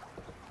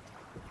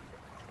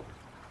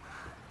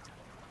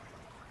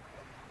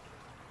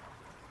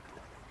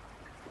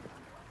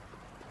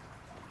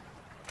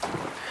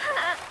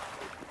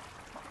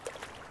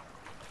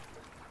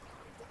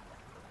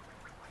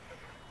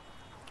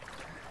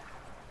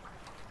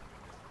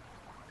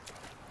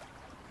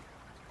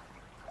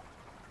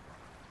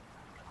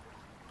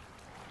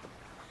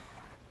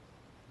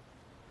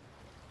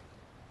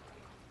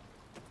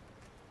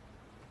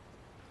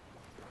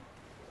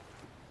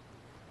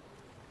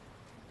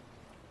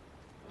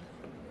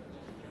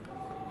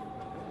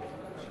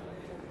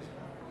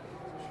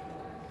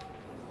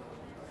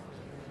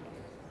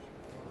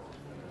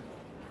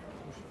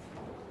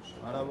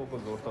 Mana bu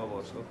qiz o'rtoq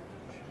boshliq.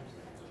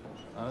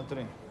 Ana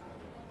turing.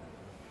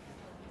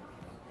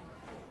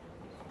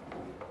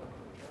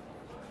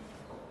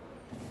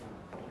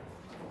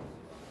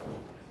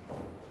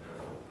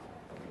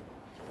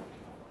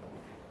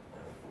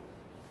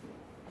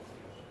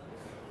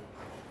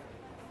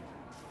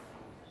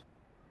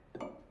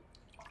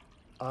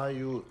 Are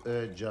you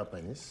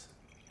Japanese?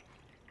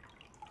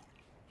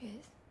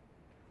 Yes.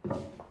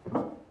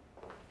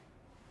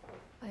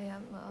 I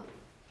am a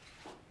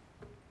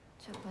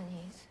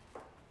Japanese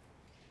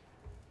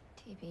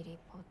TV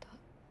reporter.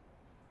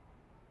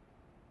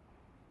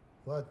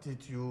 What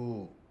did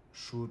you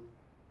shoot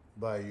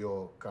by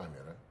your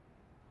camera?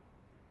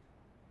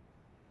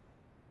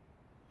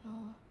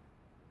 No.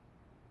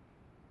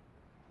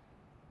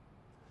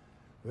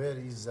 Where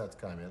is that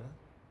camera?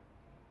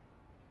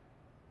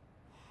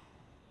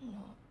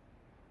 No.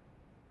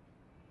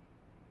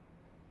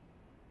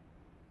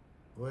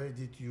 Why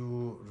did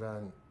you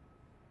run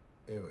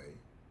away?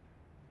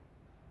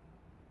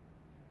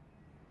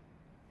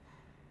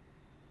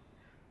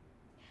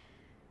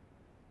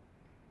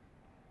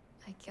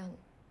 I cannot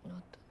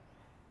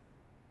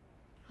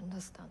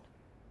understand.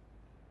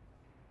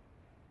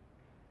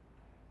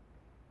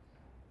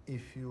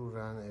 If you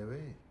run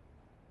away,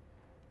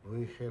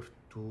 we have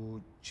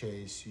to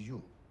chase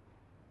you.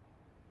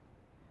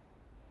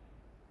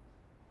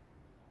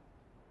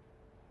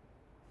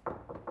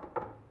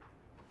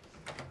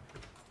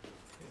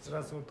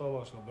 Kechirasiz o'rtoq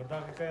boshliq, bir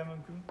daqiqa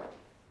mumkin?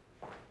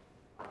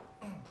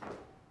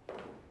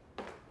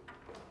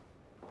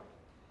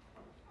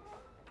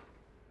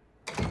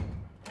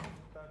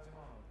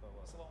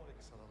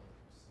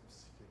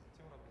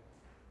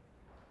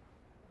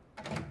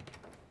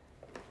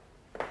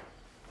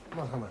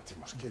 Marhamat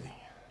Timur, keling.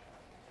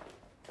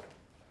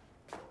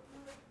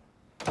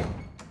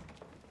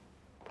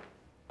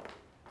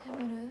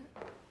 Temur.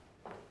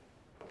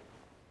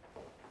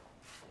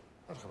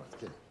 Marhamat,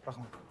 keling.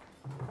 Rahmat.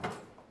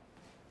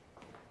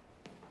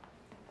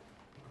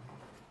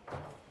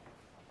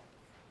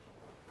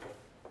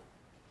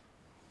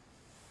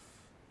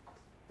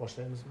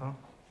 Boshlaymizmi? Ha?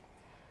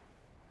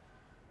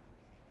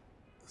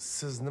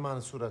 Siz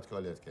nimani suratga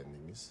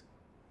olayotgandingiz?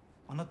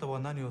 あなたは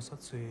何を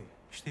撮影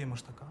していま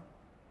したか?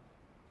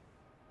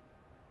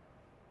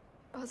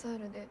 バザー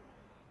ルで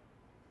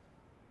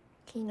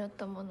気になっ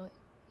たもの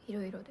い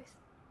ろいろです。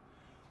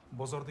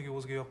 Bozordagi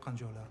o'ziga yoqqan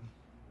joylarni.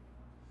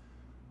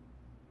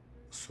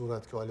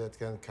 Suratga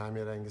olayotgan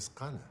kamerangiz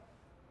qani?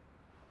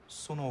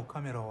 その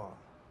カメラは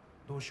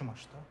どうしま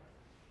した?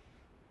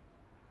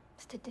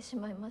 捨ててし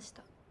まいまし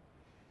た。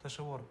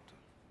 tashlab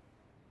yuboribdi.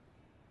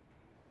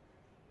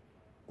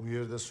 U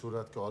yerda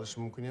suratga olish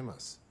mumkin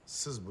emas.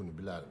 Siz buni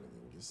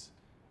bilarmidingiz?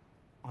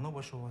 あの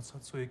場所は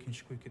撮影禁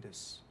止区域で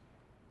す。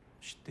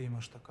知ってい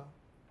ましたか?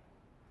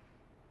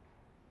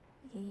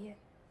 いいえ。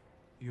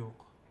 Yo'q,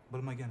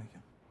 bilmagan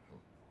ekan.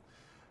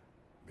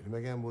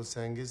 Bilmagan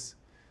bo'lsangiz,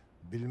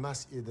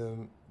 bilmas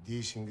edim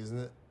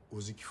deyishingizni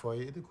o'zi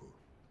kifoya edi-ku.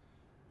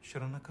 知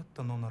らなかっ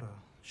たのなら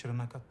知ら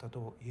なかった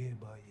と言え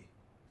ばいい。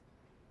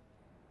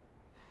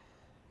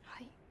 は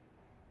い。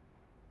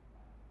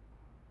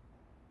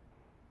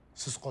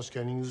 Siz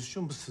qochganingiz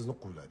uchun biz sizni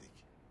quvladik.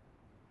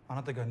 あ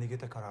なたが逃げ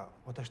たから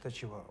私た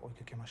ちは追い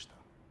かけました。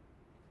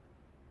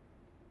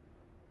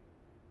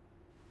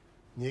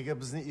 Nega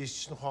bizni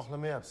eshitishni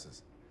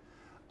xohlamayapsiz?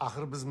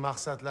 Axir biz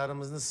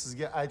maqsadlarimizni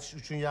sizga aytish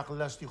uchun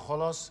yaqinlashdik,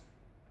 xolos.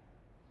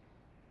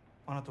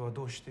 あなたは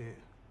どうして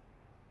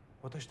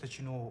私た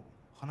ちの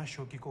話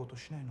を聞こうと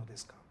しないので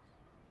すか?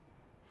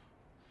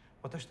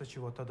 私たち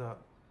はただ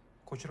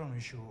こちらの意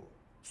思を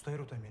伝え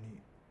るため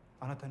に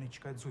あなたに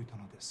近づいた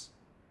のです。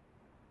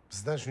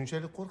 Bizdan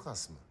shunchalik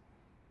qo'rqasizmi?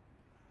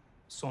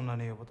 そんな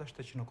に私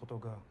たちのこと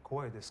が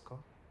怖いですか?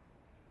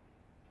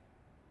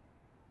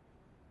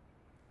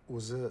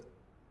 O'zi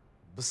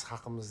biz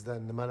haqimizda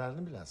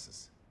nimalarni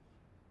bilasiz?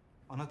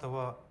 あなた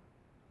は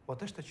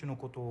私たちの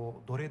こと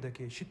をどれだ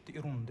け知ってい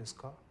るんです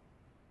か?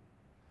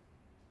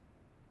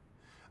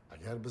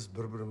 Agar biz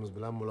bir-birimiz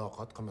bilan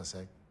muloqot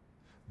qilmasak,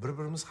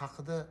 bir-birimiz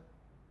haqida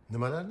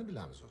nimalarni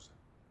bilamiz o'zi?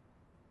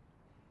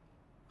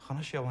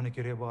 話し合わな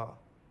ければ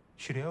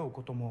知り合う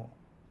ことも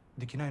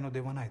できないの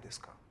ではないで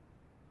すか?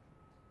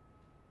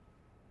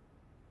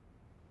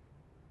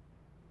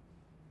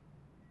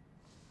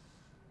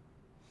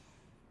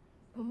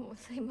もう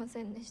すいま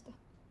せんでした。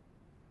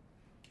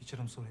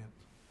 kechirim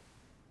so'rayapti.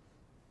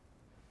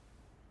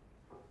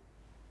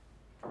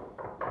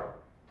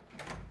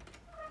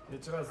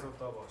 Kechirasiz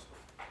o'rtoq boshliq.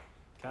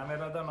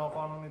 Kamerada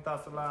noqonuniy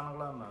tasvirlar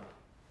aniqlanmadi.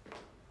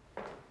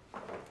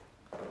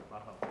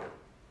 Marhamat.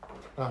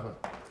 Rahmat.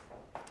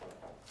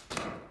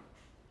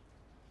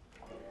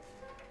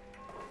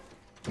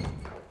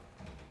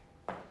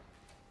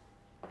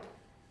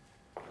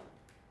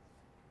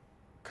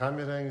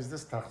 Kamerangizda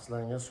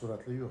taqiqlangan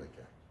suratlar yo'q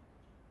ekan.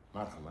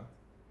 Marhamat,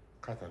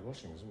 qaytarib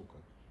olishingiz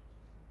mumkin.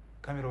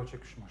 Kamera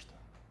o'chirib tushmashdi.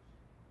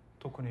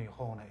 特に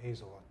法の映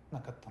像はな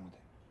かったので、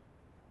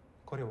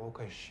これをお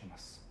返ししま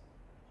す。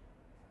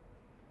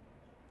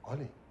あ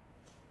り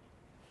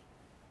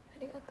あ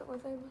りがとうご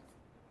ざいます。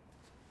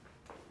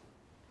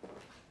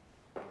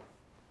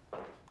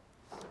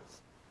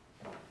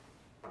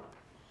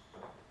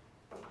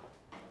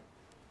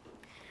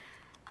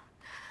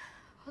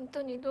本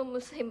当にどうも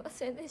すいま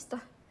せんでした。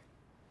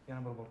 Yana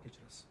bir bor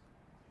kechirasiz.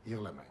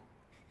 Yig'lamang.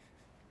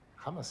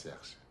 Hammasi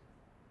yaxshi.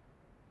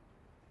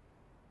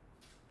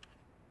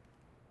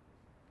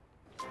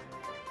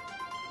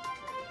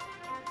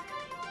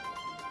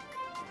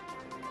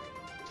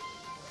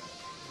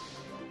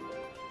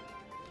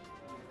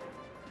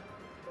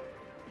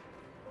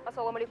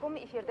 Assalomu alaykum.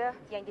 Efirda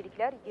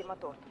yangiliklar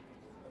 24.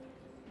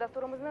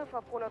 Dasturimizni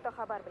favqulodda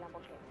xabar bilan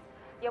boshlaymiz.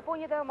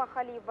 Yaponiyada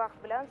mahalliy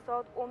vaqt bilan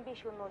soat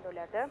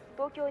 15:00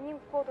 Tokioning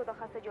Koto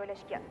dahasi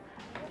joylashgan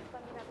neft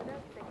kombinatida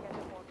juda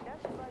katta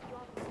portlash va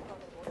yong'in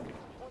sodir bo'lib,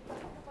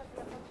 18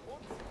 nafarga yaqin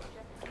o't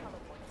o'chiruvchi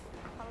halok bo'ldi.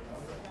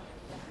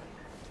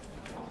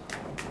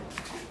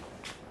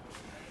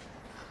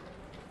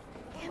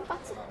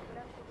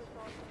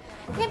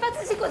原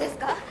発事故です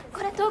か？こ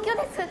れ東京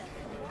です。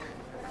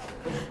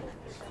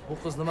 Bu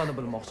qiz nimani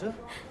bilmoqchi?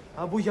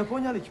 Ha, bu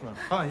yaponiyalikmi?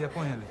 Ha,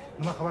 yaponiyalik.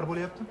 Nima xabar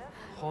bo'lyapti?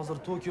 Hozir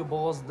Tokio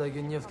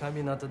bo'g'ozidagi neft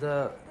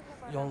kombinatida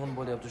yong'in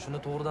bo'lyapti. Shuni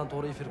to'g'ridan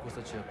to'g'ri efir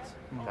ko'rsatishyapti.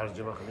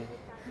 Tarjima qiling.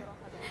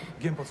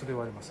 原発で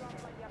はありません。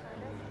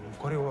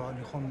これは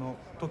日本の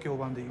東京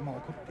湾で今起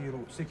こっている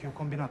石油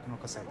コンビナートの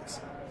火災で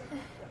す。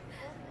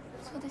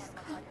そうです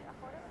か。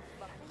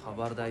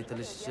 Xabarda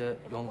aytilishicha,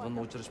 yong'inni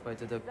o'chirish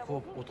paytida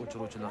ko'p o't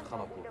o'chiruvchilar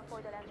halok bo'ldi.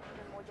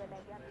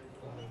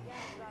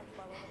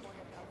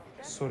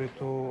 それ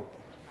と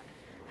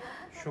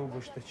消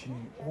防士たち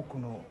に多く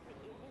の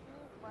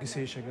犠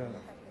牲者が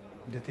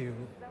出ている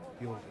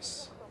ようで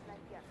す。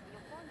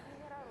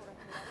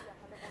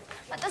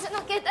私の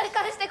携帯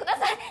返してくだ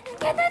さい。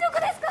携帯どこ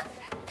ですか？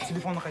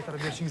 Telefonni qaytarib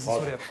berishingizni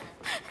so'rayapti.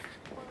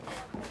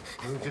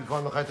 Sizning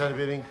telefonni qaytarib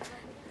bering.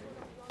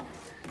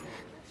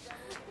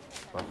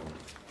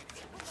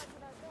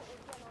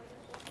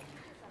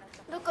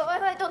どっか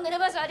Wi-Fi 飛んでる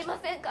場所ありま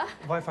せんか？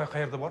 Wi-Fi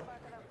qayerda bor?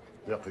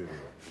 Yo'q, yo'q.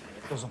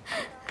 O'zim.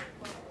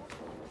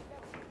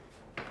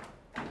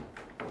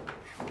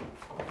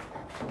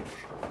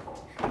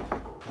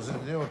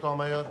 O'zingizni o'rtoq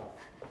mayor.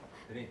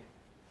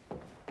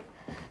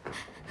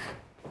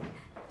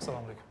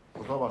 Assalomu alaykum.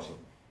 O'rtoq boshliq.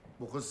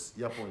 Bu qiz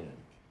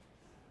yaponiyalik.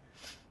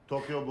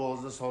 Tokio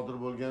bo'g'ozida sodir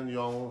bo'lgan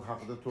yong'in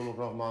haqida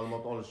to'liqroq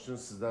ma'lumot olish uchun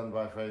sizdan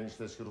Wi-Fi'ni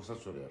ishlashga ruxsat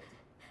so'rayapti.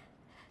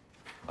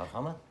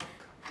 Marhamat.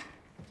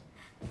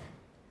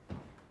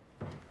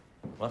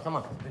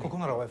 Marhamat. ここ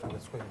なら Wi-Fi が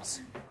使えま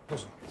す。どう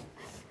ぞ。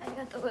あり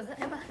がとうござ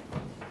います。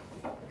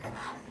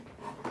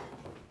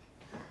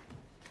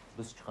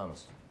 Biz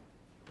chiqamiz.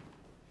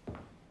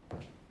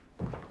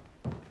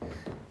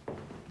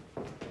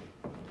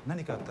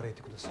 Nani ka attara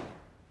aytib kudasay.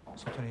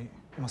 外にい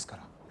ますか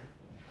ら。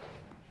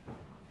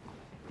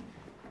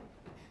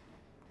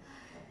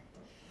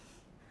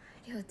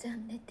りょうちゃ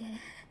ん出て。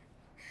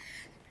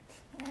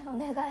お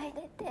願い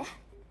出て。や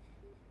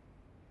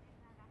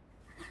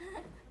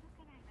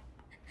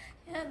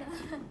だ。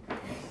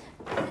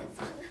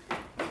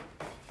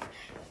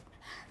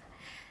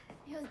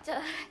りょうちゃ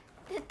ん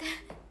出て。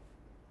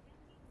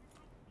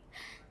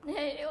ね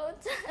え、りょう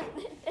ちゃん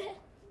出て。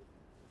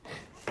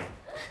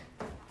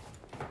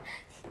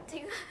違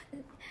う。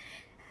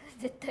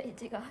絶対違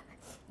う。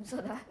嘘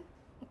だ。ね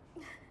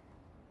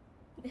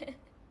え。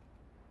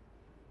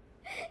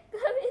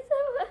神様。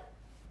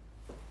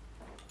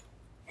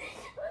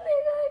お願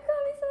い、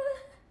神様。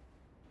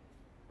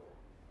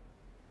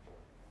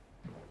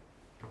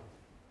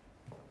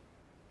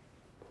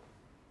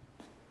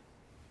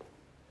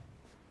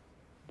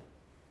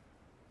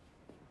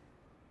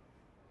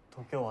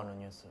東京湾の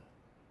ニュース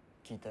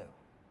聞いたよ。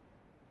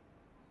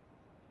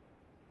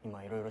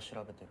今いろいろ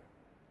調べてる。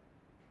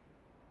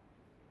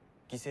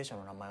犠牲者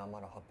の名前はま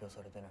だ発表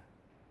されてない。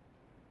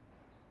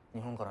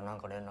日本から何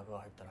か連絡が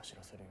入ったら知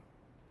らせるよ。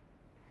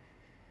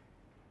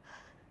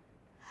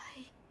は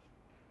い。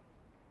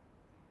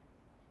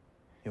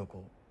陽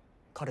子、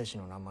彼氏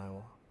の名前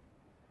は？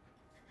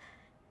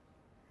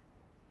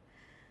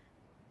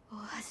大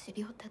橋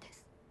亮太で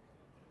す。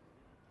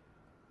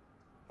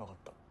分かっ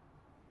た。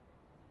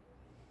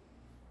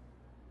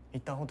一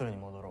旦ホテルに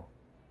戻ろう。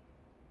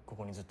こ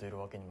こにずっといる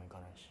わけにもいか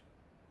ないし。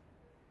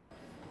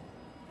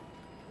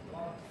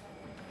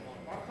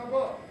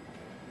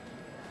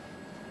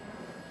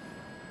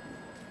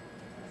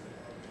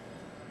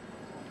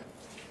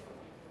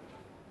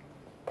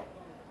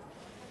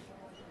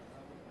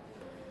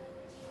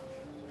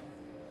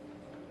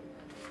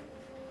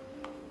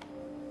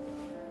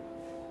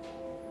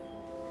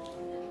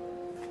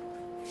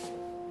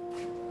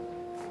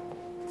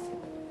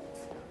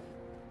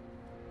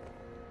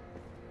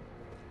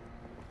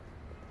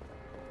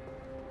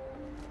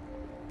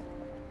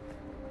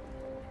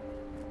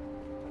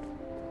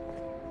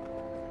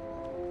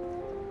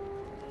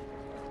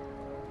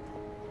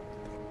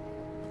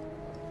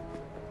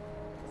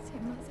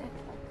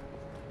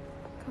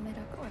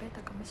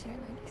たかもしれない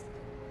です。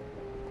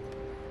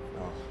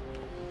ああ。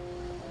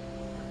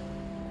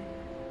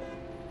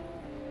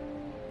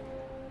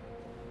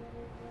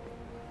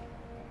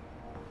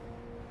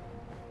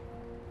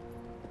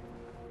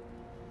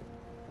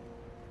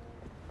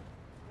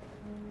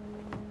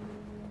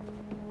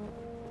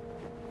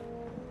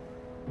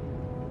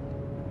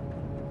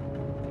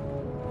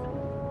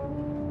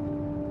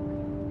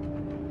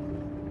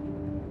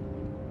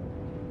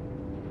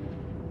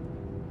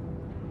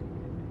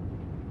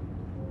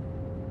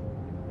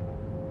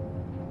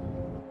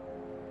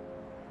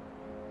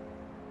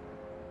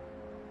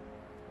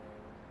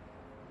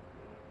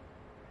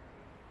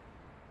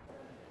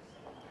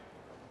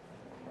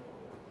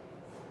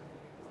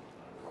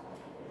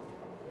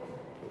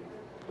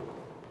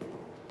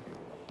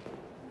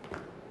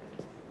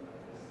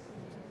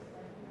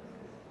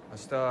明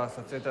日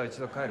撮影隊は一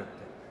度帰るって。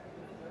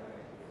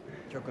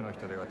局の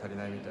人手が足り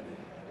ないみたい。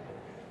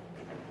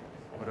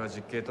俺は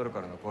実景撮る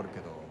から残るけ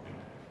ど、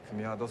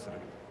君はどうする？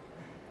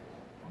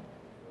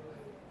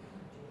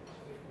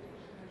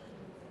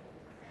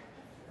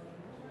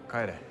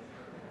帰れ。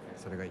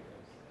それがいい。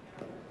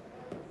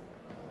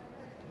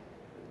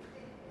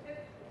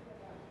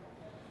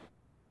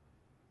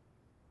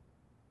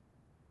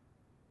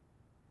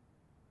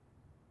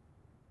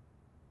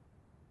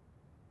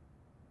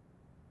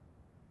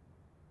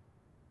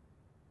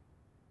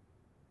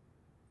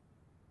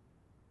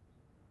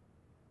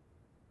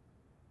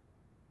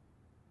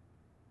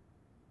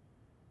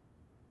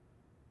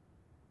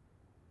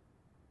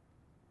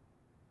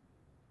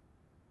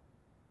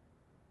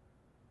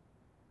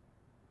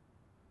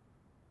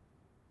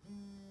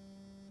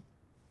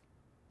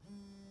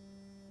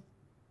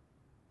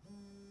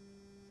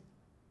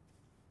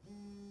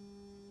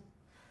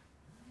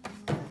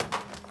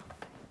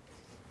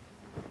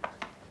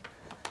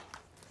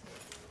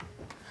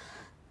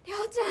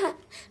ちゃん、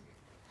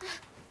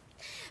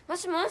も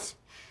しもし。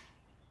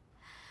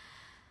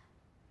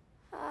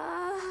ああ、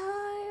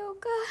よ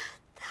かっ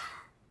た。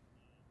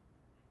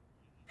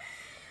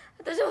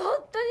私本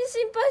当に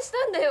心配し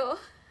たんだよ。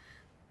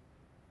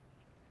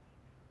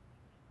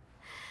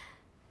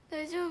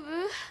大丈夫？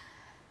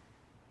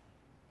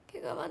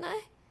怪我はない？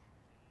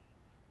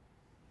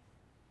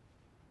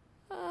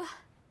ああ、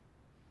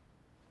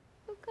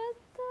よかっ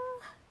た。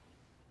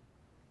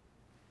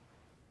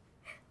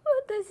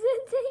私全然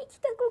生き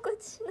た心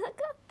地しなかっ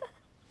た。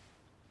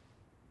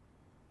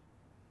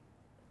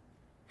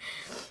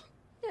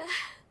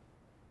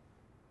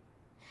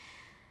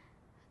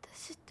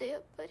私ってや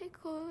っぱり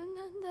幸運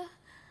なんだ。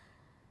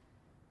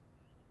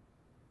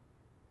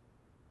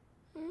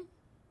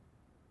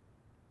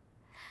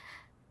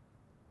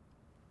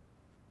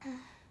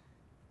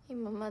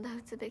今まだ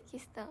ウズベキ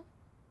スタン。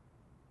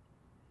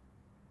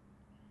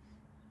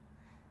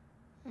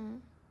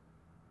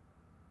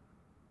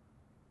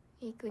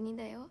いい国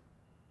だよ。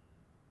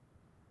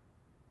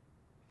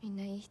みん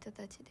ないい人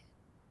たちで。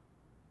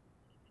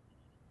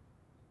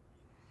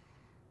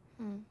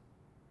分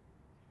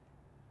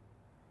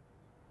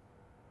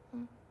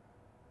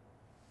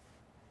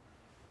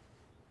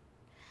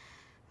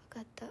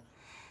かった。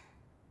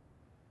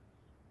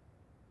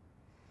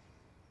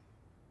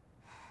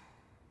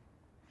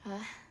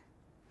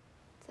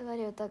つわ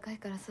りお高い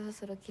からそろ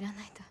そろ切ら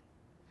ないと。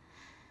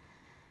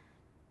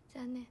じ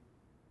ゃあね。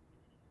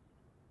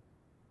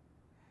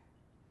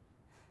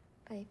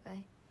バイバ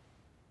イ。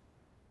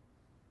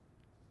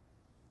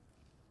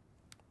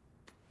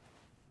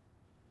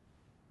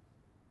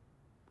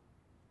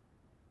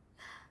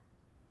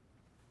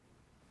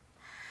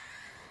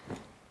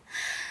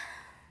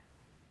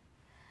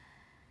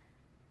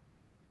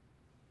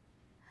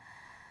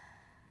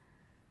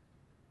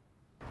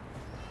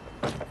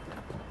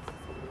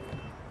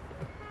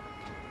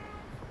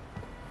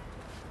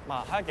ま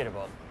あ早けれ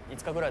ば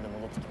5日ぐらいで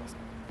戻ってきます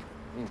から。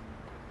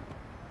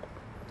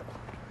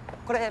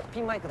これ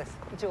ピンマイクです。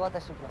一応渡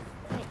しておきます。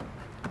はい。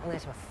お願い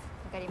します。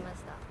わかりま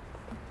した。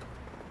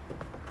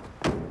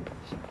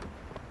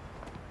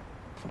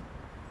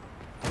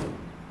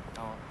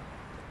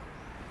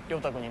亮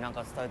太君に何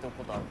か伝えておく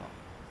ことあるか？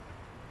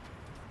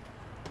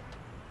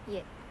い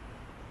え。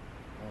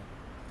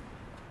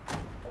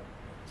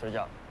それじ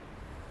ゃあ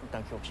一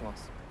旦帰国しま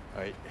す。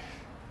はい。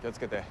気をつ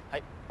けて。は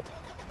い。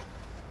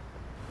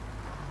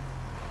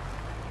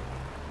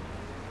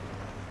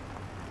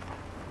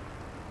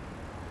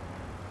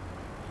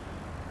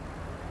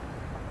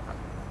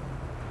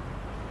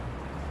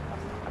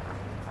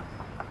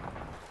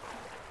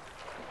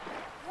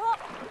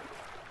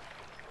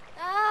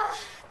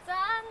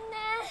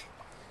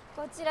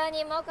こちら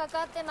にもか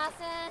かってま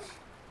せん。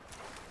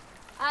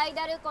アイ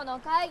ダル湖の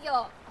海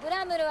魚グ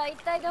ラムルは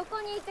一体ど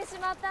こに行ってし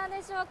まったん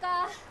でしょう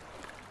か。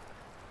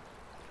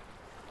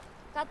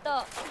カッ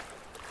ト。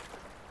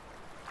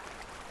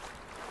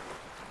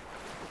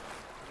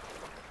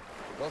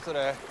どうす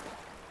る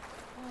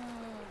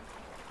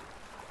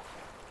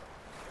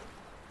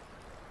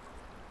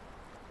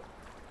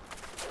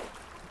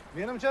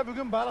？Menimcha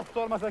bugun baliq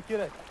tutolmasak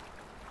kerak.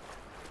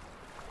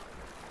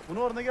 Uni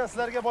o'rniga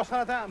sizlarga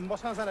boshqa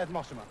narsani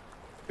aytmoqchiman.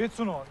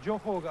 別の情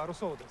報がある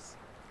そうです。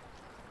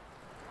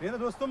Meni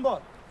do'stim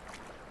bor.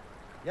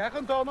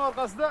 Yaqin tog'ning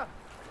orqasida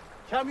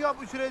kamyob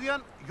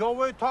uchraydigan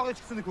yovvoyi tog'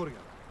 echkisini ko'rgan.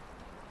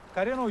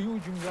 彼の友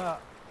人が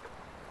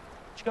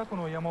近く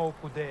の山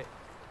奥で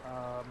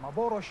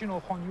幻の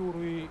哺乳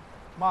類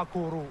マーク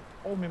ール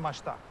を見ま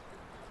した。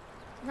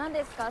何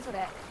ですかそ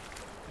れ。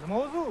Nima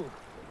o'zi?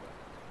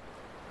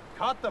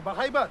 Katta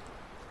bahaybat.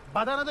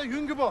 Badanida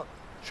yungi bor.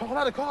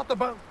 Shoxlari katta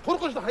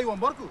qo'rqinchli hayvon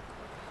bor-ku.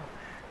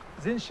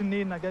 全身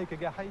に長い毛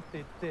が入って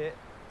いて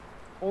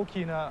大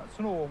きな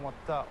角を持っ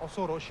た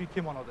恐ろしい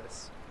獣で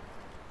す。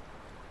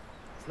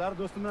Sizlar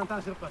do'stim bilan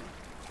tanishib qoling.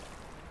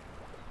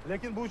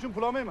 Lekin bu uchun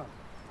pul olmayman.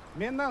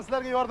 Mendan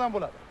sizlarga yordam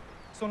bo'ladi.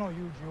 その友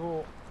人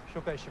を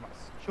紹介しま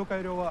す。紹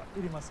介料は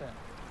いりません。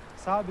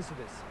サービス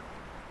です。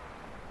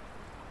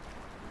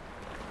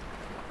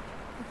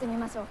行ってみ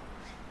ましょう。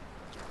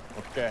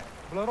OK。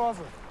Bular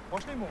hozir.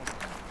 Boshlaymi?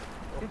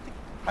 Ketdik.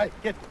 Hay,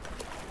 ketdik.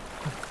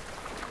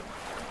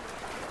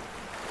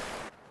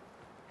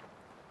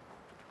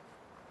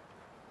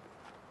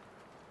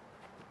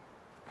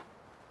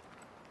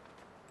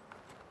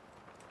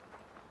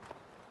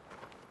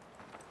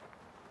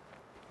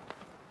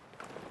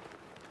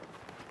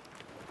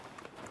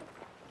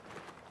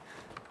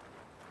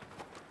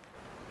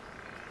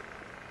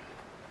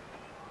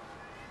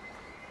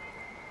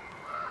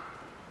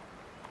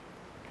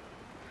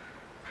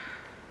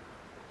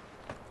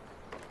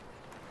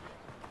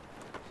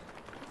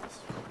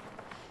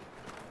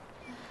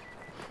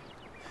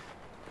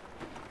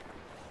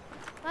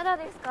 まだ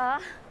です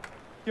か。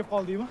Kelib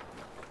qoldingmi?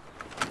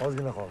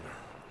 Ozgina qoldi.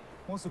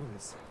 もうすぐで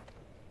す。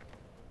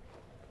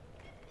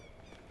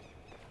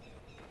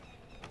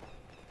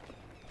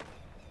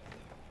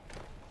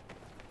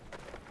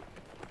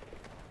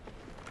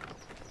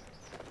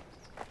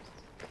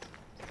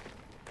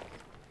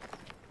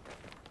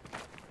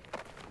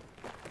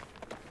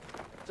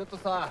ちょっと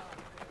さ、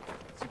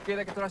実景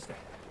だけ撮らして。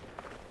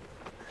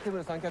テーブ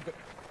ル三脚。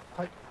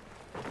はい。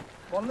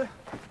Bolli,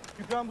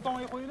 yuklarni bu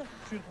tomonga qo'yinglar.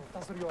 Shu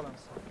tasvirga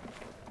olamiz.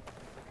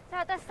 じゃ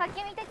あ私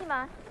先見てき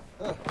ます。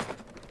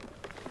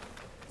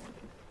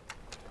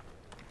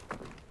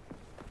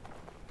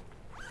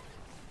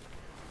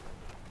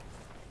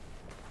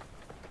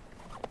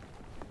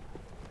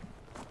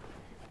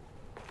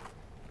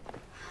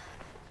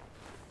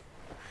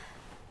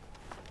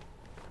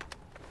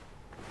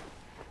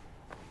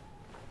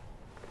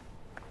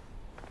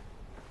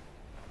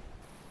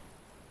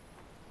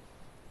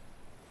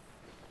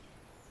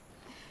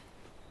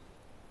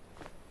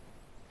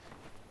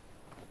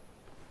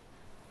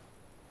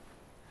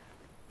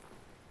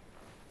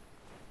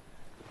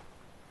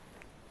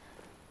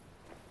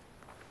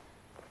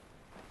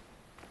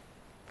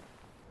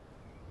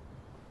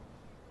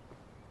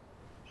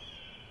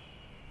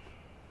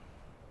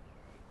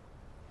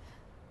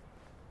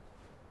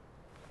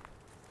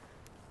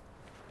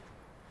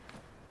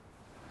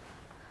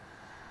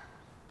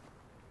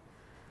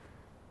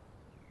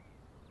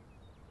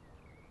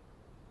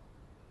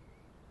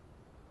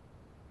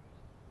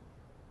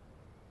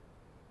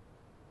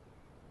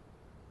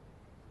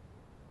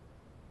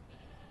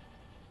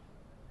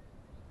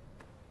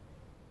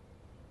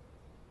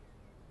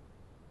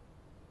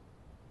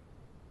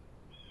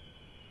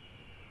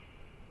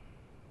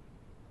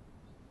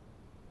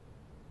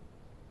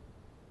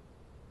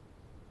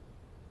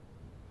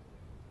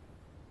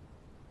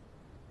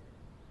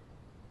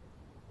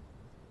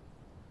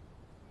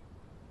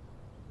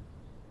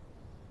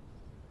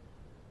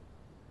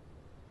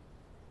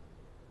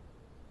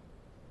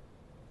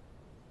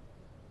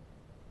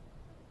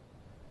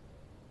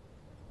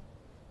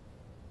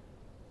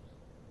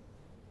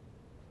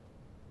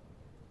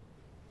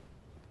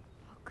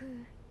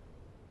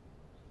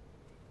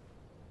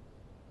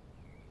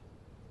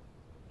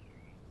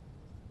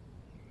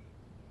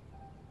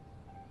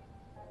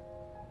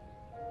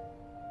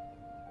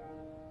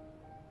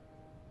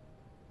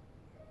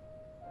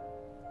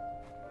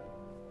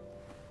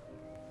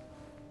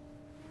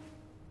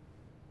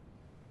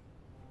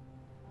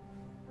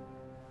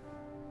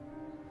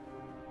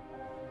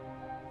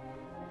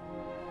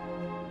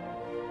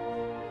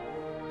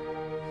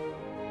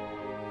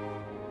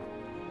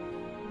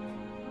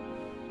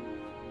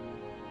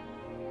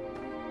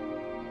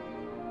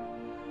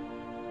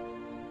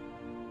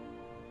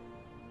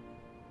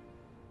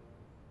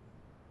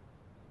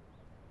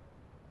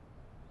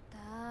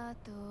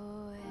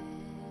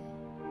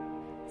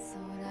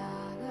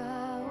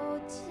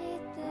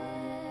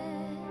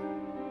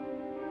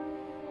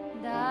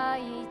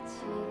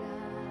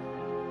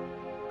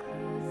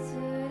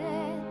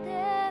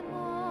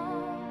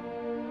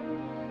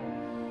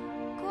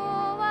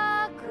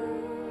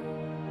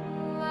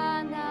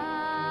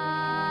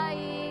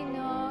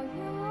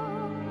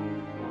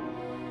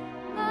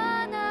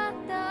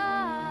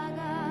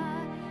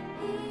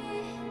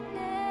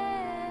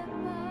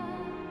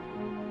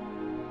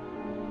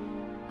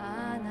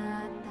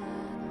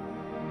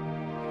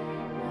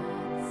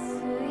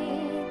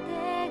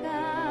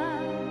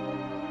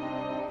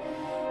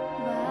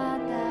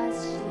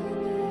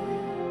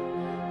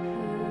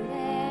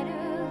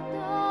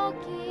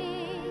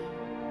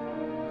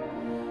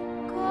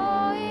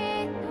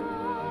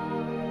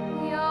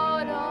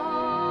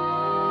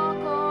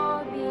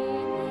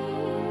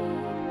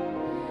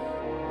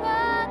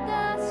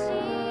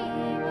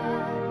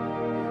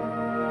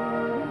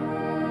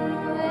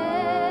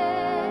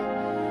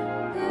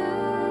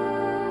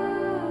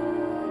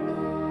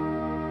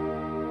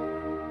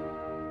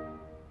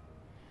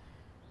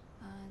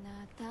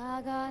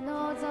たが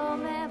望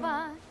め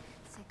ば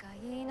世界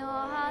の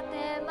果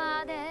て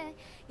まで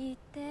行っ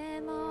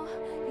ても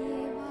い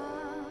いわ。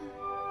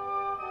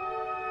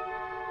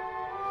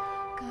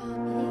髪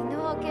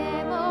の毛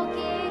も切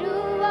る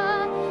わ、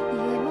家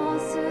も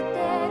捨て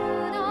る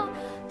の、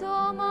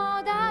友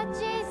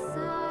達さ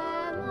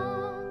えも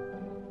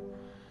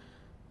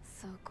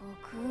祖国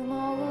も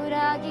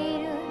裏切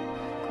る、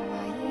怖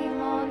い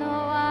もの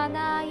はな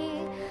い、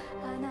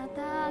あなた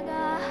が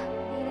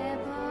いれ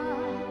ば。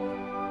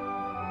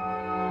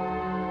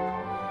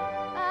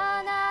あ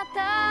なた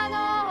の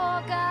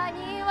他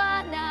には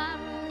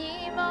何に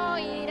も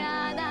い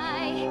らな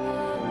い、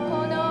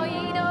この命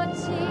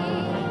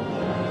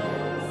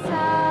さ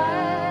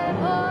えも。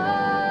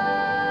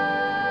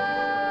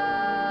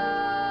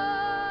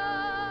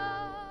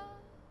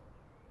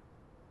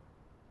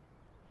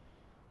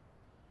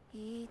い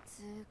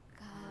つ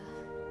か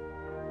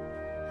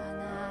あ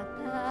な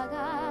たが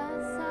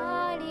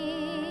去り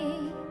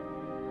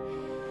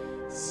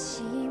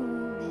死ん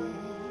で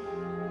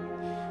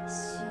し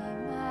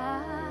ま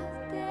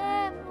って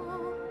も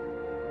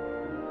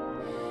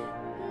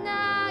嘆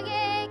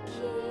き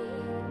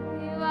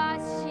は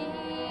し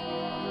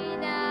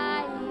な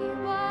い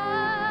わ。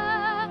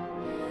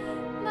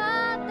ま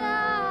た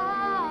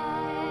会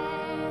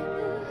え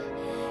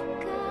る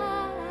か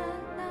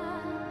な。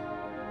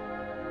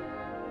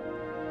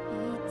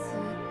いつ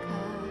か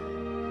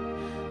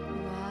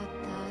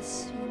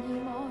私に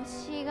も死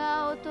が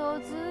訪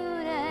れ